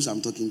know those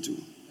I'm talking to.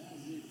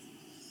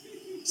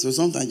 So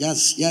sometimes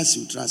just yes,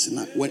 you trust.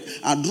 When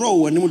I draw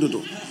when you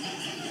do.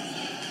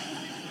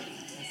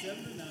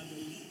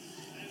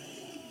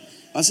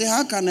 I say,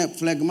 how can a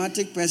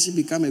phlegmatic person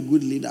become a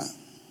good leader?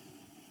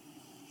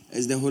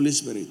 It's the Holy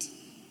Spirit.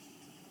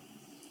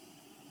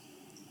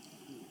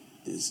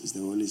 It's the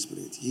Holy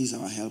Spirit. He is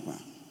our helper.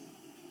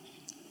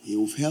 He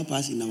will help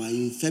us in our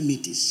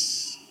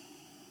infirmities.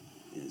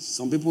 Yes.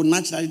 Some people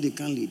naturally they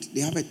can't lead.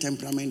 They have a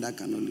temperament that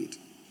cannot lead.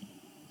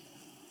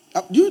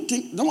 Do you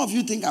think? Some of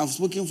you think I've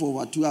spoken for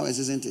over 2 hours,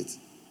 isn't it?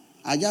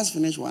 I just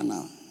finished 1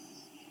 hour,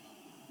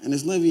 and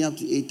it's not even up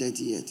to 8:30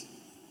 yet.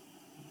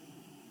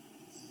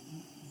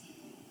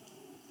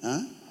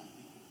 Huh?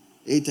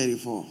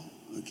 8:34.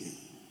 Okay.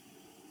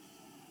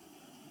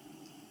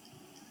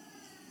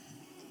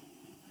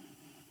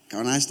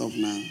 Can I stop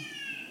now?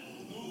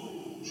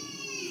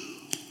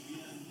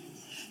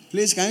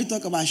 Please, can you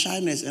talk about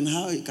shyness and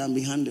how it can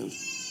be handled?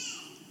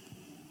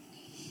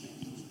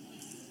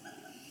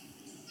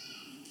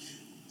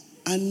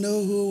 I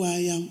know who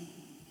I am.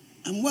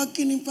 I'm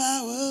walking in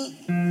power.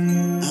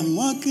 I'm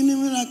walking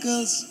in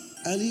miracles.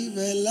 I live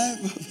a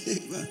life of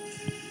favor.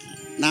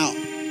 Now,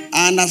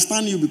 I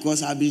understand you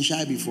because I've been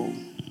shy before.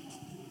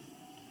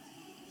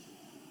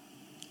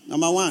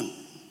 Number one,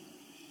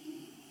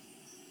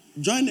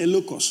 join a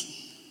locus.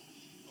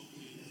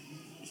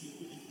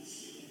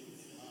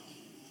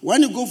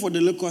 When you go for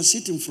the locus,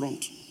 sit in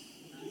front.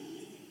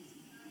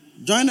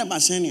 Join a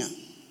Bassania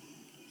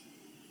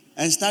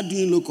and start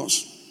doing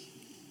locus.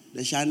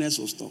 The shyness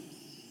will stop.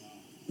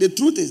 The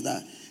truth is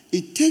that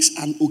it takes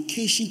an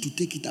occasion to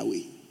take it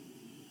away.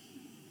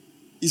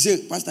 You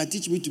say, Pastor,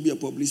 teach me to be a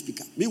public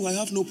speaker. Meanwhile, I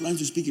have no plan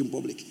to speak in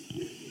public.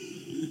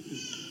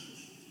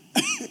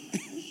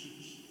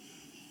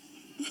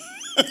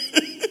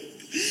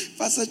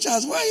 Pastor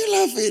Charles, why are you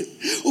laughing?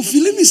 Oh,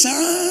 feeling me, sir.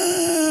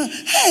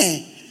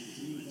 Hey.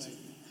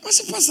 I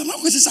said, Pastor, now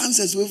because his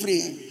answers were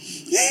free.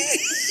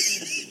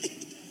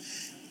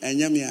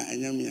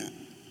 Enyamia.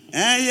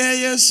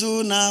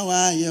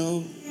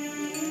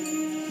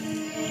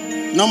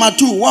 Number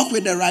two, work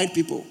with the right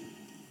people.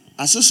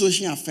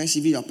 Association affects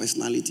even your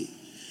personality.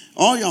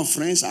 All your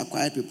friends are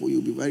quiet people.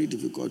 You'll be very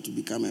difficult to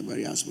become a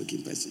very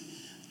outspoken person.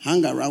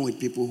 Hang around with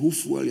people who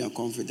fuel your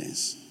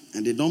confidence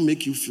and they don't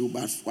make you feel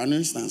bad. For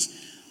instance,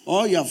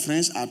 all your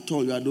friends are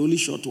tall. You are the only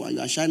short one.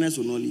 Your shyness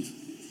will not leave.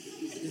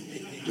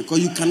 Because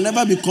you can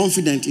never be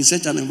confident in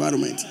such an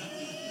environment.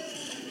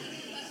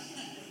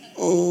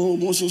 Oh,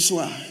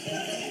 Mososwa.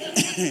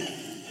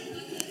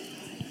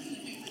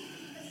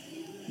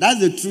 That's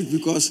the truth,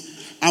 because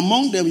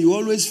among them you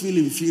always feel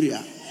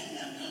inferior.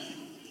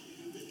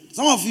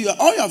 Some of you,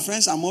 all your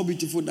friends are more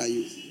beautiful than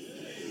you.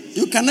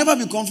 You can never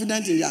be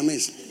confident in their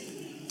midst.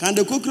 Can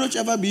the cockroach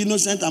ever be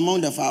innocent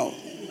among the fowl?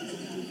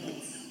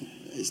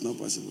 It's not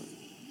possible.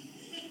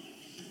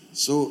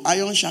 So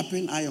iron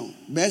sharpen iron.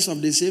 Birds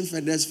of the same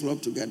feathers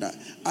flock together.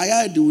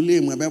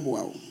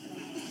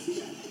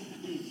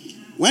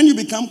 When you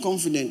become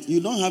confident, you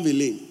don't have a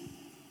lane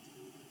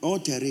or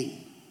terrain.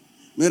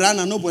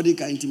 Mirana, nobody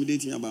can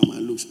intimidate me about my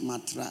looks.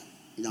 Matra.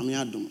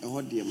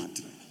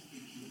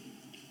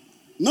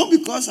 Not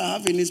because I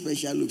have any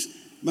special looks.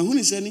 But when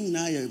he's sending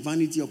now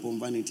vanity upon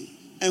vanity.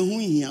 And who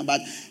in here?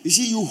 But you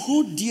see, you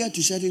hold dear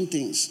to certain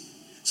things.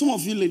 Some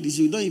of you ladies,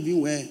 you don't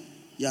even wear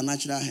your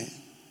natural hair.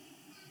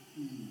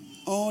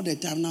 All the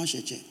time now,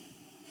 Sheche.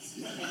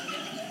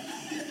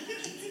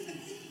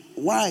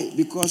 Why?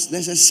 Because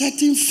there's a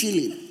certain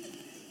feeling.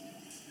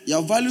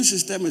 Your value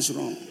system is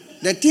wrong.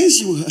 The things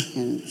you...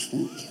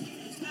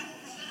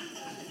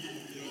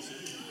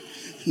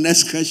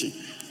 Next question.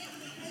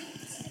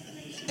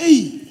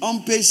 Hey,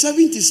 on page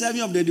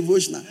 77 of the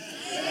devotional.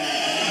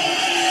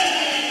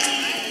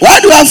 Why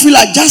do I feel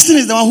like Justin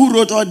is the one who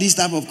wrote all these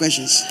type of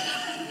questions?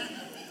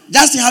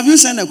 Justin, have you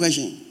sent a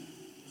question?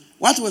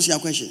 What was your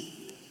question?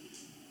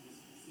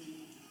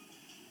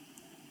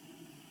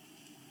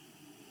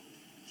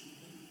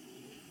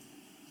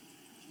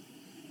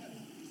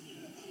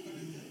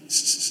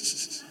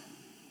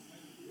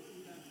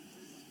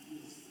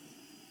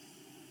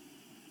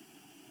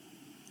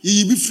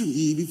 You be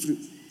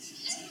free.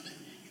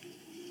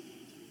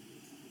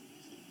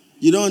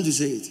 You don't want to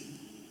say it.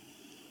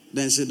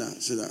 Then sit down.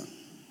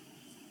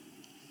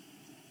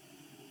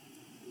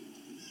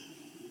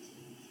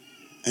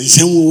 And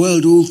some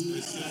world do.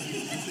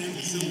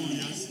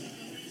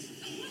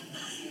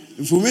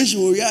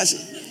 Information will be asked.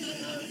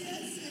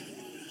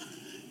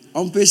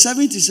 On page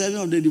 77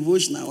 of the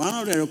devotional, one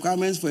of the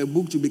requirements for a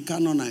book to be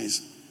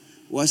canonized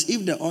was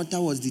if the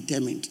author was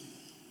determined.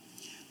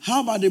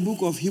 How about the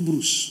book of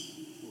Hebrews?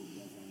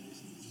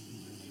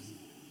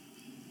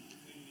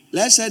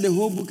 Let's say the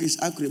whole book is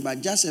accurate,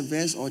 but just a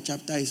verse or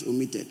chapter is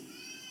omitted.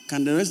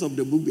 can the rest of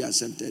the book be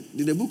accepted?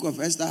 Did the book of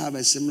Esther have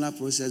a similar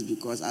process?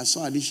 Because I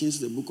saw additions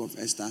to the book of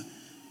Esther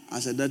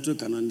as a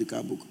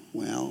deuterocanonical book.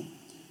 Well,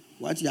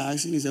 what you're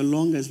asking is a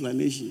long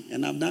explanation,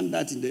 and I've done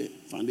that in the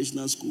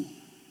foundational school.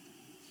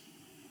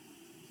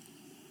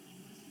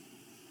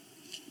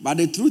 But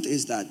the truth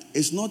is that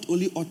it's not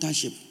only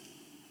authorship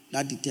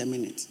that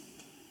determines it.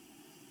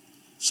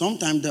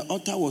 Sometimes the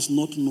author was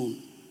not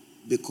known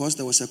because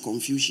there was a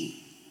confusion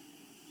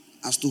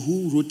as to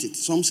who wrote it.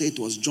 Some say it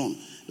was John,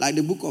 like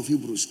the book of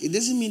Hebrews. It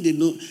doesn't mean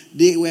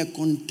they were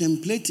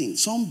contemplating.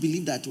 Some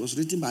believe that it was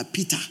written by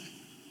Peter,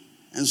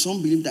 and some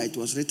believe that it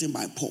was written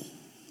by Paul.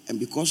 And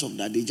because of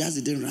that, they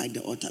just didn't write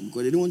the author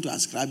because they didn't want to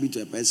ascribe it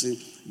to a person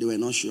they were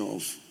not sure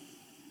of.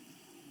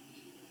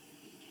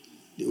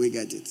 Do we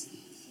get it?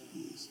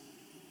 Yes.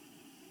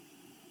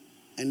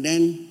 And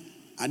then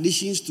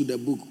additions to the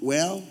book.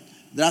 Well,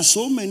 there are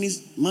so many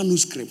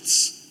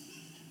manuscripts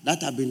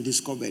that have been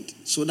discovered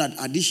so that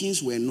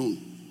additions were known.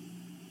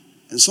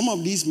 And some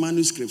of these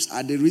manuscripts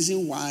are the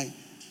reason why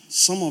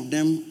some of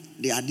them,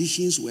 the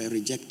additions were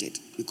rejected.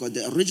 Because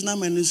the original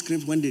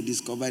manuscript, when they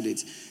discovered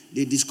it,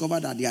 they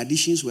discovered that the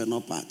additions were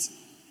not part.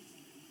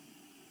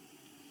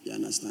 You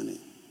understand it?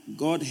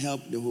 God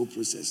helped the whole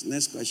process.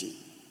 Next question.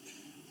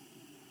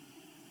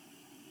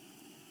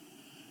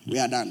 We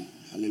are done.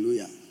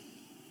 Hallelujah.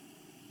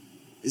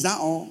 Is that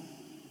all?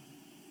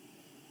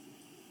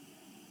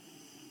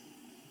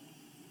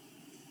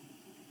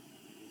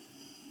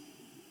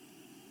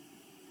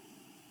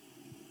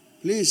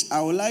 Please,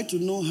 I would like to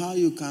know how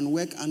you can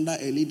work under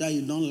a leader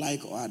you don't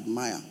like or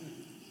admire.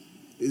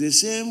 It's the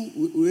same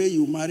way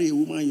you marry a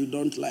woman you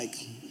don't like.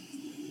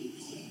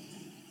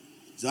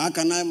 So how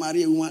can I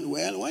marry a woman?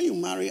 Well, when you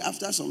marry,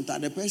 after some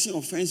time, the person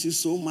offends you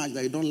so much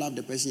that you don't love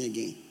the person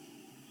again.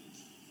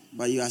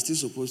 But you are still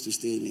supposed to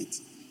stay in it.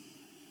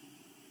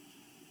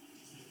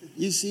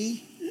 You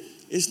see,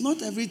 it's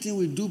not everything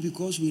we do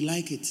because we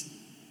like it.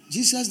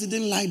 Jesus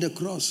didn't like the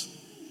cross.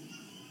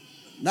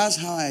 That's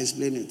how I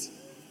explain it.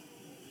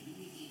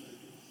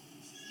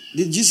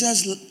 Did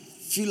Jesus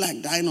feel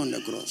like dying on the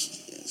cross?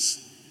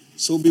 Yes.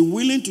 So be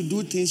willing to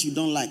do things you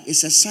don't like.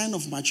 It's a sign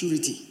of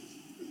maturity.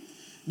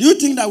 Do you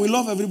think that we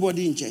love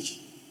everybody in church?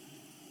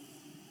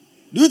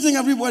 Do you think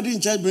everybody in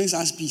church brings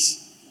us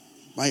peace?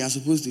 But you are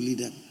supposed to lead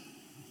them.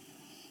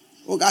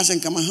 But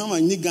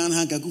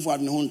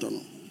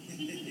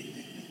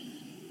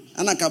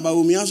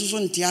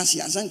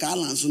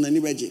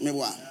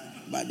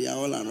they are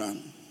all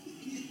around.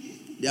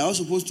 They are all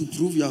supposed to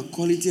prove your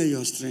quality and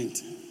your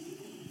strength.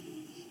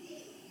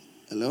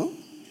 Hello?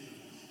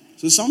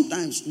 So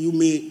sometimes you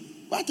may,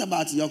 what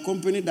about your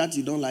company that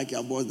you don't like,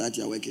 your boss that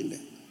you are working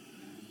there?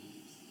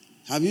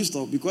 Have you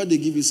stopped? Because they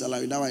give you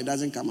salary, that way it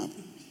doesn't come up.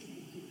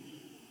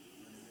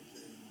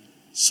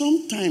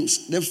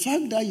 Sometimes the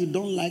fact that you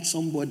don't like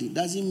somebody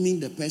doesn't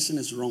mean the person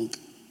is wrong.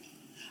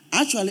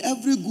 Actually,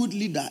 every good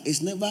leader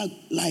is never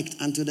liked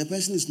until the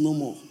person is no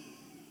more.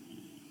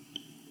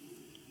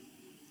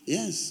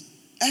 Yes.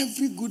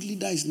 Every good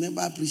leader is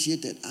never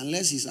appreciated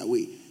unless he's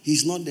away.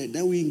 He's not there.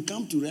 Then we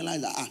come to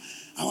realize that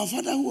our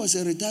father who was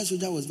a retired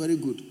soldier was very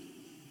good.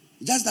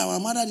 Just that our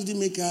mother didn't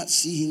make her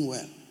see him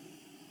well.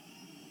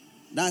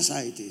 That's how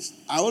it is.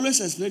 I always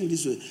explain it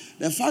this way.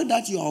 The fact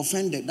that you are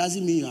offended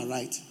doesn't mean you are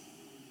right.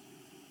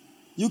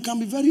 You can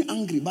be very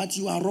angry, but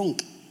you are wrong.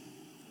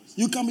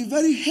 You can be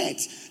very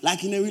hurt.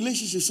 Like in a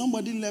relationship,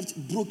 somebody left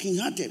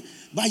broken-hearted,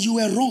 but you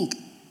were wrong.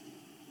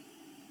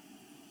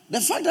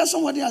 The fact that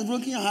somebody has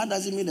broken your heart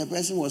doesn't mean the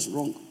person was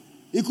wrong.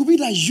 It could be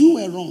that you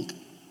were wrong.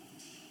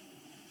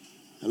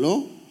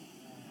 Hello?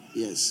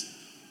 Yes.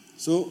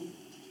 So,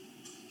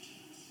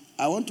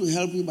 I want to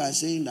help you by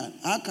saying that.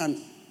 How can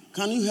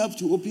you help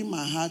to open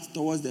my heart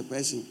towards the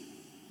person?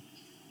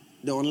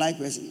 The unlike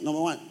person. Number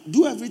one,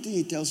 do everything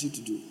he tells you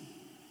to do.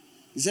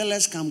 He said,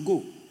 let's come,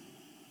 go.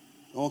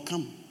 Or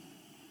come.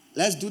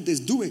 Let's do this,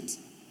 do it. It's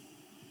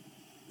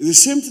the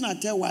same thing I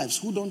tell wives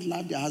who don't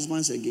love their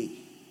husbands again.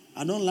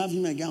 I don't love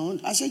him again.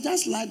 I say,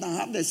 just lie down,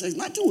 have the sex.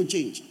 Nothing will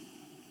change.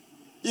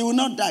 He will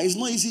not die. It's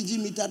not ECG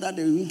meter that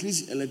they will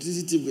increase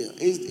electricity bill.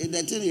 It's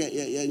the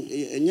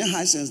thing,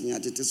 high sense.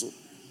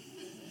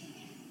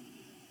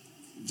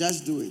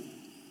 Just do it.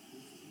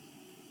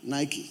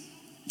 Nike,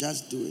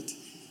 just do it.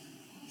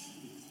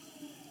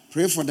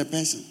 Pray for the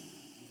person.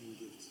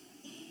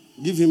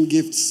 Give him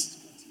gifts.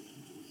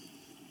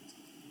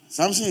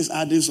 Samson is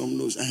adding some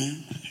notes.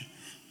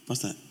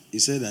 Pastor, you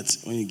said that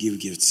when you give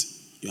gifts,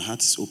 your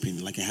heart is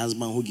open, like a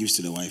husband who gives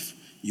to the wife.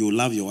 You will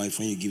love your wife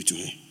when you give to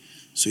her.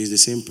 So it's the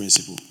same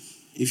principle.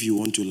 If you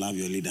want to love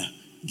your leader,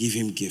 give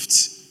him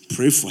gifts.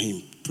 Pray for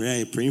him.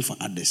 Praying for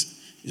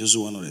others is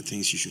also one of the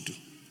things you should do.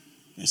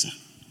 Yes, sir.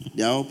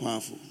 They are all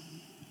powerful.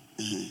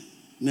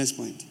 Next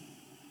point.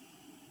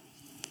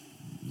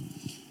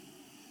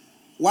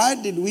 Why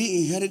did we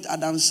inherit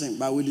Adam's sin,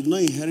 but we did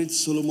not inherit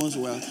Solomon's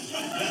wealth?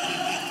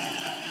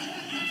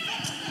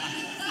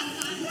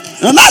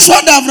 And that's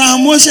what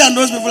Abraham, Moses, and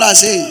those people are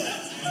saying.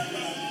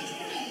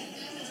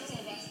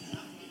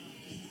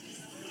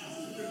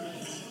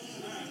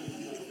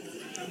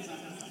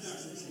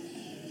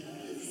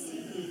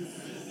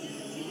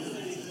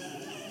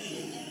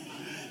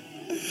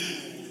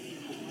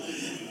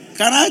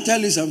 Can I tell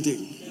you something?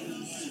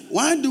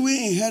 Why do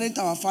we inherit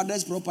our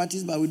father's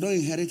properties but we don't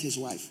inherit his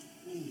wife?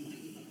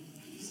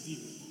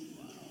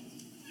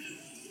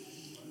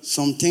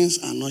 Some things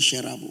are not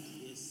shareable.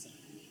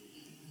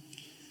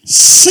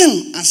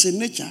 Sin as a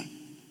nature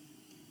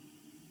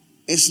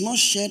is not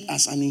shared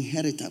as an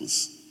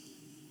inheritance.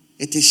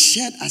 It is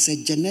shared as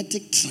a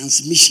genetic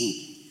transmission.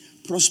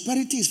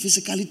 Prosperity is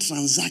physically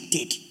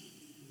transacted.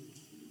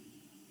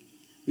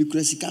 We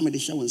could see come the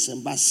show and say,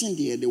 but sin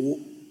the wo.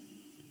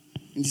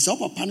 In this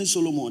upper pani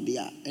Solomon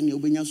there, and the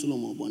Obenya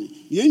Solomon Bonnie.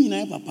 You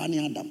ain't papa ni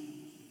Adam.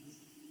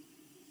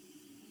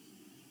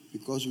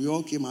 Because we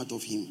all came out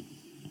of him.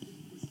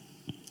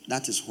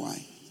 That is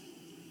why.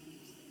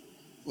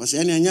 Was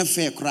any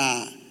fair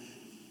cry?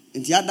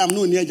 And the Adam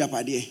no near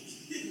Japadi.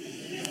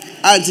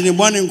 Anthony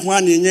Bonnie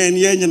Kwan in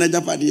Yen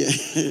Japadi.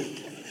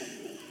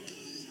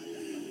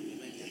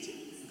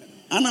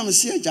 And I'm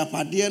saying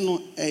Japadi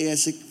no a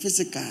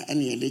physical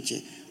and a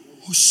leche.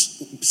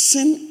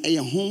 Send a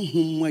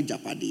home where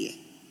Japadi.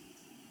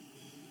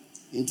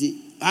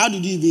 How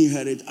did you even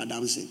inherit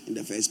Adam's sin in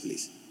the first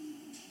place?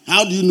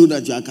 How do you know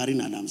that you are carrying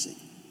Adam's sin?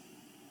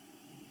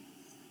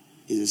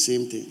 It's the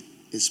same thing.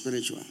 It's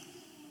spiritual.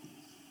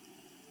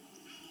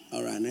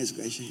 All right, next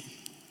question.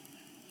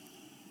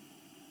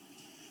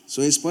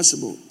 So it's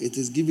possible. It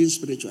is given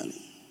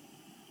spiritually.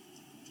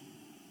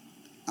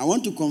 I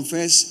want to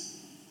confess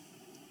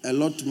a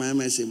lot to my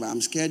message, but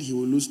I'm scared he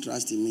will lose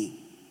trust in me.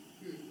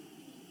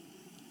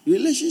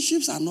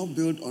 Relationships are not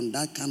built on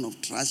that kind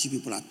of trust you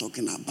people are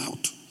talking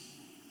about.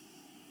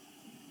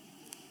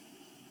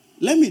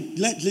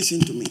 Listen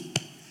to me.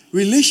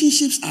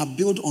 Relationships are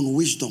built on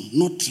wisdom,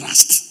 not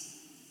trust.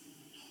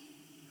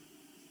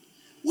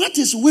 What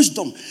is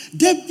wisdom?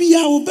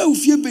 Debia obe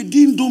ufie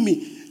bedin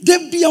domi.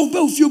 Debia obe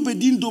ufie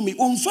bedin domi.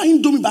 On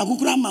find domi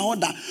bagukura ma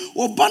order.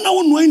 Obana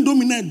onwa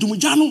domi na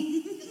dumujano.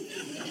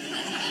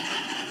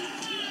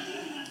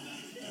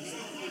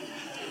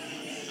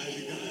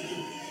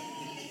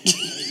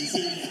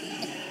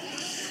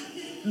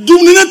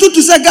 Dumune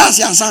to say gas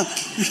yasan.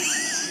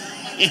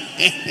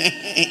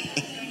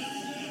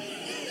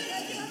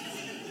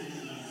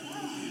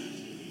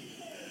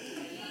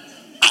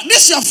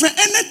 This is your friend.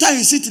 Anytime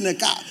you sit in a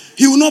car,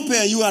 he will not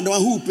pay and you are the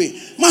one who will pay.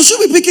 Man, should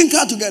be picking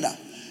car together.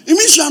 It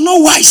means you are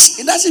not wise.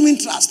 It doesn't mean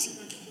trust.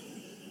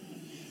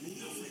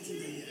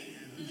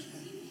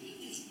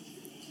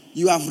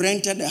 You have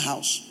rented a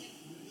house.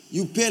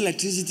 You pay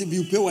electricity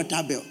bill, you pay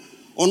water bill.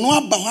 Or no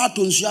about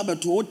to ensure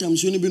but to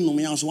times you be no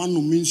means one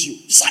who means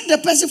you. Sack the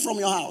person from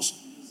your house.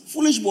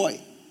 Foolish boy.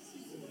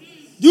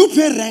 Do you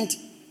pay rent?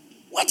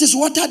 What is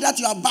water that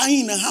you are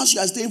buying in a house you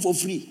are staying for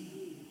free?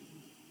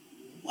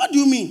 What do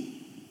you mean?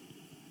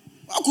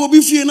 I could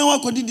be fear now. I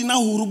could did now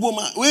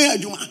Huruboma. Where are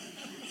you?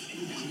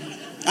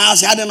 I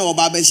said, I don't know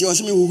about Bessie or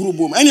some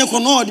Huruboma. And you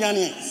can know the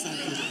answer.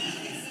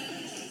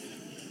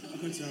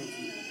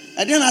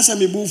 I didn't answer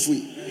me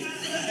buffy.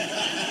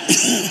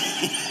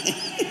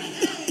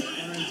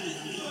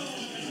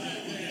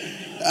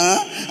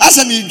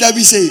 Answer me,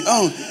 Debbie say.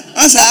 Oh,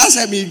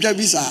 answer me,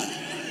 Debbie say.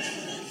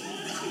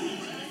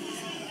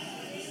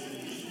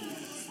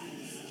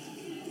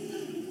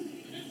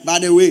 By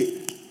the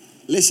way,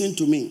 listen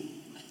to me.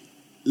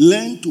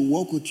 Learn to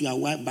walk with your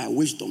wife by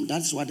wisdom.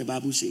 That's what the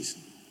Bible says.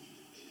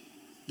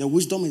 The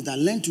wisdom is that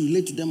learn to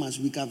relate to them as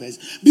weaker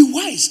vessels. Be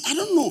wise. I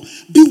don't know.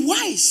 Be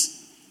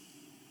wise.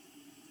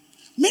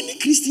 Many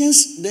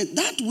Christians,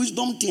 that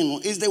wisdom thing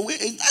is the way.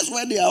 That's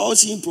why they are all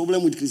seeing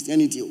problem with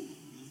Christianity.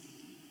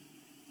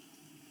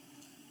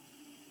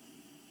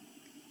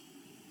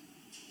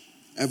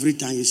 Every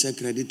time you say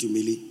credit to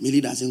Millie, Millie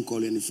doesn't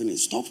call you anything.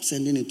 Stop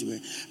sending it to her.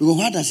 Because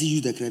what does he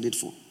use the credit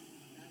for?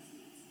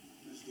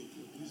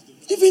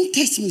 Even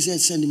text me, said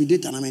send me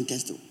data and I'm in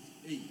test. And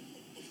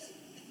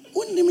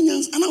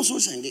also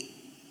send it.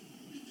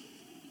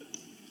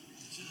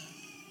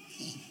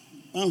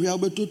 And we are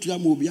able to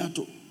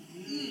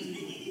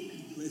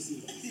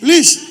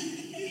please,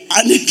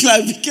 I need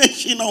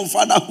clarification on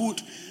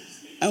fatherhood.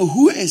 And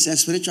who is a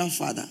spiritual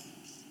father?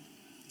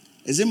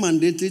 Is it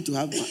mandatory to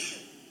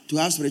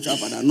have spiritual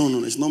father?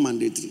 No, it's not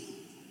mandatory.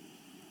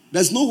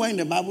 There's nowhere in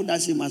the Bible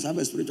that says you must have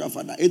a spiritual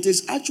father. It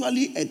is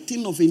actually a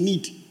thing of a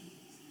need.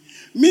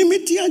 Me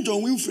tia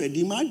John Winfred,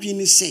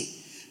 imagine say,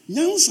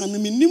 nyansa na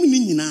me nim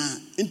ni nyina,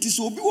 enti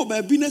so obi wo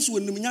ba bi na so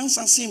nim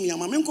nyansa sem ya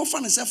ma me nko fa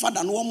ne se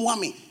father no wo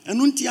me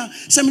eno ntia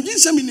se me din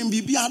se me nim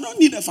bibia, I don't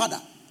need a father.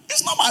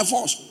 It's not my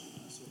fault.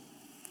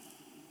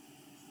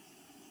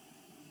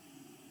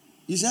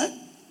 You said,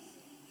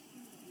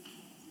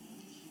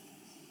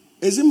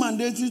 is it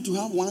mandatory to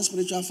have one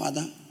spiritual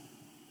father?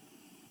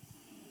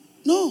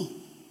 No.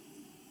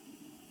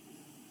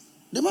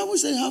 The Bible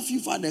says you have few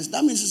fathers.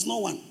 That means it's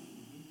not one.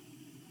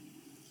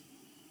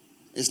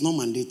 It's not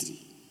mandatory.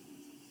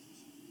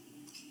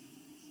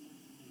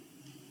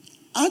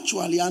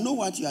 Actually, I know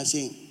what you are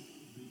saying.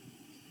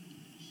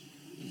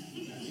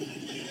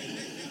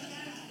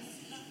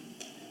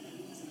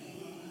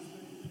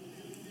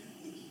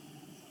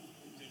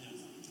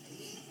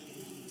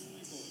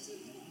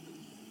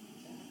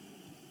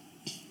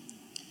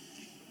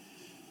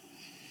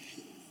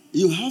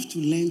 You have to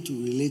learn to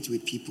relate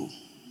with people.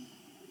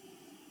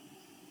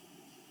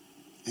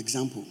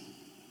 Example.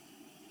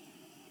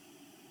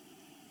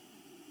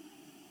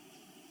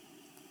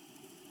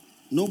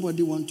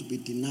 Nobody wants to be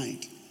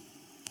denied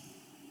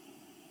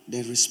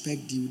the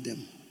respect due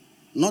them.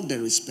 Not the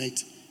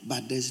respect,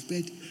 but the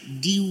respect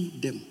due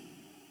them.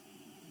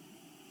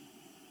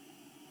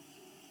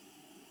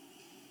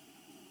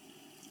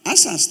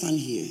 As I stand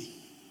here,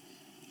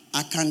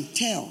 I can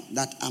tell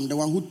that I'm the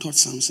one who taught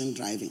Samson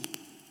driving.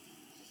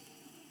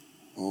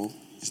 Oh,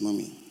 it's not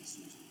me.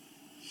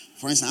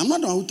 For instance, I'm not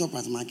the one who taught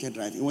Pat Market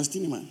driving. It was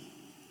Tiniman.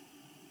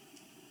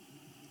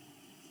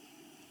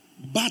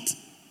 But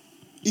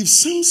if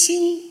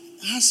Samson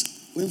has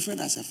Winfred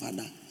as a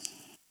father,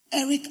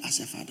 Eric as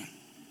a father,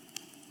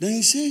 then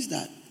he says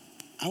that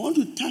I want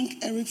to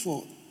thank Eric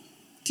for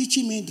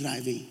teaching me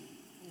driving.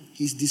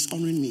 He's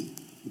dishonoring me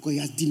because he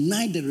has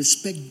denied the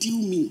respect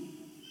due me.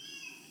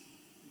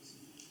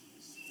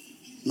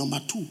 Number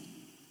 2,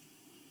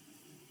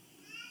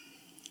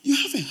 you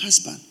have a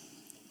husband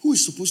who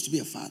is supposed to be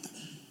a father.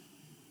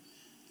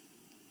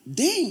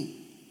 Then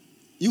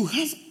you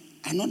have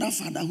another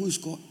father who is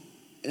called,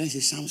 let's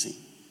say, Samson.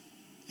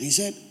 And he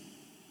said,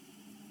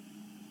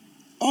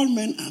 all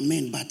men are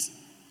men, but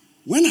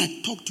when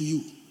I talk to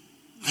you,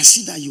 I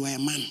see that you are a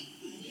man.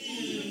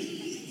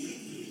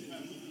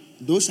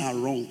 Those are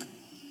wrong.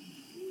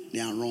 They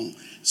are wrong.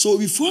 So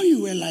before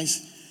you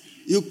realize,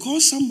 you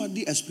call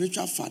somebody a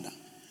spiritual father,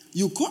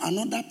 you call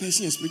another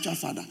person a spiritual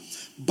father.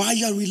 By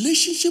your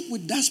relationship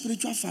with that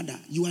spiritual father,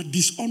 you are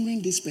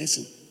dishonoring this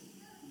person.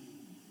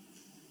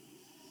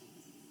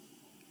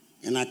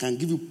 And I can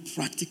give you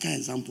practical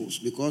examples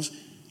because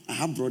I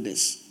have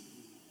brothers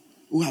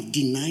who have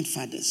denied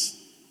fathers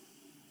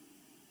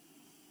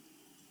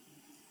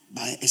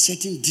by a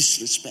certain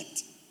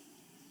disrespect.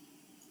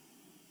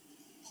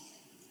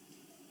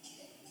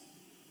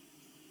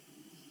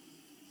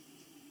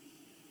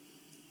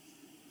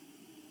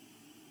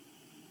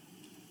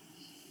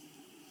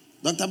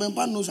 Dr.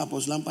 Bempa knows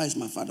Apostle Lampa is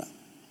my father.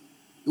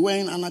 We were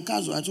in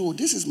Anakazo. I told,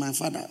 this is my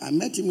father. I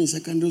met him in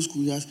secondary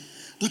school years.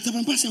 Dr.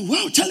 Bempa said,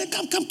 wow, Charlie,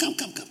 come.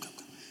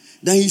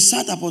 Then he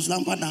sat Apostle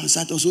Lampa down and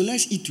said, so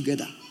let's eat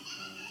together.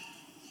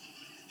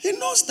 He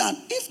knows that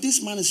if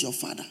this man is your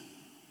father,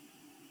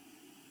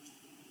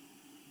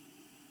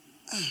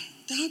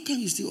 how can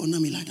you still honor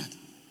me like that?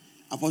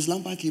 Apostle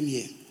Lampa came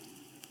here.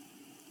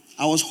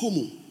 I was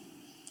home,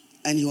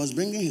 and he was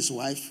bringing his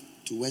wife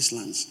to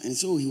Westlands. And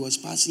so he was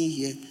passing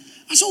here.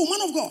 I said, oh,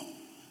 man of God,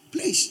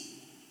 please,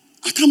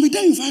 I can be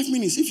there in 5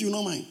 minutes if you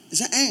don't mind. He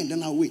said,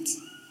 then I'll wait.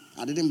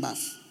 I didn't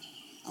bath.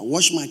 I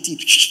washed my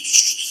teeth.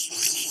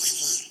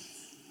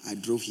 I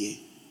drove here.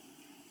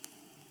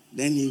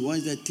 Then he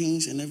washed the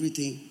things and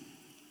everything.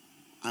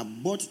 I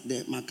bought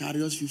the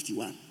Macarius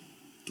 51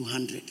 to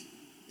 100.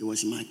 It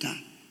was in my car.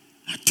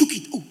 I took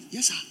it. Oh,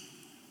 yes, sir.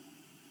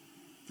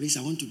 Please,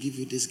 I want to give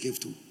you this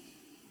gift too.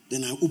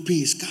 Then I opened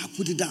his car,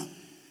 put it down.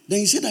 Then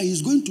he said that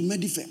he's going to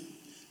Medifem.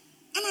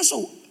 And I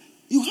said,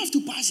 you have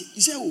to pass it. He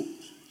said,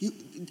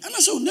 and I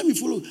said, let me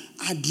follow.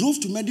 I drove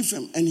to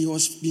Medifem and he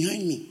was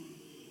behind me.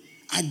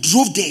 I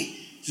drove there.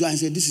 So I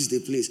said, this is the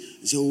place.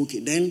 He said, okay.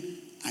 Then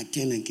I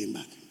turned and came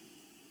back.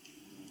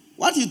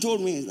 What he told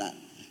me is that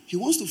he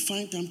wants to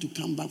find time to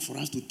come back for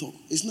us to talk.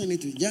 It's not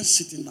anything, just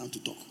sitting down to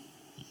talk.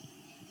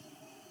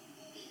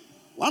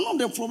 One of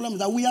the problems is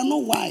that we are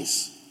not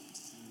wise.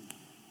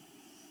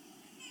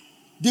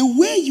 The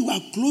way you are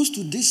close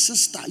to this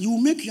sister, you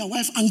will make your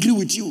wife angry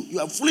with you. You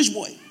are a foolish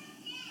boy.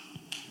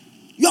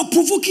 You are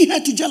provoking her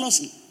to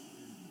jealousy.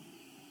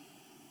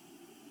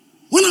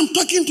 When I'm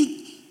talking to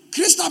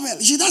Christabel,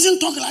 she doesn't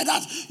talk like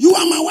that. You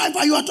are my wife,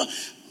 but you are talking.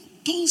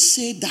 Don't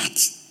say that.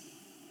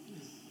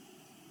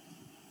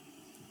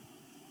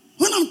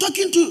 When I'm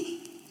talking to,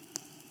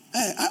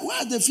 why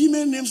are the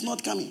female names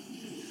not coming?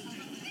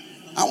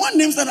 I want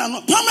names that are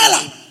not.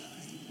 Pamela.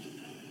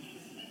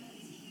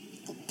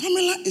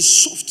 Pamela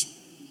is soft.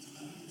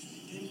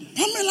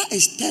 Pamela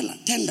is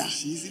tender.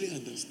 She easily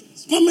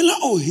understands. Pamela,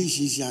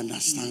 she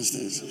understands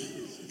things.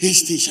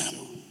 He's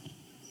teachable.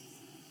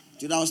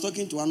 Today I was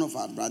talking to one of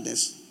our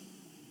brothers.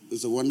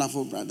 He's a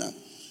wonderful brother.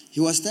 He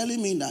was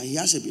telling me that he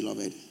has a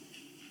beloved.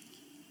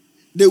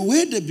 The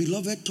way the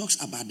beloved talks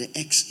about the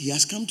ex, he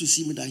has come to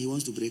see me that he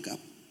wants to break up.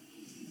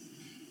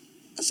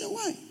 I said,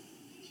 why?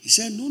 He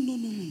said, no.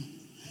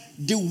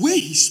 The way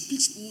he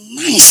speaks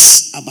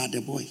nice about the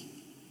boy,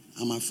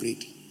 I'm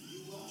afraid.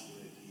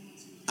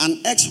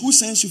 An ex who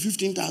sends you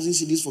 15,000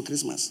 CDs for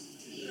Christmas.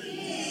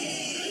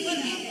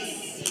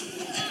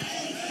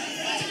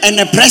 And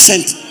a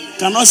present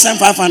cannot send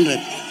 500.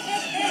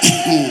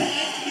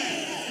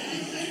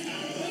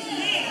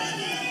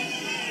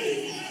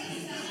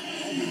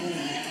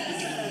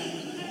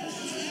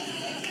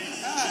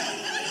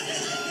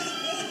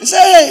 He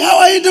said, hey, how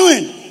are you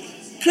doing?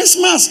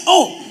 Christmas.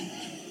 Oh,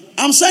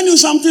 I'm sending you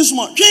something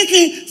small.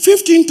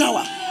 15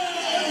 tower.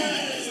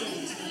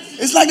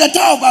 It's like the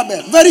Tower of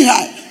Babel. Very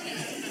high.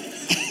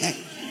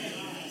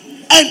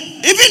 And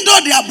even though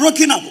they are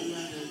broken up,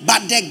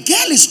 but the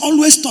girl is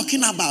always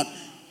talking about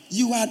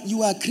you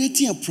are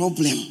creating a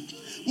problem.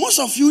 Most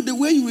of you, the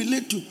way you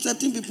relate to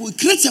certain people, it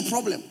creates a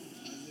problem.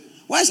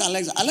 Why is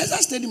Alexa?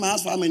 Alexa stayed in my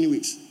house for how many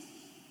weeks?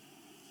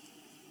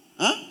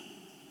 Huh?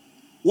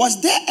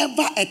 Was there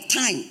ever a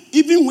time,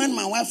 even when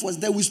my wife was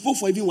there, we spoke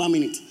for even 1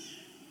 minute?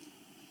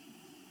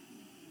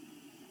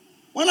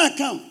 When I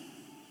come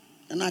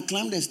and I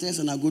climb the stairs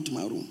and I go to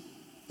my room,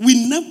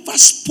 we never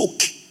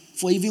spoke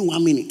for even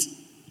 1 minute.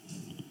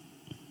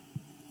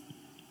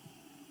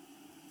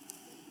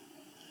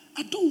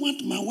 I don't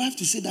want my wife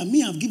to say that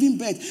me, I've given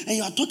birth and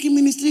you are talking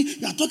ministry,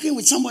 you are talking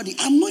with somebody.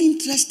 I'm not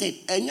interested.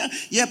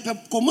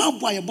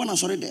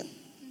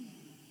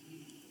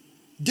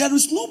 There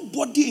is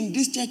nobody in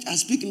this church I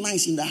speak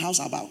nice in the house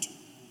about.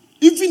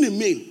 Even a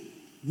male.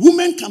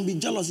 Women can be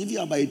jealous if you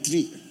are by a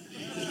tree.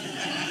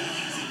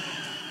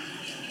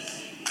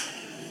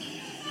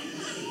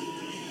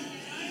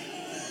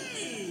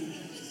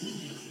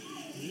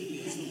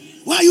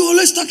 Why are you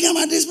always talking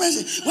about this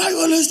person? Why are you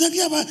always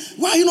talking about?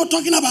 Why are you not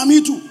talking about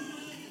me too?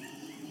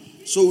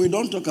 So we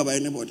don't talk about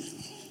anybody.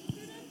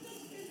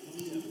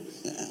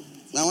 Yeah.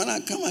 Now when I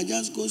come, I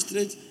just go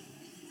straight.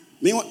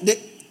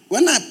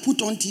 When I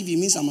put on TV, it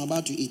means I'm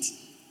about to eat.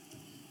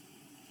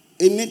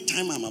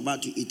 Anytime I'm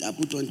about to eat, I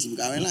put on TV.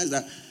 I realize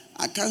that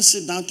I can't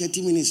sit down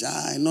 30 minutes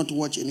and not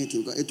watch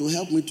anything. Because it will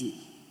help me to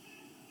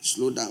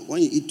slow down.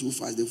 When you eat too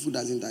fast, the food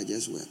doesn't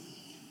digest well.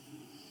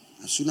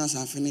 As soon as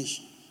I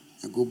finish,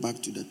 I go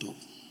back to the top.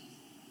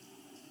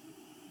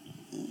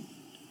 Yeah.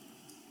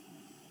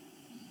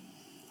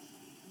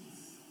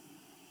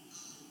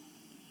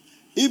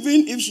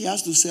 Even if she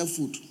has to sell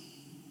food,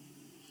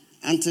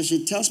 until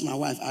she tells my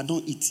wife, I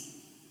don't eat.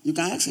 You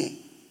can ask her.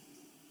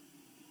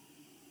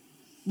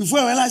 Before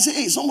I realize,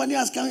 hey, somebody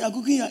else coming, you're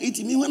cooking, you're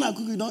eating. Me, when I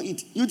cook, you don't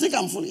eat. You think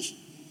I'm foolish?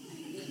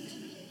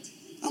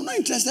 I'm not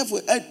interested for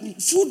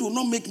food will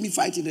not make me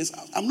fight in this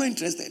house. I'm not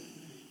interested.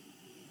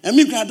 And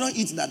me, I don't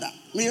eat that.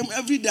 Me,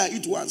 every day I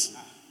eat once.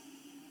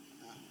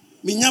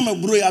 Me nyama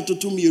bro ya to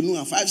 2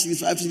 million 5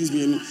 6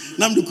 million.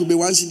 Nam de kube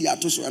 1 cedi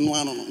ato so eno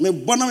ano no. Me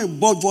bona me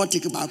board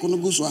vortic back no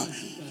go so a.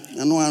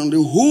 Eno ano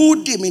the whole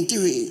day me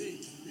ntewe.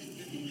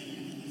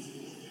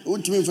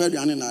 Ultimate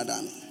Winfred and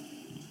another.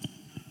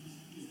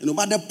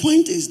 But the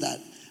point is that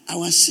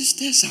our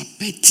sisters are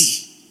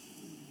petty.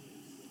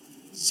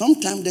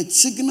 Sometimes the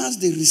signals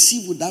they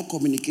receive without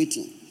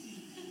communicating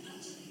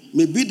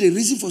may be the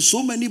reason for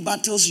so many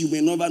battles you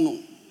may never know.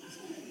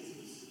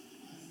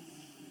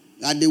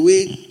 Like the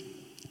way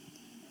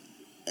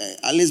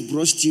Alice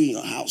brought stew in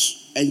your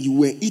house and you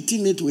were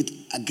eating it with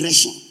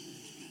aggression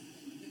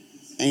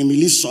and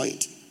Emily saw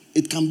it.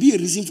 It can be a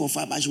reason for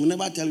fight, but she will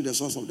never tell you the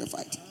source of the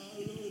fight.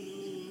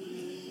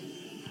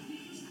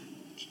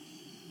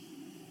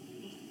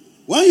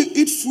 When you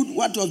eat food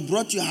what was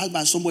brought to your house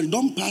by somebody,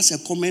 don't pass a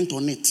comment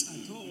on it.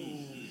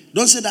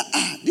 Don't say that,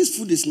 this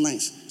food is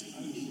nice.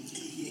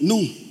 No.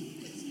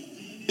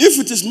 If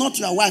it is not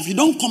your wife, you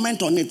don't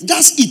comment on it.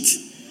 Just eat.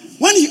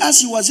 When he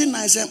asked you, was it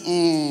nice? I said,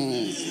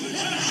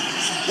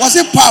 was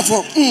it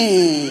powerful?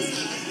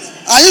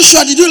 Are you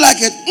sure? Did you like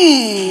it?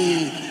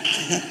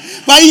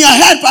 But in your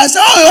head, I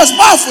said, it was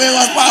powerful. It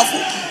was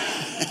powerful.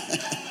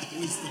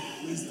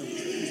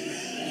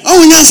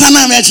 Oh, yes,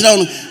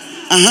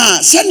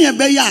 send me a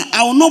bear.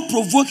 I will not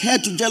provoke her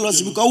to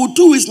jealousy because we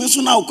 2 weeks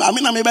now. I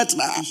mean, I'm a better.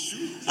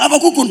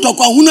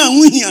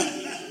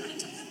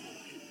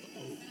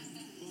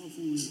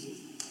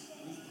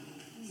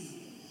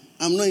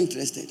 I'm not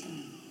interested.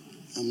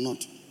 I'm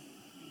not.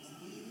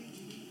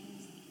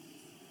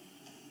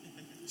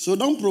 So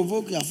don't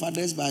provoke your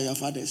fathers by your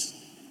fathers.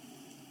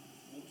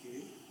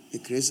 Okay.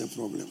 It creates a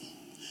problem.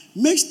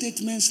 Make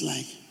statements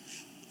like,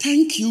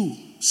 thank you,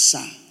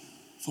 sir,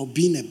 for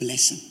being a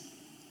blessing.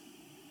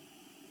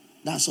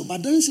 That's all.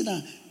 But don't say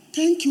that,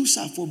 thank you,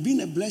 sir, for being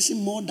a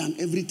blessing more than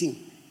everything.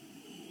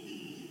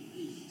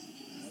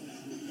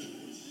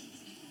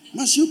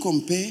 Must you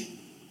compare?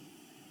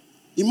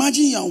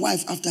 Imagine your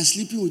wife after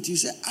sleeping with you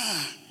say,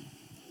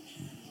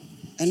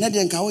 and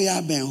then can we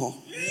have been ho?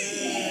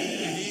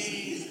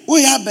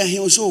 We have been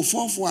here so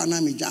 4 and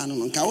I'm a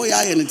jano. Can we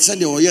have and said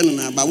you were young,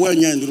 but when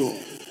you're in the room,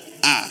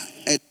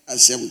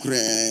 it's some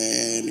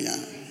crania.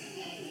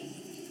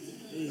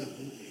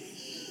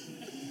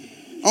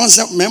 On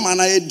some mem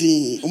and I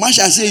did.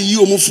 Umasha say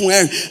you move from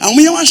air, and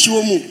we are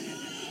sure move.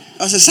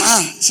 I say,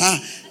 sir.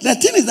 The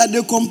thing is that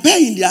they compare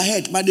in their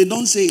head, but they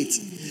don't say it.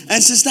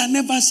 And sister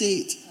never say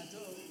it.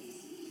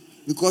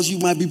 Because you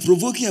might be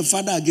provoking a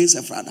father against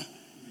a father.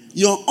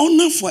 Your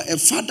honor for a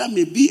father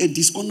may be a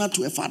dishonor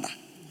to a father.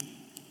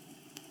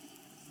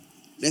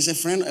 There's a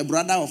friend, a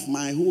brother of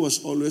mine who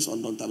was always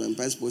on Dr.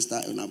 Bempe's poster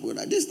in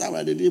Abuja. This time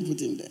I didn't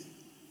put him there.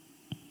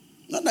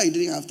 Not that he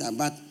didn't have time,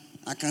 but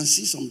I can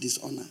see some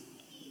dishonor.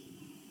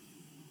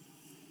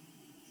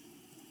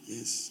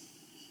 Yes.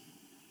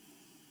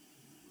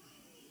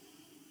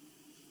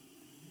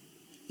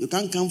 You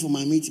can't come for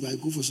my meeting, but I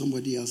go for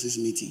somebody else's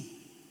meeting.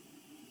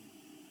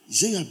 You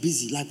say you are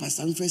busy, like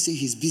Pastor Winfred said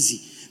he's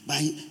busy, but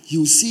he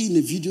will see in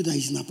the video that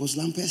he's in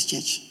Apostle Lampert's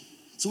church.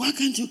 So why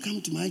can't you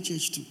come to my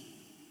church too?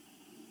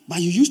 But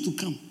you used to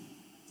come.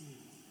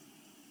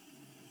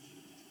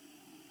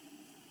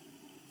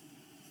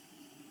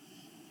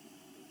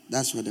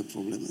 That's where the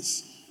problem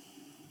is.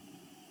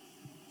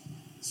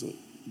 So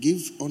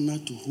give honor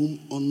to whom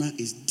honor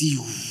is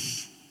due.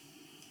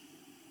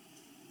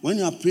 When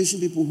you are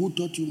praising people who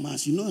taught you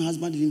mass, you know your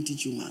husband didn't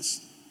teach you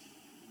mass.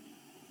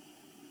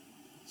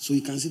 So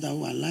you can say that,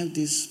 oh, I like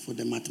this for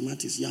the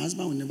mathematics. Your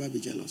husband will never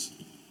be jealous.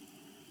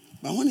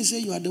 But when you say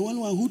you are the one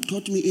who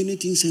taught me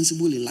anything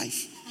sensible in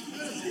life,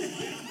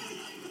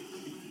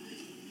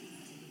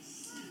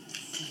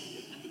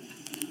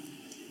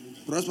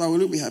 Prosper,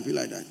 will you be happy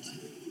like that?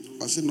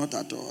 Or say not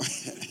at all?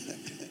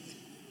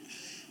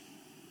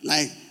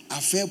 Like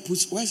Affair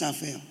puts, where's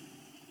Affair?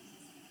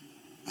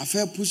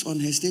 Affair puts on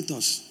her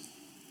status.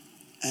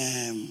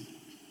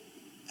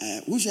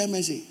 Which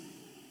MSA?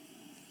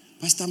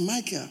 Pastor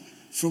Michael,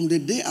 from the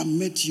day I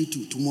met you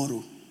to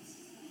tomorrow,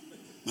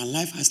 my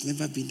life has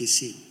never been the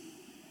same.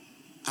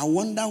 I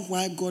wonder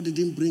why God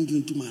didn't bring you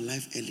into my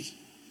life early.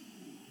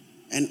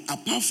 And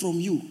apart from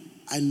you,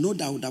 I know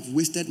that I would have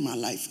wasted my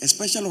life,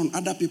 especially on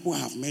other people I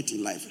have met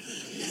in life.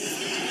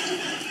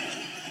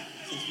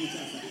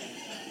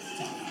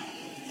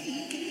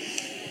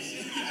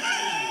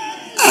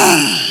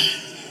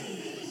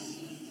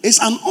 It's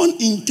an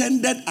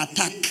unintended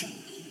attack.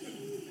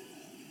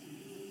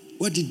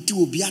 What did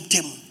you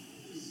do?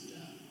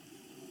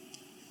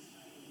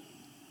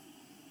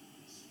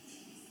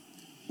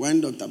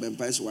 When Dr.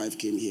 Bempai's wife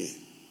came here,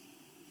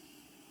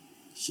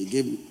 she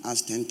gave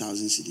us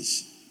 10,000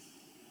 cedis.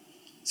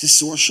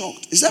 She was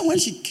shocked. Is that when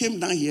she came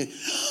down here?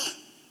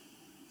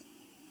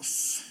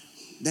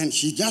 Then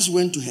she just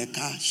went to her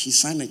car. She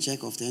signed a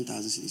check of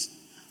 10,000 cedis.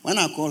 When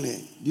I called her,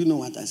 do you know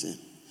what I said?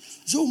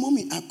 So,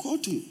 Mommy, I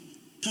called to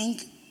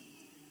thank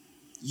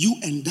you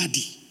and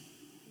Daddy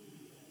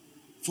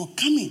for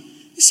coming.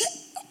 He said,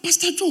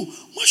 Pastor John,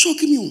 what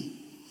shocking me?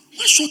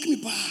 What shocking me,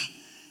 pa?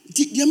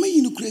 The man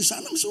you crazy.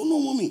 And I'm saying, no,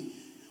 Mommy.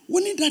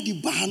 When Daddy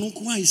bar no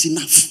is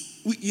enough.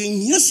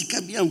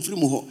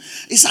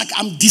 It's like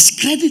I'm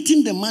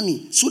discrediting the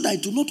money so that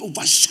it will not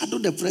overshadow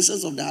the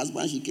presence of the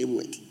husband she came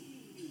with.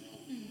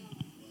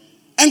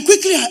 And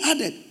quickly I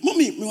added,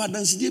 Mommy, me had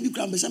done CDB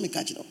crime, but I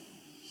catch it up.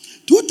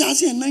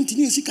 2019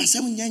 years,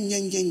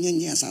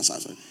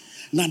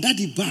 now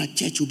Daddy bar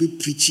church will be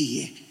preaching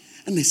here,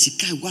 and the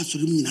Sika was to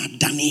remain at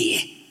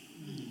Danny.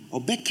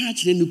 Or back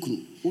catch the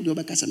Nukun, who do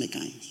back as a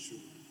mechanic.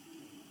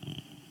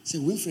 Say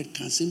Winfred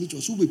can send me to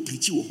us who will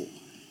preach you.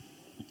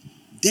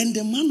 Then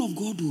the man of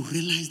God will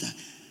realize that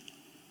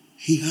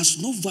he has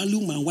no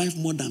value my wife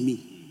more than me.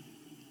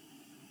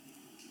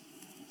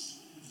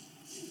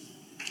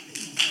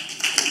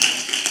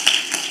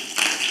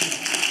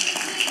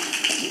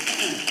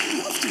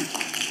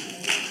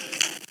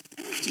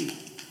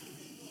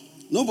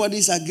 Nobody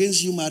is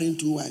against you marrying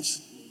 2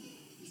 wives.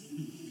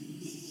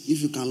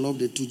 If you can love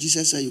the 2,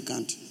 Jesus said you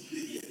can't.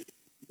 You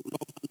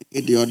love one and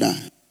hate the other.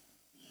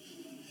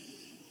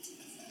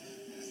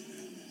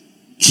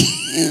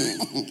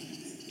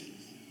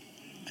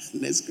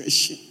 Next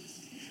question.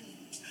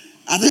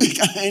 I think we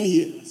can end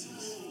here.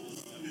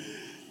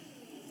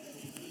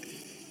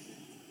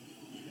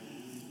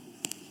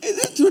 Is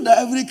it true that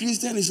every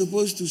Christian is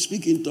supposed to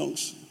speak in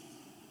tongues?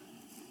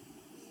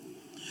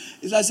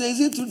 Is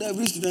it true that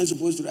every student is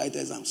supposed to write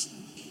exams?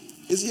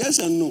 It's yes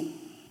and no.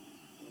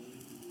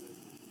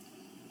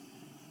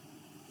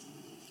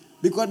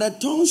 Because the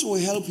tongues will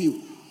help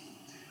you.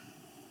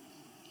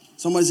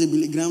 Somebody said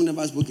Billy Graham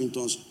never spoke in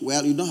tongues.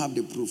 Well, you don't have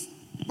the proof.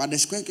 But the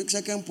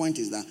second point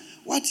is that,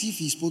 what if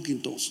he spoke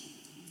in tongues?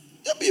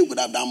 Maybe he could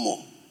have done more.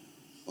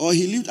 Or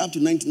he lived up to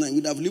 99,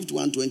 would have lived to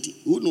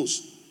 120. Who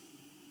knows?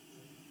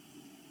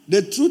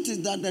 The truth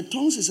is that the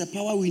tongues is a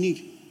power we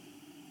need.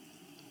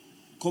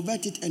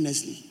 Convert it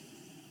earnestly.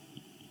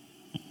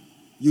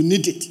 You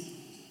need it.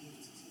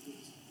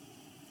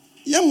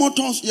 You have more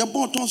tongues, you have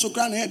more tongues to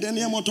crown head, then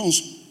you have more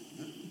tongues.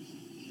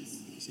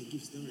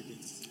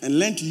 And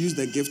learn to use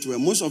the gift well.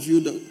 Most of you,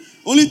 the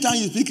only time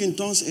you speak in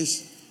tongues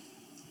is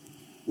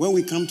when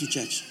we come to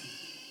church.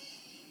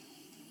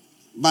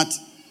 But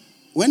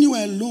when you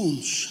are alone,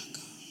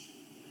 shaka,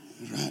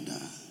 rada,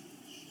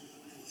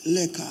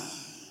 leka,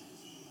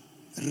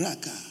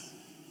 raka.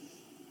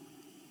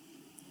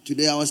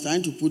 Today I was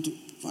trying to put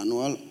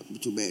Fanuel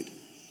to bed.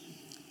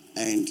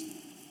 And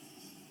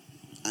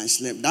I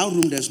slept. That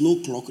room, there's no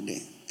clock there.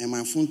 And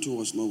my phone too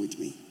was not with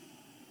me.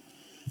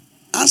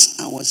 As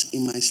I was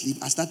in my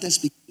sleep, I started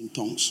speaking in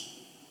tongues.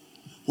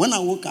 When I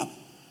woke up,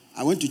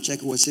 I went to check.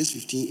 It was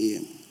 6:15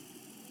 a.m.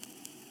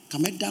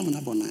 Come down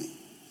about 9.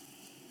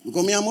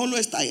 Because me, I'm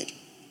always tired.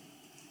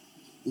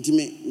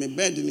 My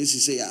bed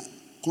is say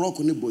clock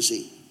on the boss.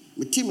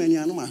 My team and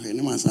I know my hair.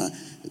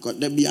 Because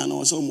there be an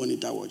also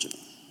monitor watching.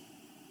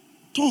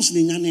 Tongues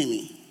in your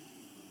name.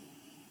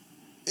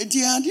 It's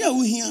the idea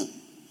we hear.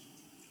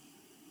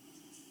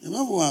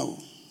 Wow.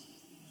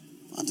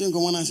 I think I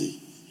want to say.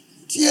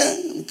 Yeah,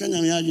 can you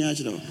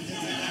imagine?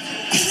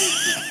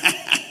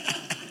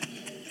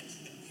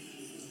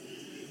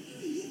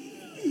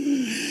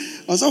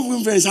 Also,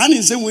 Winfred, hand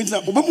in same way.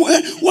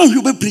 One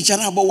who be preacher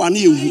about 1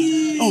 year.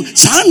 Oh,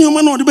 son, your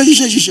man or the best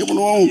shape. I don't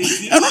know.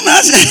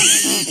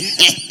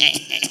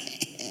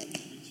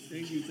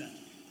 Thank you, sir.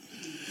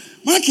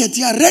 Market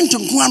here, rent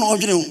and one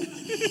ordering.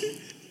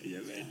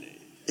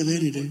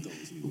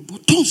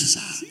 Botons,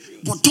 sir.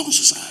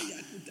 Botons, sir.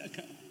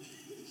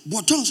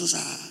 Botons,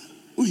 sir.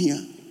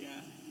 Here.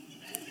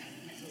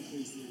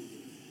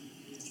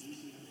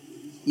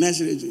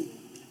 Next region.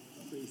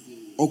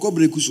 Oko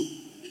Brekuso,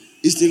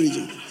 Eastern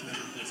region.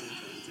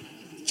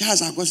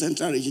 Charles Akwa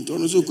Central region.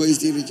 Also called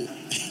Eastern region.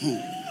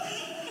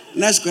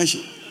 Next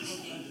question.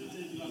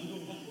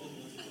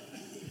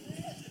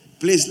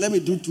 Please, let me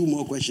do 2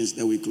 more questions,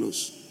 then we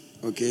close.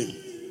 Okay?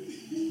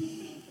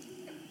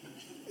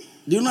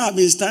 Do you know I've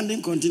been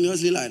standing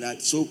continuously like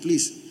that? So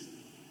please.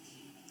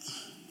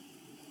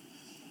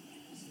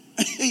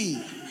 Hey.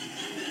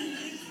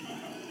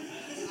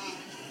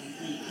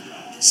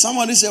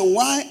 Somebody said,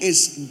 why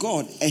is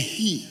God a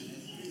he?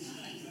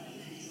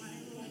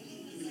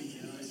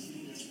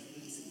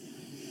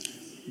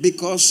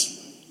 Because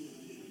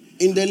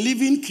in the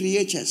living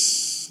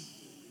creatures,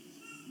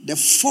 the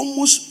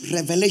foremost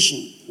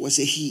revelation was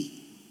a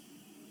he.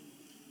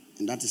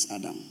 And that is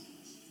Adam.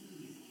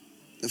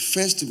 The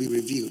first to be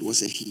revealed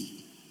was a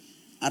he.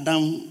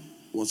 Adam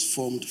was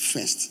formed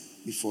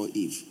first before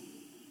Eve.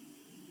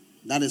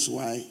 That is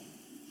why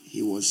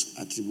he was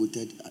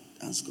attributed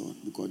as God,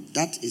 because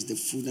that is the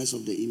fullness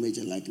of the image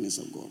and likeness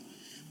of God.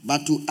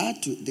 But to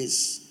add to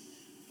this,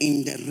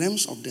 in the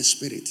realms of the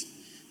spirit,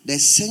 the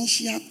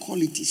essential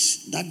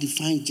qualities that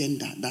define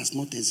gender does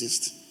not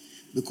exist,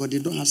 because they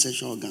don't have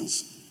sexual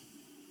organs.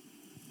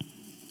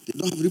 They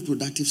don't have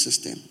reproductive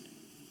system.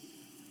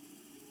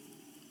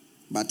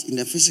 But in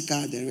the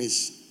physical, there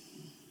is.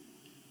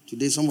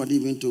 Today, somebody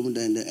even told me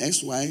that in the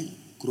XY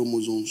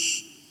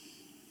chromosomes,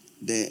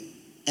 the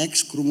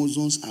X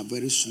chromosomes are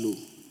very slow,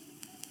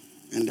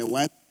 and the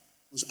Y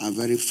chromosomes are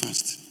very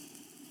fast.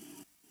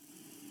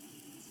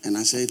 And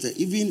I said that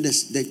even the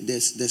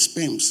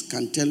sperms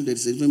can tell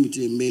there's a difference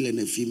between a male and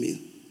a female.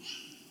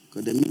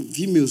 Because the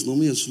females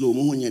normally are slow.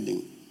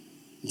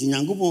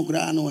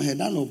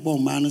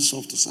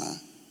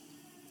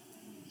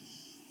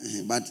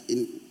 But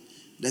in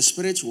the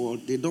spiritual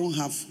world, they don't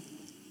have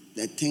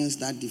the things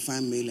that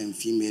define male and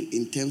female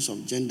in terms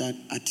of gender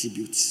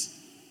attributes.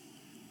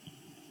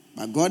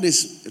 But God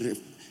is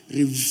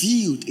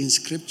revealed in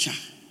Scripture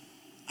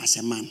as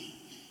a man.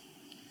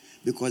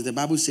 Because the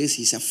Bible says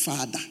he's a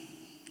father,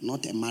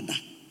 not a mother.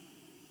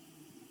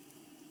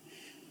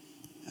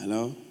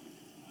 Hello?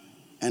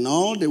 And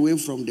all the way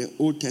from the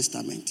Old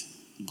Testament,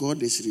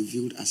 God is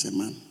revealed as a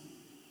man.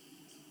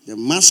 The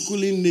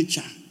masculine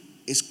nature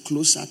is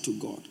closer to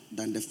God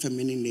than the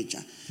feminine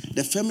nature.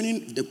 The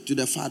feminine to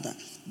the Father.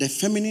 The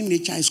feminine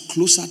nature is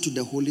closer to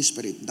the Holy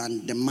Spirit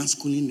than the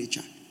masculine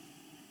nature.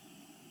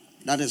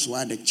 That is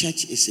why the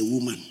church is a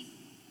woman.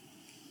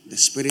 The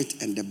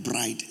Spirit and the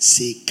bride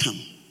say, come.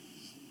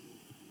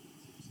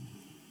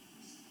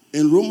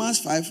 In Romans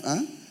 5,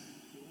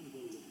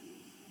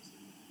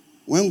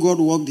 when God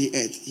walked the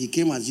earth, he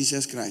came as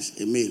Jesus Christ,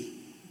 a male.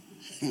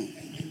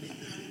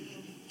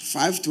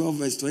 5:12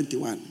 verse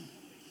 21.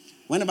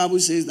 When the Bible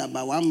says that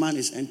by one man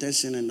is entered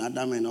sin and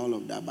Adam and all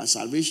of that, but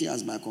salvation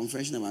as by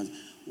confession of us,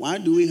 why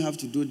do we have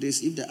to do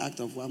this if the act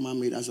of one man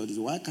made us all this?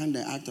 Why can't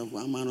the act of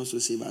one man also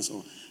save us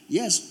all?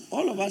 Yes,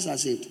 all of us are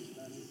saved.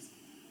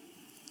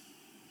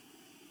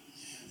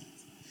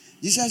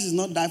 Jesus is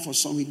not died for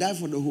some, he died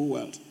for the whole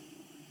world.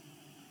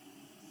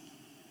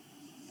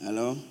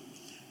 Hello?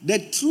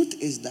 The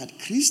truth is that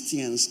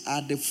Christians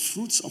are the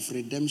fruits of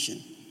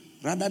redemption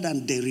rather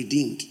than the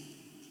redeemed.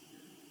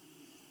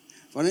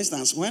 For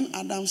instance, when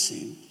Adam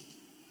sinned,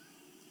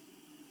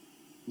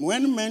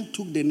 when men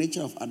took the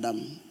nature of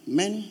Adam,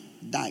 men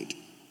died.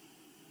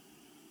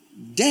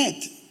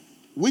 Death,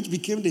 which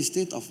became the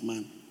state of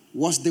man,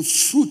 was the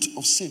fruit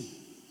of sin.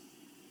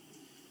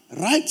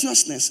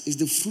 Righteousness is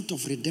the fruit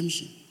of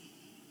redemption.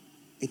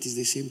 It is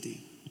the same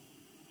thing.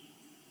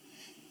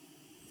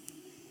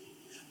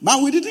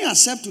 But we didn't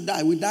accept to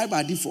die. We died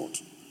by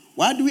default.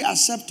 Why do we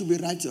accept to be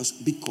righteous?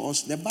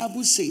 Because the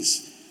Bible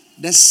says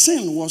the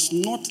sin was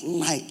not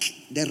like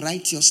the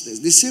righteousness.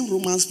 The same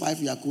Romans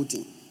 5 we are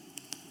quoting.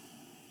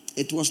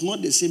 It was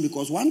not the same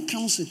because one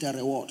comes with a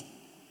reward.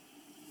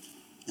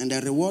 And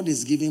the reward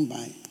is given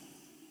by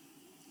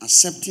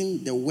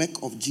accepting the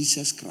work of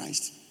Jesus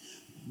Christ.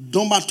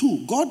 Number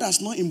 2, God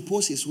does not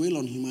impose his will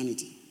on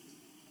humanity.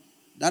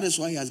 That is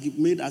why he has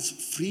made us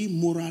free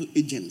moral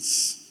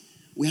agents.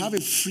 We have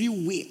a free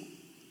will.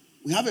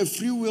 We have a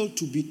free will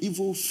to be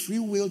evil, free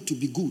will to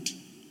be good.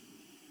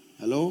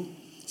 Hello?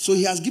 So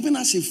he has given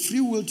us a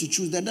free will to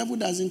choose. The devil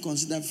doesn't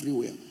consider free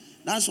will.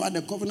 That's why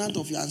the covenant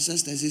of your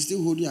ancestors is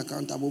still holding you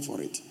accountable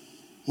for it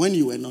when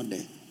you were not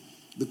there.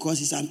 Because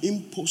he's an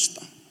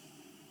imposter.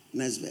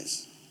 Next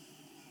verse.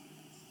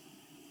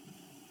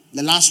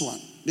 The last one.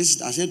 This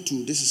is, I said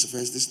 2. This is the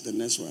first. This is the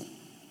next one.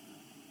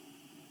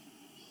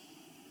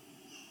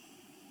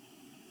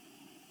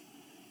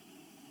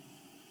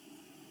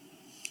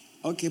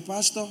 Okay,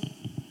 Pastor.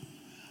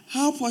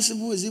 How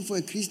possible is it for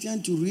a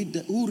Christian to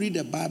who read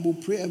the Bible,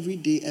 pray every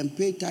day, and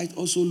pay tithe,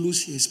 also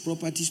lose his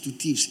properties to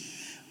thieves?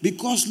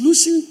 Because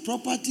losing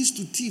properties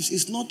to thieves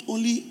is not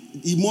only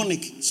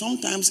demonic.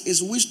 Sometimes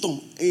it's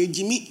wisdom.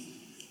 Jimmy.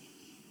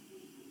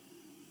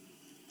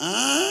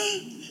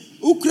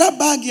 Ukra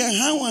bag ya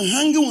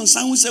hang on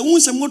sound say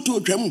once a motor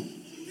trem.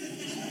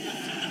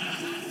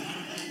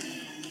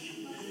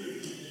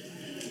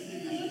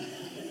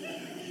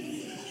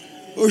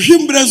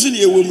 Oshim Brazil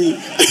ye woman.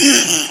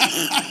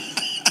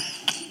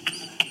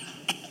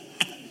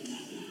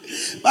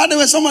 By the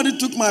way, somebody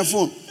took my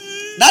phone.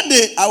 That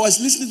day, I was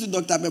listening to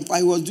Dr. Bempa.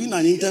 He was doing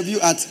an interview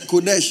at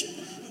Kodesh,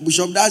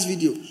 Bishop Das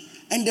video.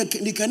 And the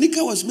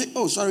Kanika was making,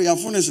 oh, sorry, your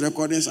phone is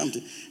recording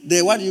something.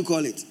 What do you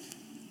call it?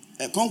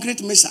 A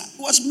concrete missile.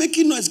 Was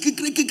making noise.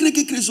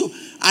 So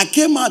I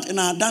came out and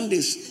I had done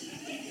this.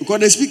 Because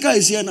the speaker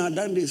is here and I had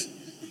done this.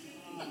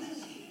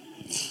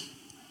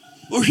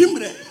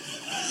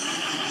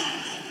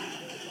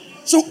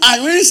 So I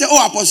really say,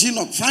 oh,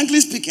 Apostle, frankly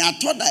speaking, I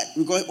thought that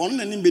because only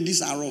the name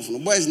this are rough. No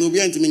boys, no be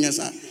anything.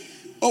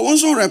 Oh,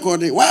 also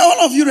record it. Why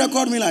all of you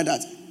record me like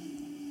that?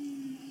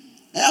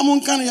 I'm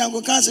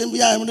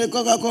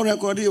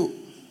record you.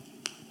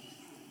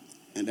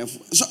 And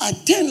therefore, so I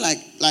turned like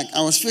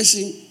I was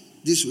facing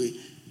this way.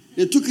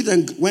 They took it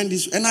and went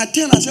this way. And I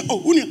turned and said,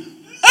 oh, Unia.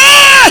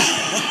 Ah!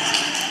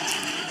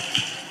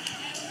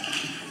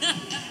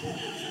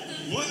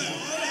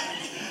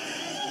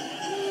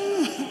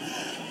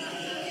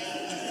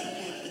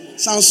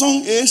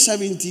 Samsung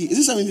A70. Is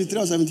it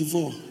 73 or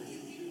 74?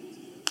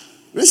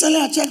 Recently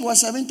I checked, it was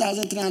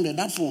 7,300,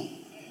 that phone.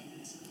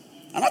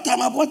 At that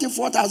time I bought it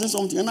 4,000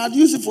 something and I'd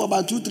used it for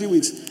about 2-3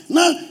 weeks.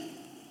 Now,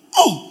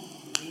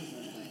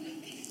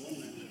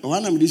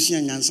 one of this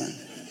young answer.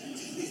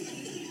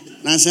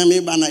 Now say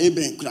me bana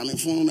ebe kura me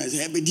phone na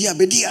say bedia.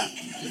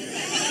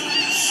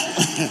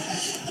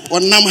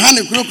 When nam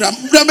hani kura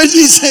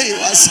brabedi say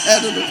was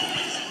said.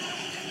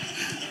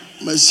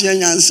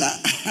 Monsieur answer.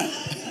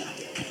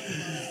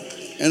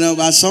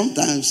 But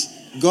sometimes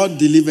God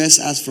delivers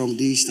us from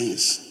these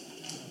things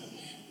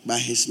by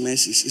his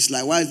mercies. It's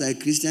like, why is that a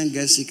Christian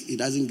gets sick, he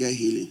doesn't get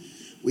healing?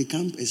 We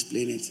can't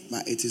explain it,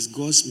 but it is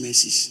God's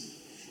mercies.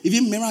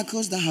 Even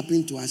miracles that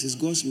happen to us is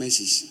God's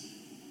mercies.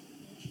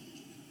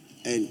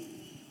 And,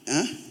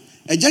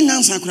 a young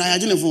answer cry, I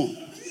don't know.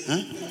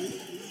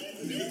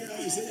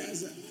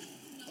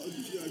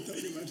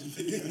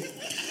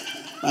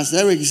 Pastor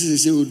Eric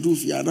says, we do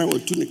if you are not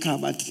to the car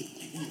battery.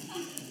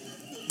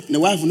 The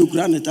wife look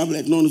around the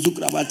tablet, no,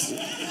 Zukra battery.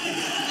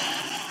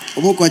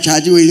 Omoko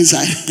charge you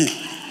inside.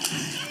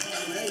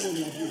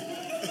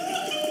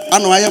 I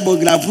know I have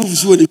burglar proof.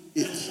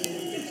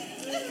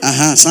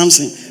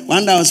 Something.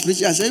 One day I was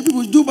preaching, I said,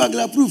 people do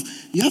burglar proof.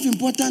 You have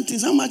important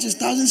things. How much is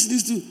 1,000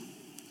 cedis too?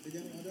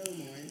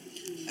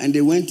 And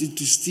they went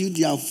to steal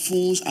their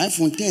phones,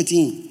 iPhone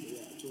 13,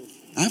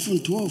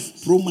 iPhone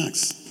 12 Pro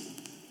Max,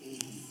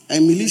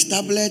 Emily's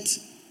tablet,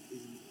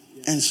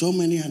 and so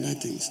many other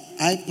things.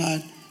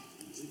 iPad.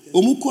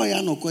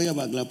 Omukoya no koya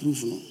burglar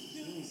proof no.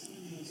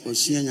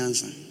 Osia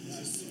nyansa.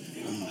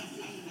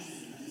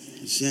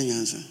 Osia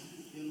nyansa.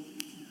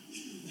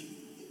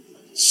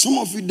 Some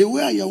of you, the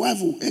way your wife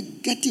will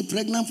get you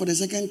pregnant for the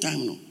second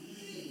time, no.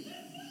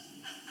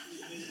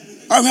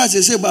 I heard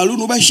say balloon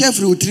no be chef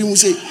ru trimu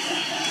say.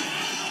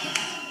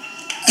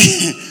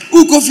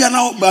 Who coffee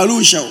now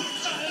balloon show.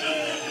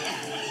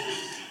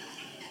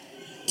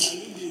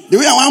 The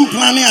way I want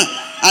planning,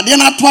 I did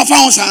not 12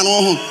 ounces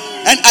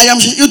and I am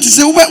you to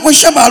say what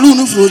shall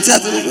balloon fruit.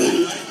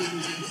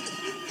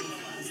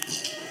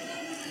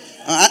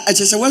 I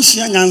just say what's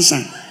your answer?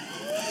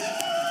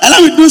 And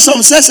let me do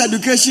some sex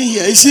education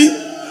here. You see,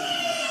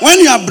 when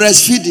you are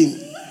breastfeeding,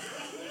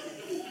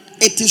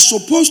 it is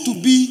supposed to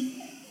be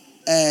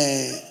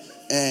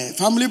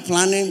family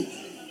planning,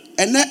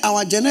 and then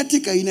our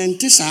genetic in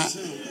Antissa,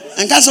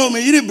 and that's how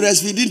we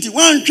breastfeeding.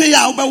 One tree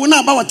out, but we're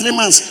not about 3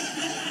 months.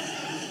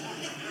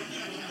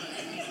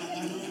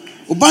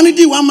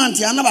 Ubanidi 1 month,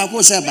 you are not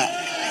about Seba.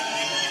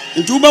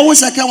 And Tuba was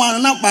second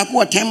one, not back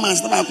 10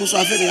 months, not about so.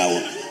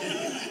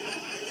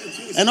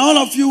 And all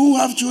of you who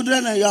have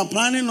children and you are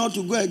planning not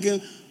to go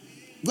again,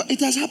 it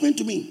has happened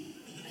to me.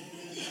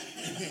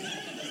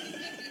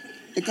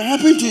 It can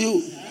happen to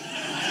you.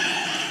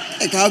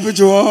 It can happen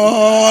to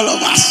all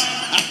of us.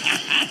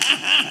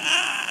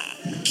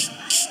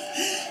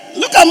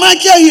 Look at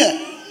Michael here.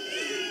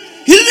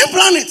 He didn't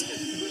plan it.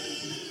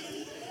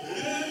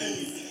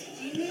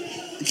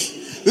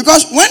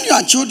 Because when you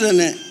are children,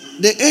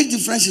 the age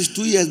difference is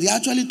 2 years. They are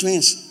actually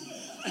twins.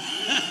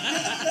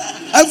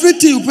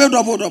 Everything you pay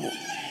double.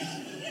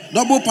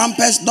 Double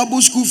pampers,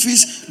 double school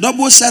fees,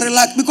 double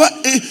Cerelac. Because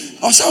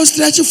also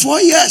stretching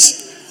 4 years.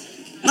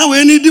 Now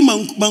we need the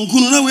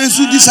Mankuno, now we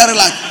do this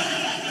Cerelac.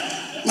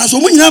 Now so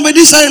when you have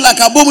this Cerelac,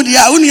 a bomb the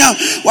Aunia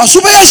was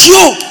super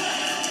show.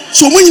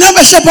 So when you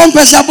never share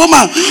pampers, a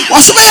bomber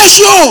was super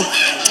show.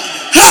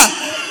 Ha!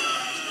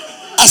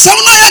 A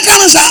samurai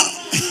cancer.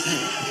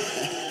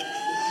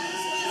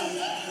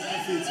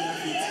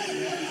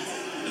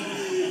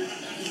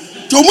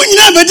 So when you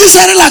never this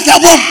Cerelac, a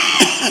bomb.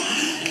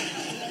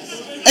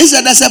 He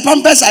said, there's a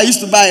pampers I used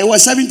to buy. It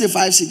was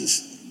 75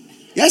 cedis.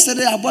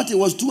 Yesterday I bought it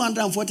was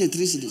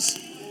 243 cedis.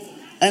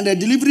 And the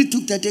delivery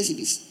took 30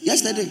 cedis.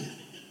 Yesterday.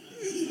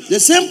 The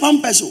same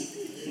pampers,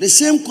 the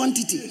same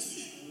quantity.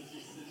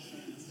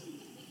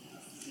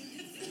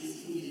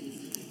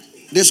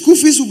 The school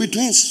fees will be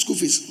twins, school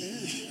fees.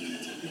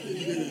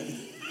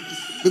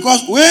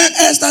 Because when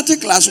I started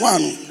class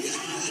 1,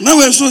 now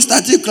we're so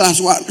started class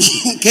 1,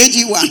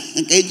 KG1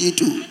 and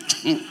KG2.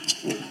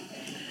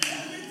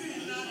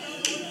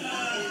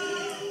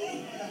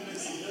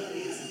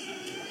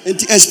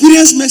 And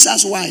experience makes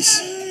us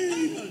wise.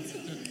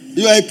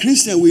 You are a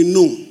Christian, we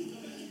know.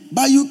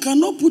 But you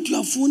cannot put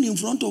your phone in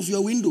front of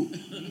your window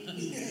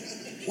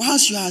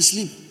whilst you are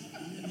asleep.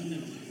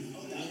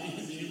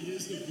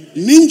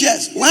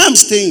 Ninjas, where I'm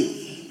staying.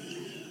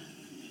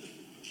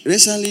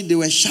 Recently, they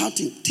were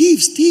shouting,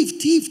 thieves,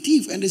 thief, thief,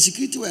 thief. And the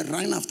security were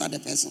running after the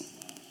person.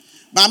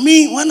 But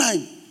me, when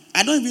I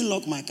don't even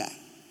lock my car.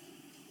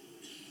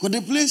 Because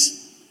the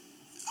place,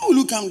 how will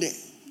you come there?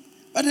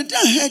 But the day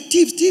I heard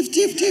thieves, thieves,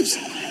 thieves, thieves.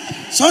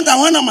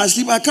 Sometimes when I'm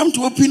asleep, I come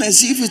to open and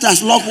see if it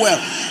has locked well.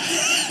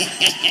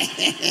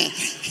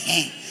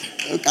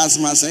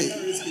 Customer say.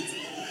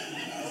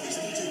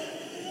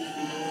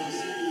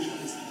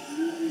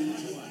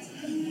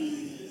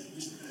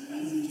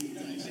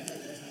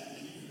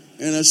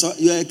 So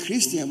you are a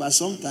Christian, but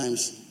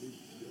sometimes,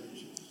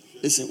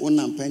 listen, one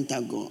am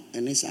Pentagon,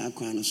 and it's a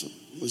corner.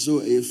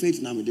 So a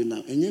faith now,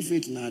 and your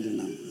faith now,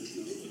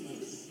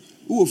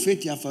 who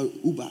faith you for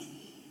Uber,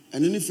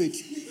 and any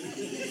faith.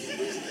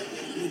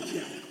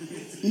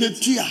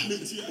 Netia,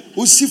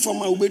 who see from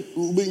my Ube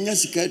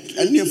Nasikat,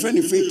 and your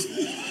friend faith.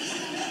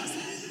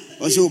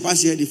 Also,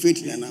 pass here the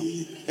faith in them.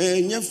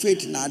 And your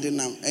faith now, the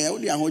name, I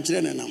only a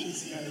hotel and them.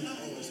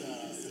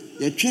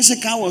 The Chesa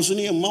car was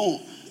only a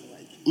mount.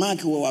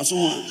 Mark was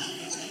one.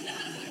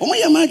 Oh,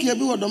 my mark here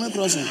be what Domin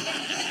crossing.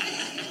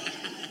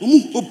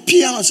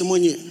 Piano some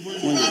money.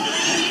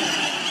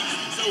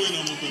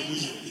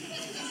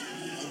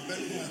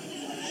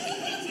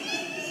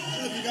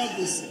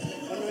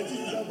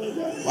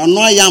 I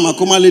know I am a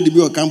comma lady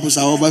be a campus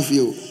over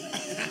few.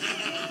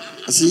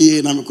 I see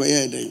you,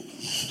 Namakoya.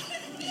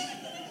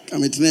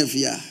 Come it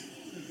Nefia.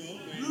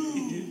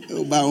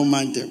 Oh, Bao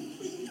Mountain.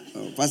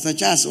 Pastor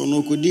Charles or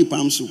no could deep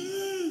pamsu.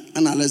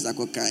 And unless I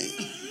could kai.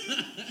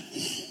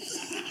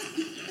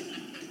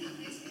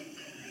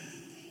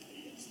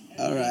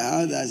 All right,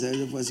 how does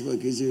it possible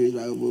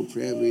to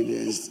pray every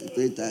day?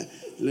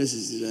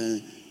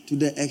 To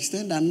the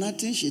extent that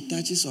nothing she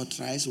touches or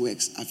tries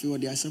works. I feel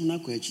there are some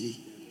not actually.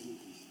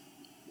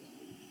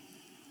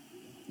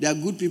 There are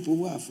good people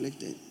who are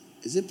afflicted.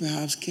 Is it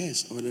perhaps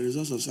curse or the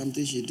result of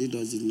something she did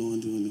or did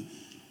not do?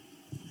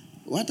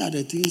 What are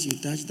the things you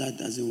touch that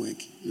doesn't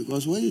work?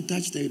 Because when you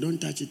touch it, you don't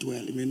touch it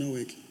well. It may not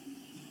work.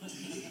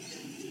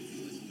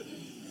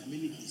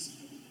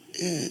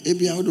 Yeah,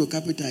 maybe I would do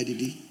capital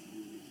ID.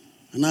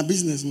 And our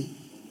businessman,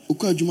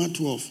 Ukajuma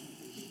 12.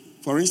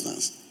 For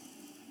instance,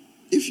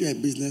 if you're a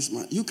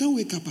businessman, you can't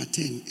wake up at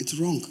 10. It's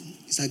wrong.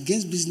 It's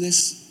against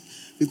business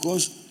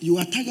because you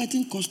are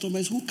targeting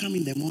customers who come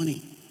in the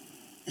morning.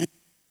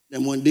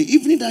 And the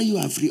evening that you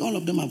are free, all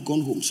of them have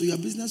gone home. So your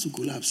business will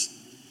collapse.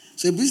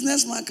 So a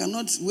businessman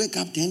cannot wake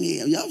up 10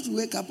 a.m. You have to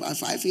wake up at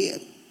 5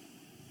 a.m.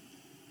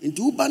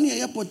 Into Ubani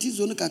airport is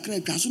on a crack,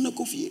 Kasuna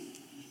coffee.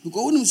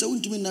 Because when you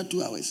say not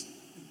 2 hours.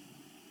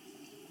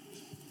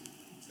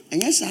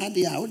 And yes, I had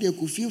the hour they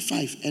could feel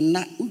 5 and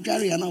not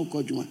Ujari and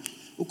Ukojuma.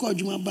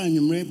 Ukojuma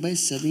by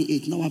 7,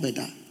 8, no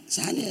better.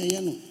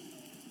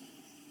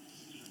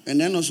 And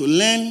then also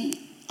learn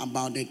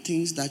about the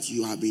things that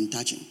you have been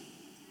touching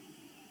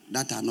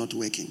that are not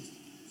working.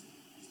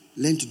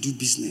 Learn to do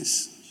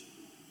business.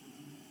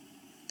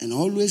 And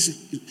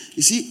always,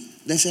 you see,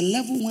 there's a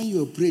level when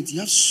you operate, you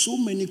have so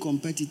many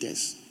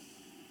competitors.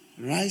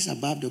 Rise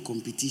above the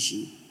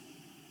competition.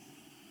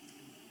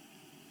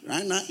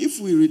 Right now,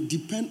 if we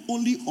depend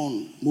only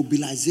on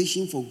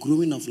mobilization for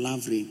growing of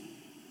love rain,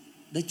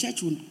 the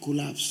church will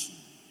collapse.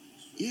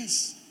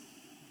 Yes.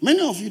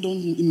 Many of you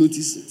don't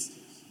notice it.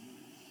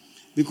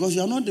 Because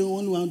you are not the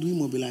only one doing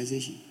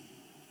mobilization.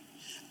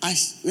 I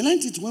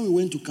learned it when we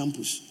went to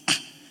campus.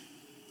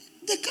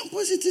 The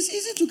campus, it is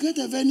easy to get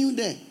a venue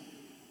there.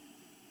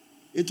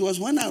 It was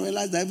when I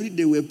realized that every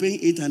day we're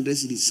paying 800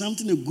 cedis,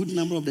 something a good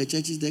number of the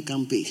churches there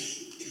can pay.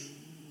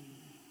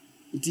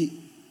 Pay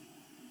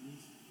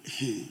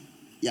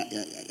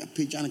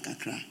Jan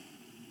Kakra.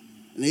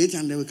 And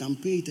 800 we can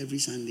pay it every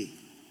Sunday.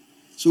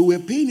 So we're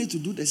paying it to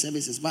do the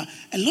services. But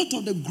a lot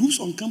of the groups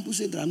on campus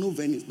said there are no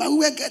venues. But we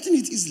were getting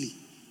it easily.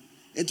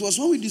 It was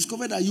when we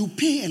discovered that you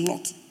pay a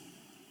lot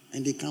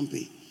and they can't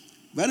pay.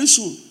 Very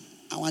soon,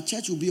 our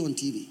church will be on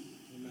TV.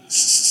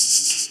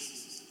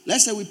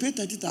 Let's say we pay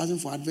 30,000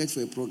 for advert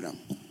for a program.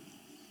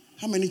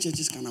 How many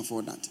churches can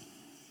afford that?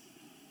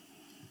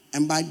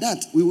 And by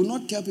that, we will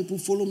not tell people,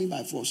 follow me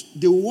by force.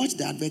 They will watch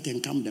the advert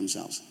and come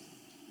themselves.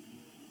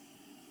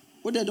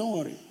 But they don't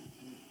worry.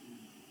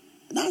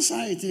 That's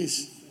how it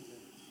is.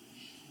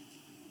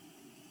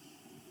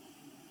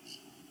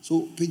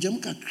 So,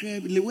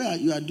 the way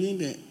you are doing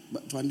the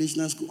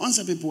foundational school,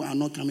 answer people are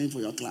not coming for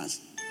your class.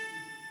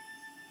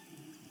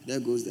 There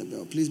goes the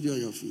bell. Please be on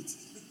your feet.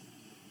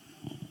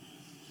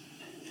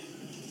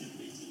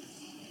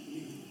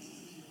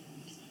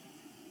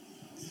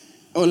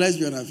 Oh, let's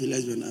be on our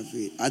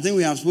feet. I think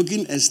we have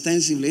spoken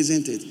extensively,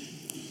 isn't it?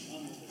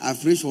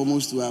 I've preached for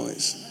almost 2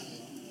 hours.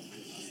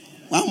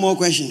 One more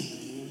question.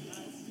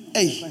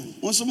 Hey,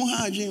 what's some more?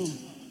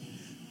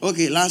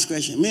 Okay, last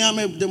question. Me, I'm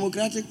a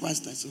democratic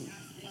pastor. So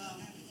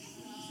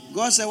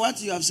God said,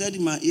 what you have said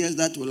in my ears,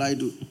 that will I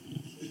do.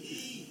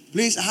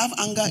 Please, I have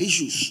anger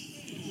issues.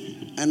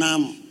 And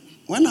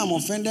when I'm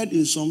offended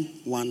in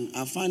someone,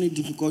 I find it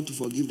difficult to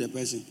forgive the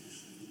person.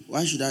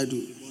 What should I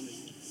do?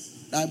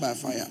 Die by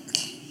fire.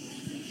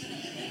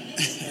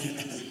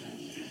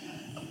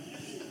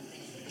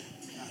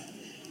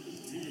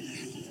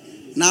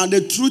 Now,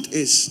 the truth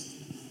is,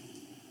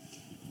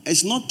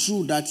 it's not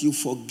true that you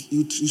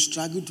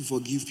struggle to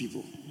forgive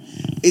people.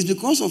 It's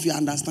because of your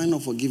understanding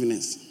of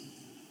forgiveness.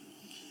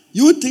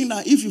 You think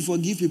that if you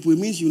forgive people, it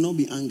means you will not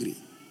be angry.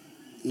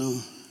 No.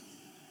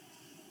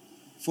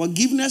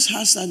 Forgiveness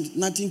has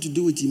nothing to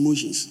do with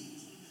emotions.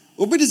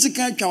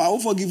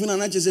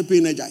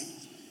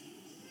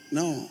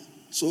 No.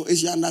 So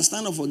it's your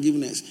understanding of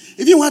forgiveness.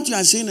 Even what you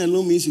are saying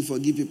alone means you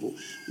forgive people.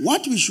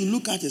 What we should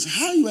look at is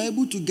how you are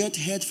able to get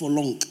hurt for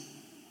long.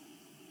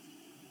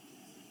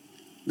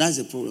 That's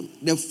the problem.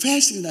 The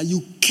first thing is that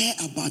you care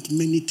about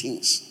many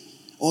things.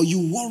 Or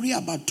you worry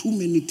about too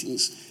many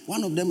things.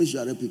 One of them is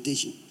your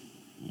reputation.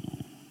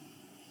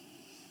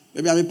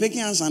 Maybe I'll be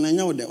picking hands and I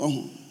know the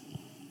no.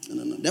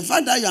 The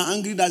fact that you are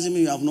angry doesn't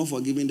mean you have not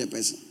forgiven the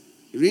person.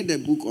 Read the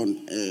book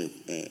on,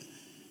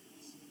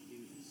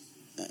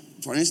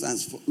 for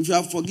instance, if you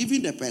have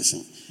forgiven the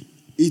person,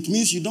 it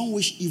means you don't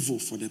wish evil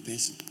for the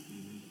person.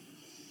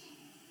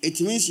 It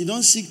means you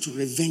don't seek to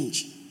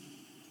revenge.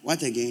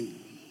 What again?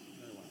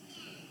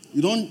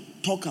 You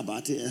don't talk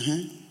about it.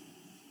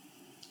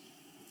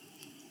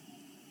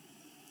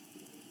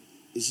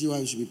 You see why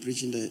we should be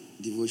preaching the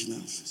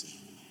devotionals?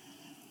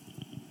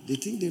 They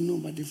think they know,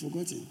 but they've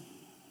forgotten.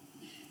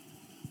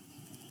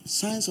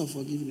 Signs of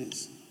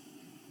forgiveness.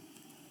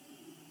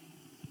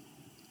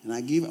 And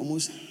I gave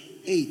almost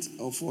 8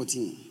 or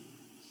 14.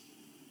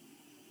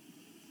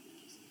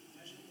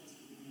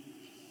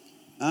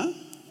 Huh?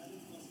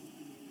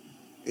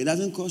 It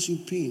doesn't cause you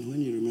pain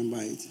when you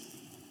remember it.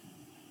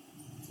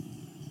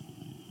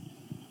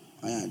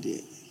 Oh, yeah,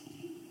 dear.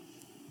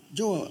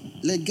 Joel,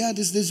 like God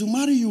is there to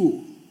marry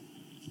you.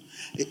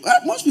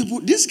 Most people,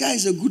 this guy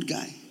is a good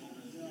guy.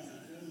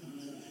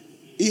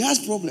 He has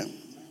problem,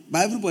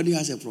 but everybody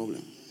has a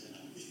problem.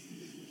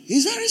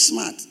 He's very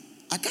smart.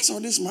 I can't say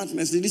this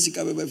smartness.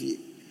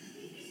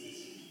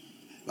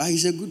 But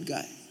he's a good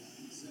guy.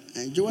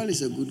 And Joel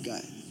is a good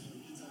guy.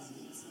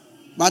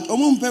 But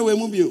Omumpe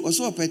Wemubi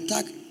also a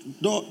petak,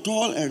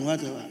 tall and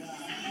whatever.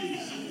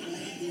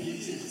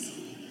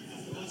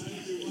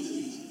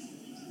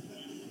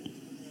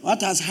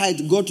 What has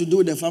height got to do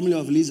with the family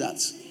of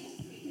lizards?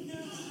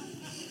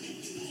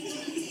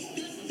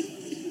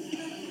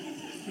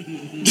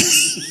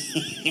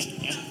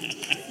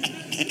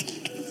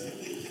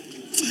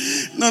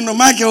 No,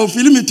 Michael,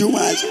 feel me too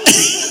much.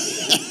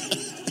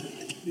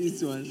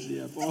 This one's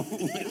here.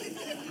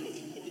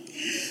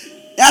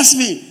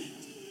 Yasmin,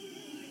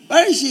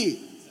 where is she?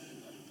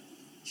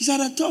 She's at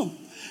the top.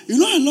 You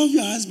know, I love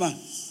your husband.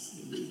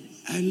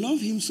 I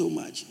love him so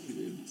much.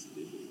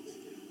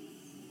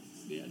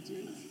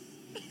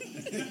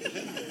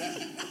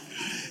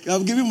 You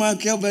have given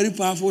Michael very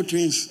powerful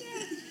twins.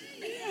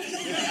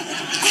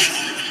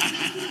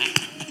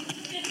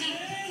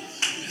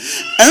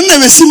 I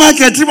never see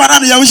Michael trip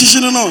around the Yawishi,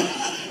 no.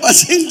 I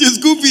think the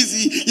school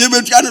busy. You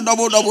may try to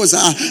double,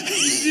 sir.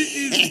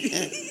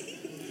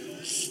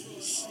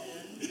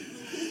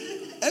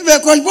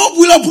 Because Bob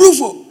will approve.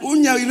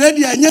 When you're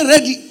ready and you're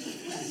ready.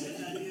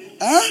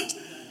 Huh?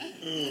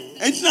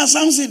 It's not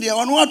something there.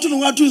 On what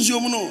to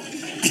zoom, no.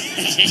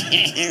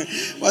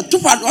 What to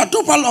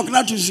lock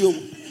not to zoom.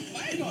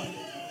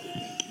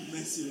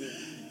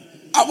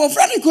 Our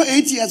friend got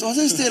 8 years, was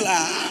still.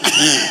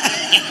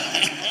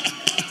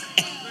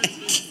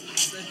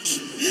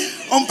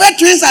 On pet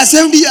twins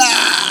assembly.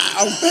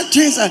 On pet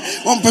twins.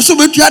 On person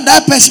to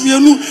that person.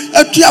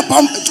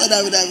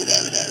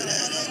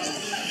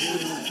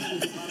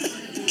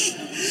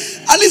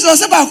 At least I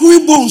was about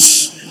who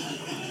bones.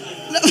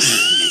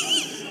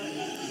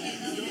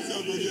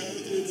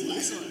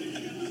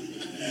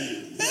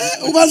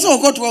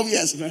 Ubanso got 12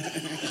 years.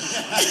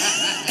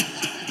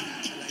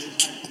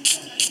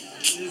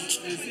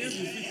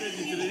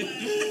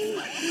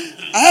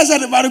 I said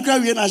the Baruka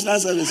National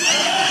Service.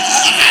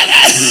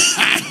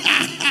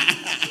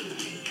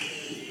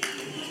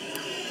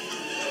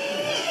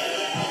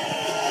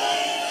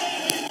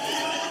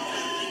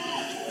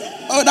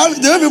 Oh, that,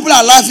 the way people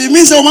are laughing, it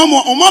means that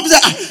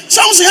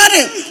something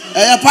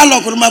a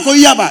padlock or Mako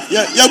Yaba,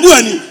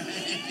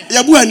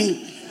 Yabuani.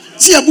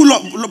 See a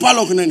bullock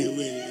padlock in any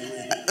way.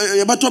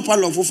 A battle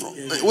padlock for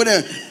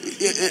whatever.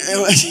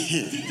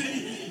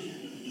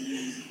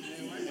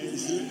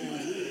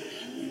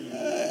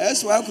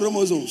 That's why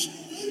chromosomes.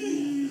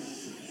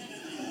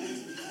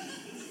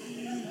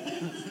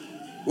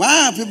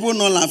 Why are people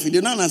not laughing?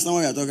 They don't understand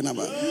what you're talking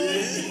about.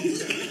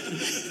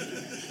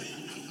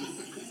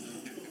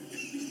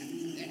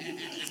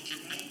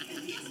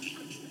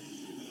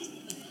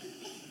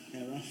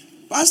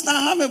 Pastor,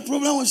 I have a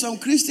problem with some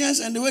Christians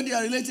and the way they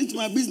are relating to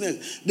my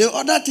business. They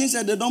order things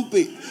that they don't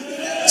pay.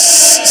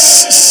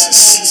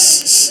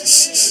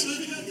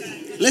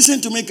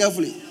 Listen to me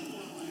carefully.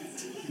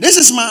 This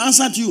is my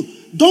answer to you.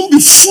 Don't be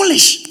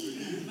foolish.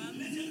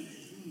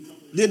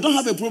 They don't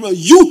have a problem.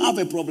 You have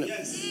a problem.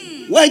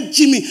 Why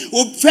Jimmy?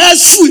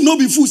 First fool, no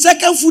be fool.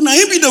 Second fool, now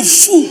you be the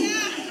fool.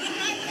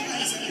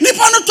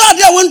 Nipa no to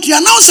ade want to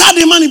announce how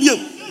the money be.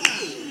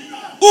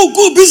 Oh,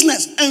 good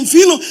business. And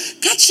you know,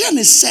 catch and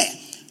say,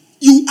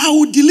 I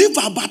will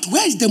deliver, but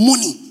where is the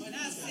money?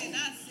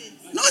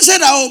 No one said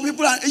that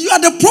people are, you are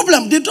the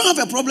problem. They don't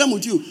have a problem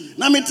with you.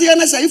 Now me tell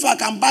you, say if I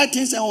can buy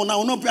things and I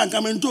will not pay and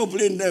come into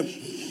playing them.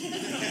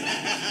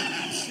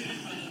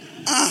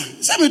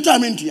 Say me to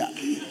am here.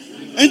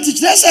 And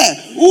teach them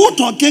say, who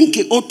talking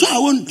ke oto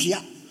awon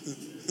tua.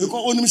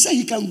 Because when say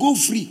he can go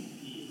free.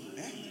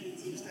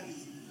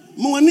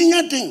 Mo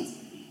aninya thing.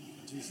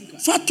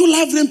 Fatu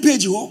live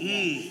page ho.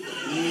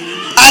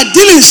 I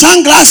deal in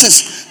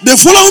sunglasses. The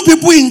following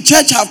people in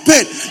church have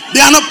paid.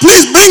 They are not,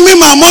 please bring me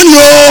my money,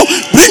 oh,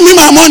 bring me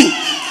my money.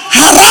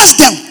 Harass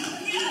them.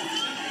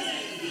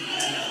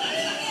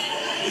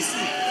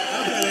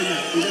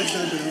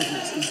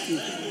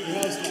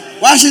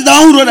 Why she's the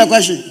one who wrote the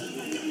question?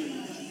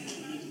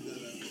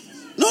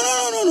 No.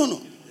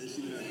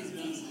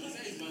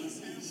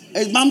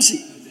 It's Mamsi.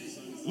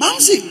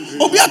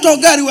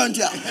 Obiato Gary went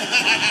here.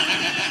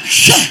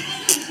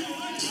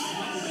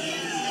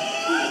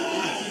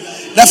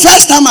 The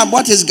first time I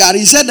bought his Gary,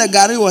 he said the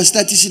Gary was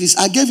 30 cedis.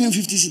 I gave him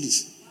 50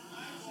 cedis.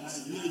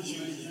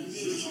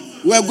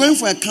 We were going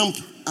for a camp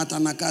at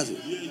Anakazo.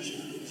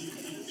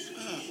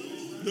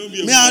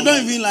 Me, I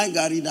don't even like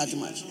Gary that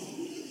much.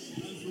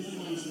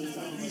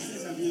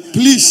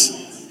 Please,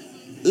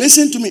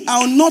 listen to me. I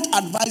will not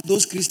advise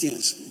those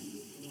Christians.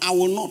 I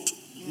will not.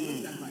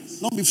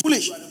 Don't be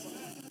foolish.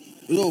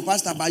 No,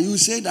 Pastor, but you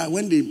say that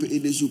when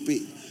they should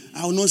pay.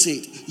 I will not say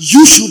it.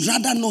 You should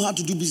rather know how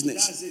to do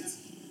business. That's it.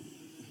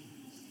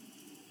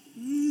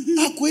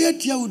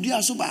 Akoyetia udi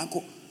asoba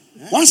ako.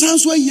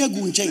 Wasanso ayi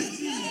egu nchen.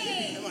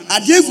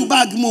 Adegu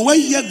bag mo wa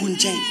yi egu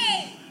nchen.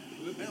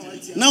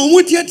 Na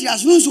omutieti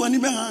asunso ani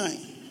be han.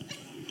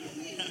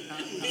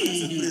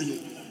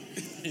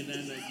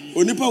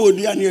 Onipa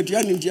wodi ani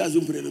etua ni nti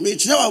azumpre. Me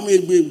kire wa me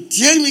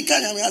tie mi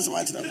kanya me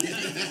asema kire.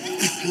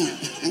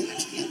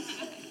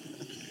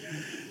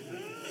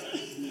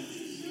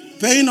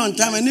 Paying on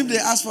time, and if they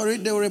ask for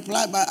it, they will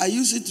reply, but I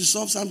use it to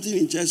solve something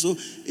in church, so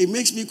it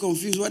makes me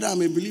confused whether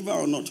I'm a believer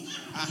or not.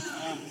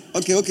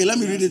 Okay, let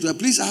me read it.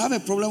 Please, I have a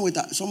problem with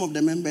some of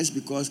the members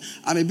because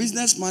I'm a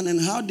businessman,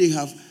 and how they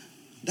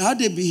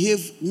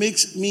behave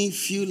makes me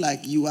feel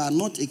like you are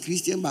not a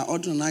Christian by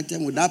ordering an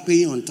item without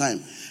paying on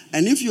time.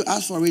 And if you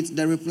ask for it,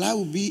 the reply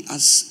will be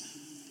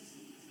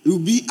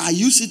I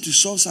use it to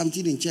solve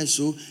something in church,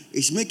 so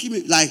it's making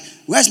me like,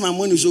 where's my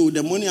money? So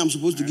the money I'm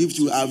supposed to give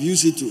to, I've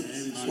used it to.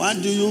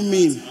 What do you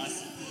mean?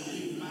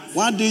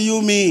 What do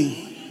you mean?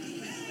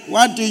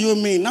 What do you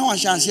mean? Now I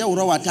shall say what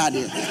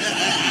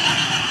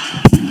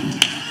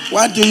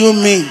do you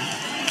mean?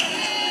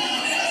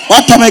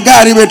 What am I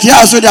going to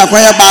do? So they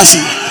acquire Basi.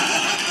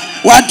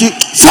 What do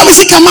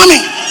Famisi Kamami?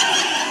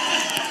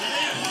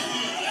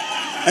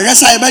 I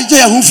guess I bet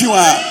you who you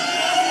are.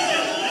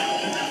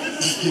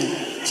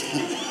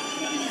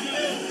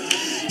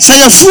 Say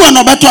a fool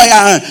no better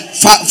ya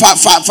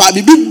fa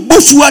bibi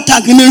bofu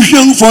attack na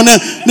hwem for na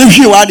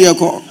hwe wa de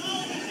ko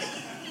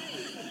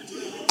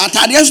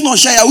atade so no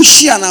hye ya wo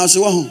hia na so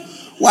wo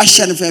wa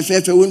hye ne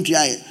fefefe wo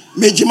ntua ye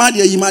mejima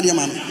de yima de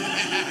ma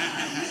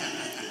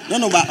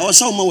no but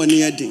also ma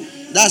wani edin.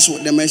 That's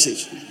what the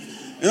message.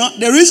 You know,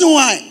 the reason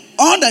why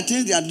all the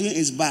things they are doing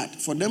is bad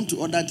for them to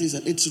order things,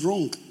 and it's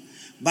wrong,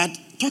 but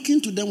talking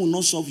to them will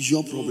not solve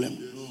your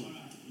problem.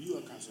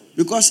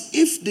 Because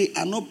if they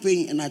are not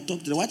paying and I talk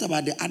to them, what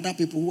about the other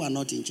people who are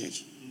not in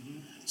church?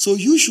 So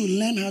you should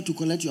learn how to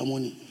collect your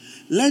money.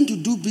 Learn to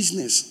do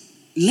business.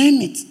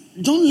 Learn it.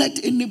 Don't let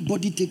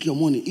anybody take your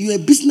money. You're a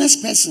business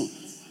person.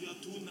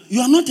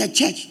 You are not a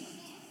church.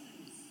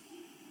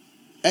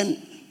 And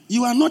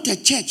you are not a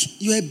church.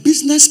 You're a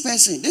business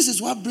person. This is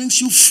what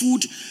brings you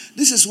food.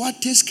 This is what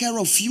takes care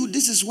of you.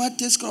 This is what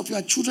takes care of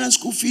your children's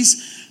school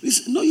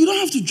fees. No, you don't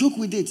have to joke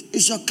with it.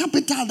 It's your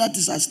capital that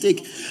is at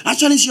stake.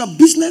 Actually, it's your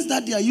business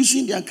that they are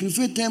using their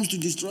creative terms to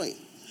destroy.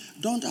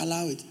 Don't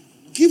allow it.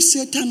 Give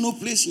Satan no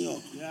place in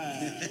your...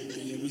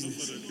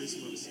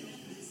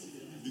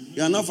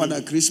 You are not for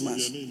the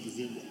Christmas.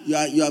 You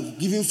are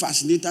giving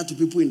fascinator to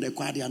people in the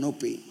choir. They are not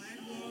paying.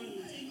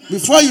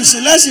 Before you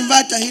say, let's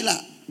invite a healer.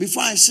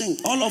 Before I sing,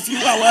 all of you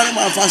are wearing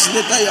my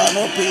fascinator, you are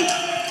not paying.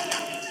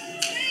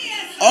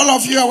 All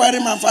of you are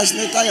wearing my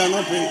fascinator, you are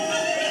not paying.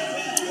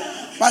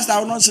 Pastor, I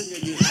will not sing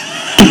again.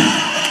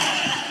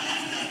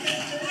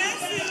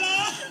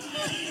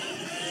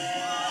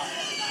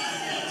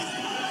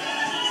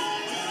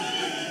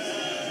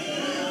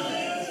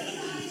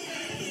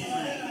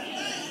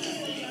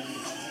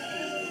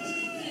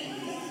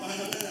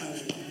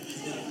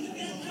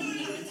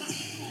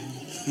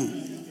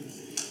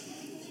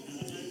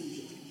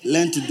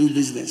 Learn to do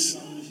business.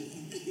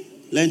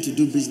 Learn to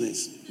do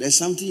business. There's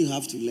something you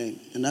have to learn,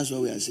 and that's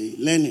what we are saying.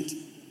 Learn it.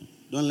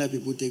 Don't let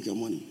people take your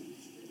money.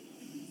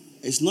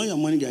 It's not your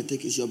money they are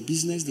taking, it's your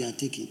business they are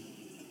taking.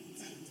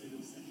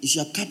 It's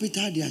your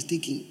capital they are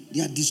taking.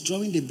 They are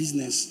destroying the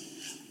business.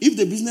 If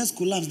the business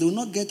collapses, they will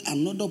not get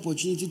another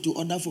opportunity to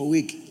order for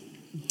work.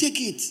 Take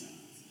it.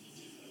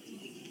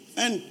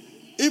 And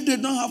if they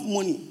don't have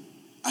money,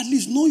 at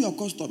least know your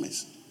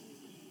customers.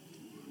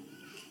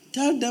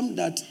 Tell them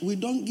that we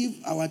don't give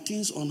our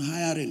things on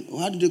hiring,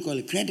 or how do they call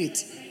it?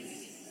 Credit.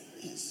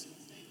 Yes.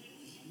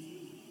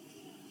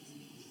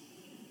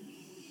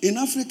 In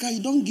Africa,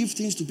 you don't give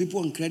things to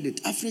people on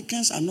credit.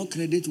 Africans are not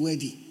credit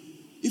worthy.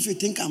 If you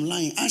think I'm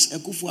lying, ask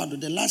Akufo-Addo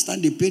the last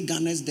time they paid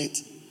Ghana's debt.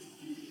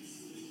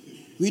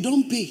 We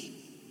don't pay.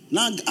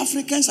 Now,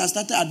 Africans have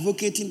started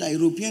advocating that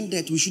European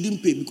debt we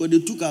shouldn't pay because they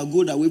took our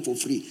gold away for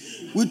free.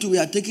 We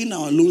are taking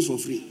our loans for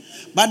free.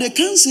 But they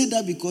can't say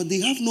that because they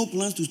have no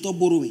plans to stop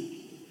borrowing.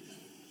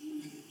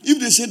 If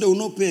they say they will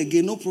not pay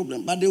again, no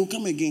problem. But they will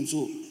come again.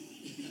 So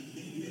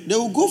they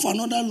will go for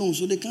another loan.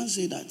 So they can't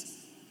say that.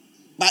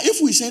 But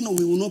if we say no,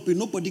 we will not pay,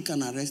 nobody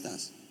can arrest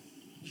us.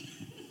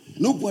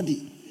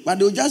 Nobody. But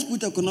they will just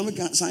put economic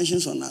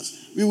sanctions on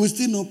us. We will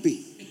still not pay.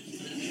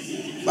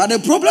 But the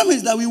problem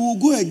is that we will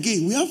go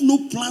again. We have no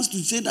plans to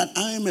say that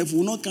IMF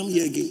will not come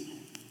here again.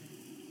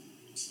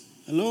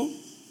 Hello?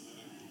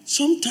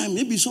 Sometimes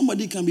maybe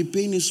somebody can be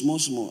paying it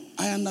small.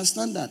 I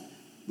understand that.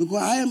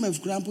 Because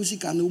IMF crampusi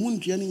can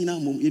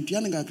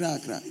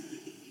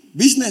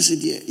business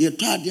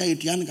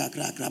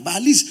but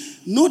at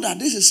least know that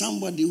this is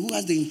somebody who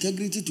has the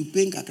integrity to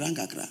pay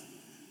kakra.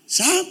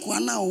 Sa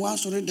kwana wa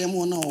sori dem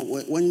wona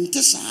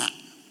wonte sa.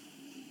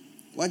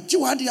 Wachi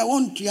wade ya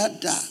won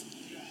tuada.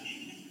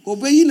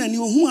 Obeyi na ni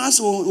ohun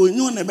aso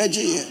onyo na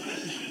beje ye.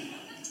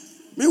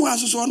 Me wa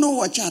so no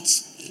wa chat.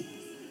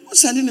 O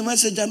sending the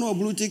message no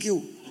blue tick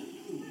you.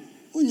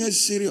 Onye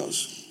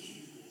serious.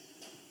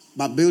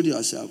 But build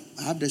yourself.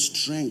 Have the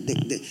strength,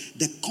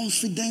 the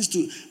confidence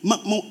to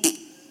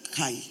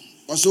kai.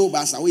 Also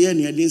basa we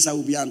near this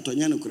will be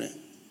Antonia no kre.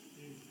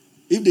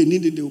 If they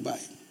need it, they will buy.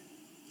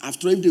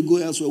 After if they go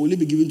elsewhere, will it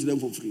be given to them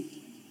for free?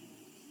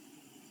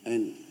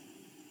 And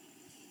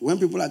when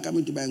people are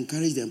coming to buy,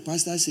 encourage them.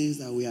 Pastor says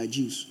that we are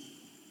Jews.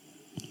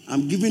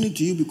 I'm giving it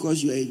to you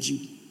because you are a Jew.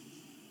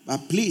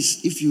 But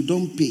please, if you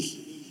don't pay,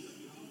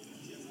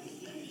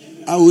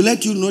 I will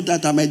let you know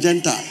that I'm a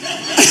Gentile.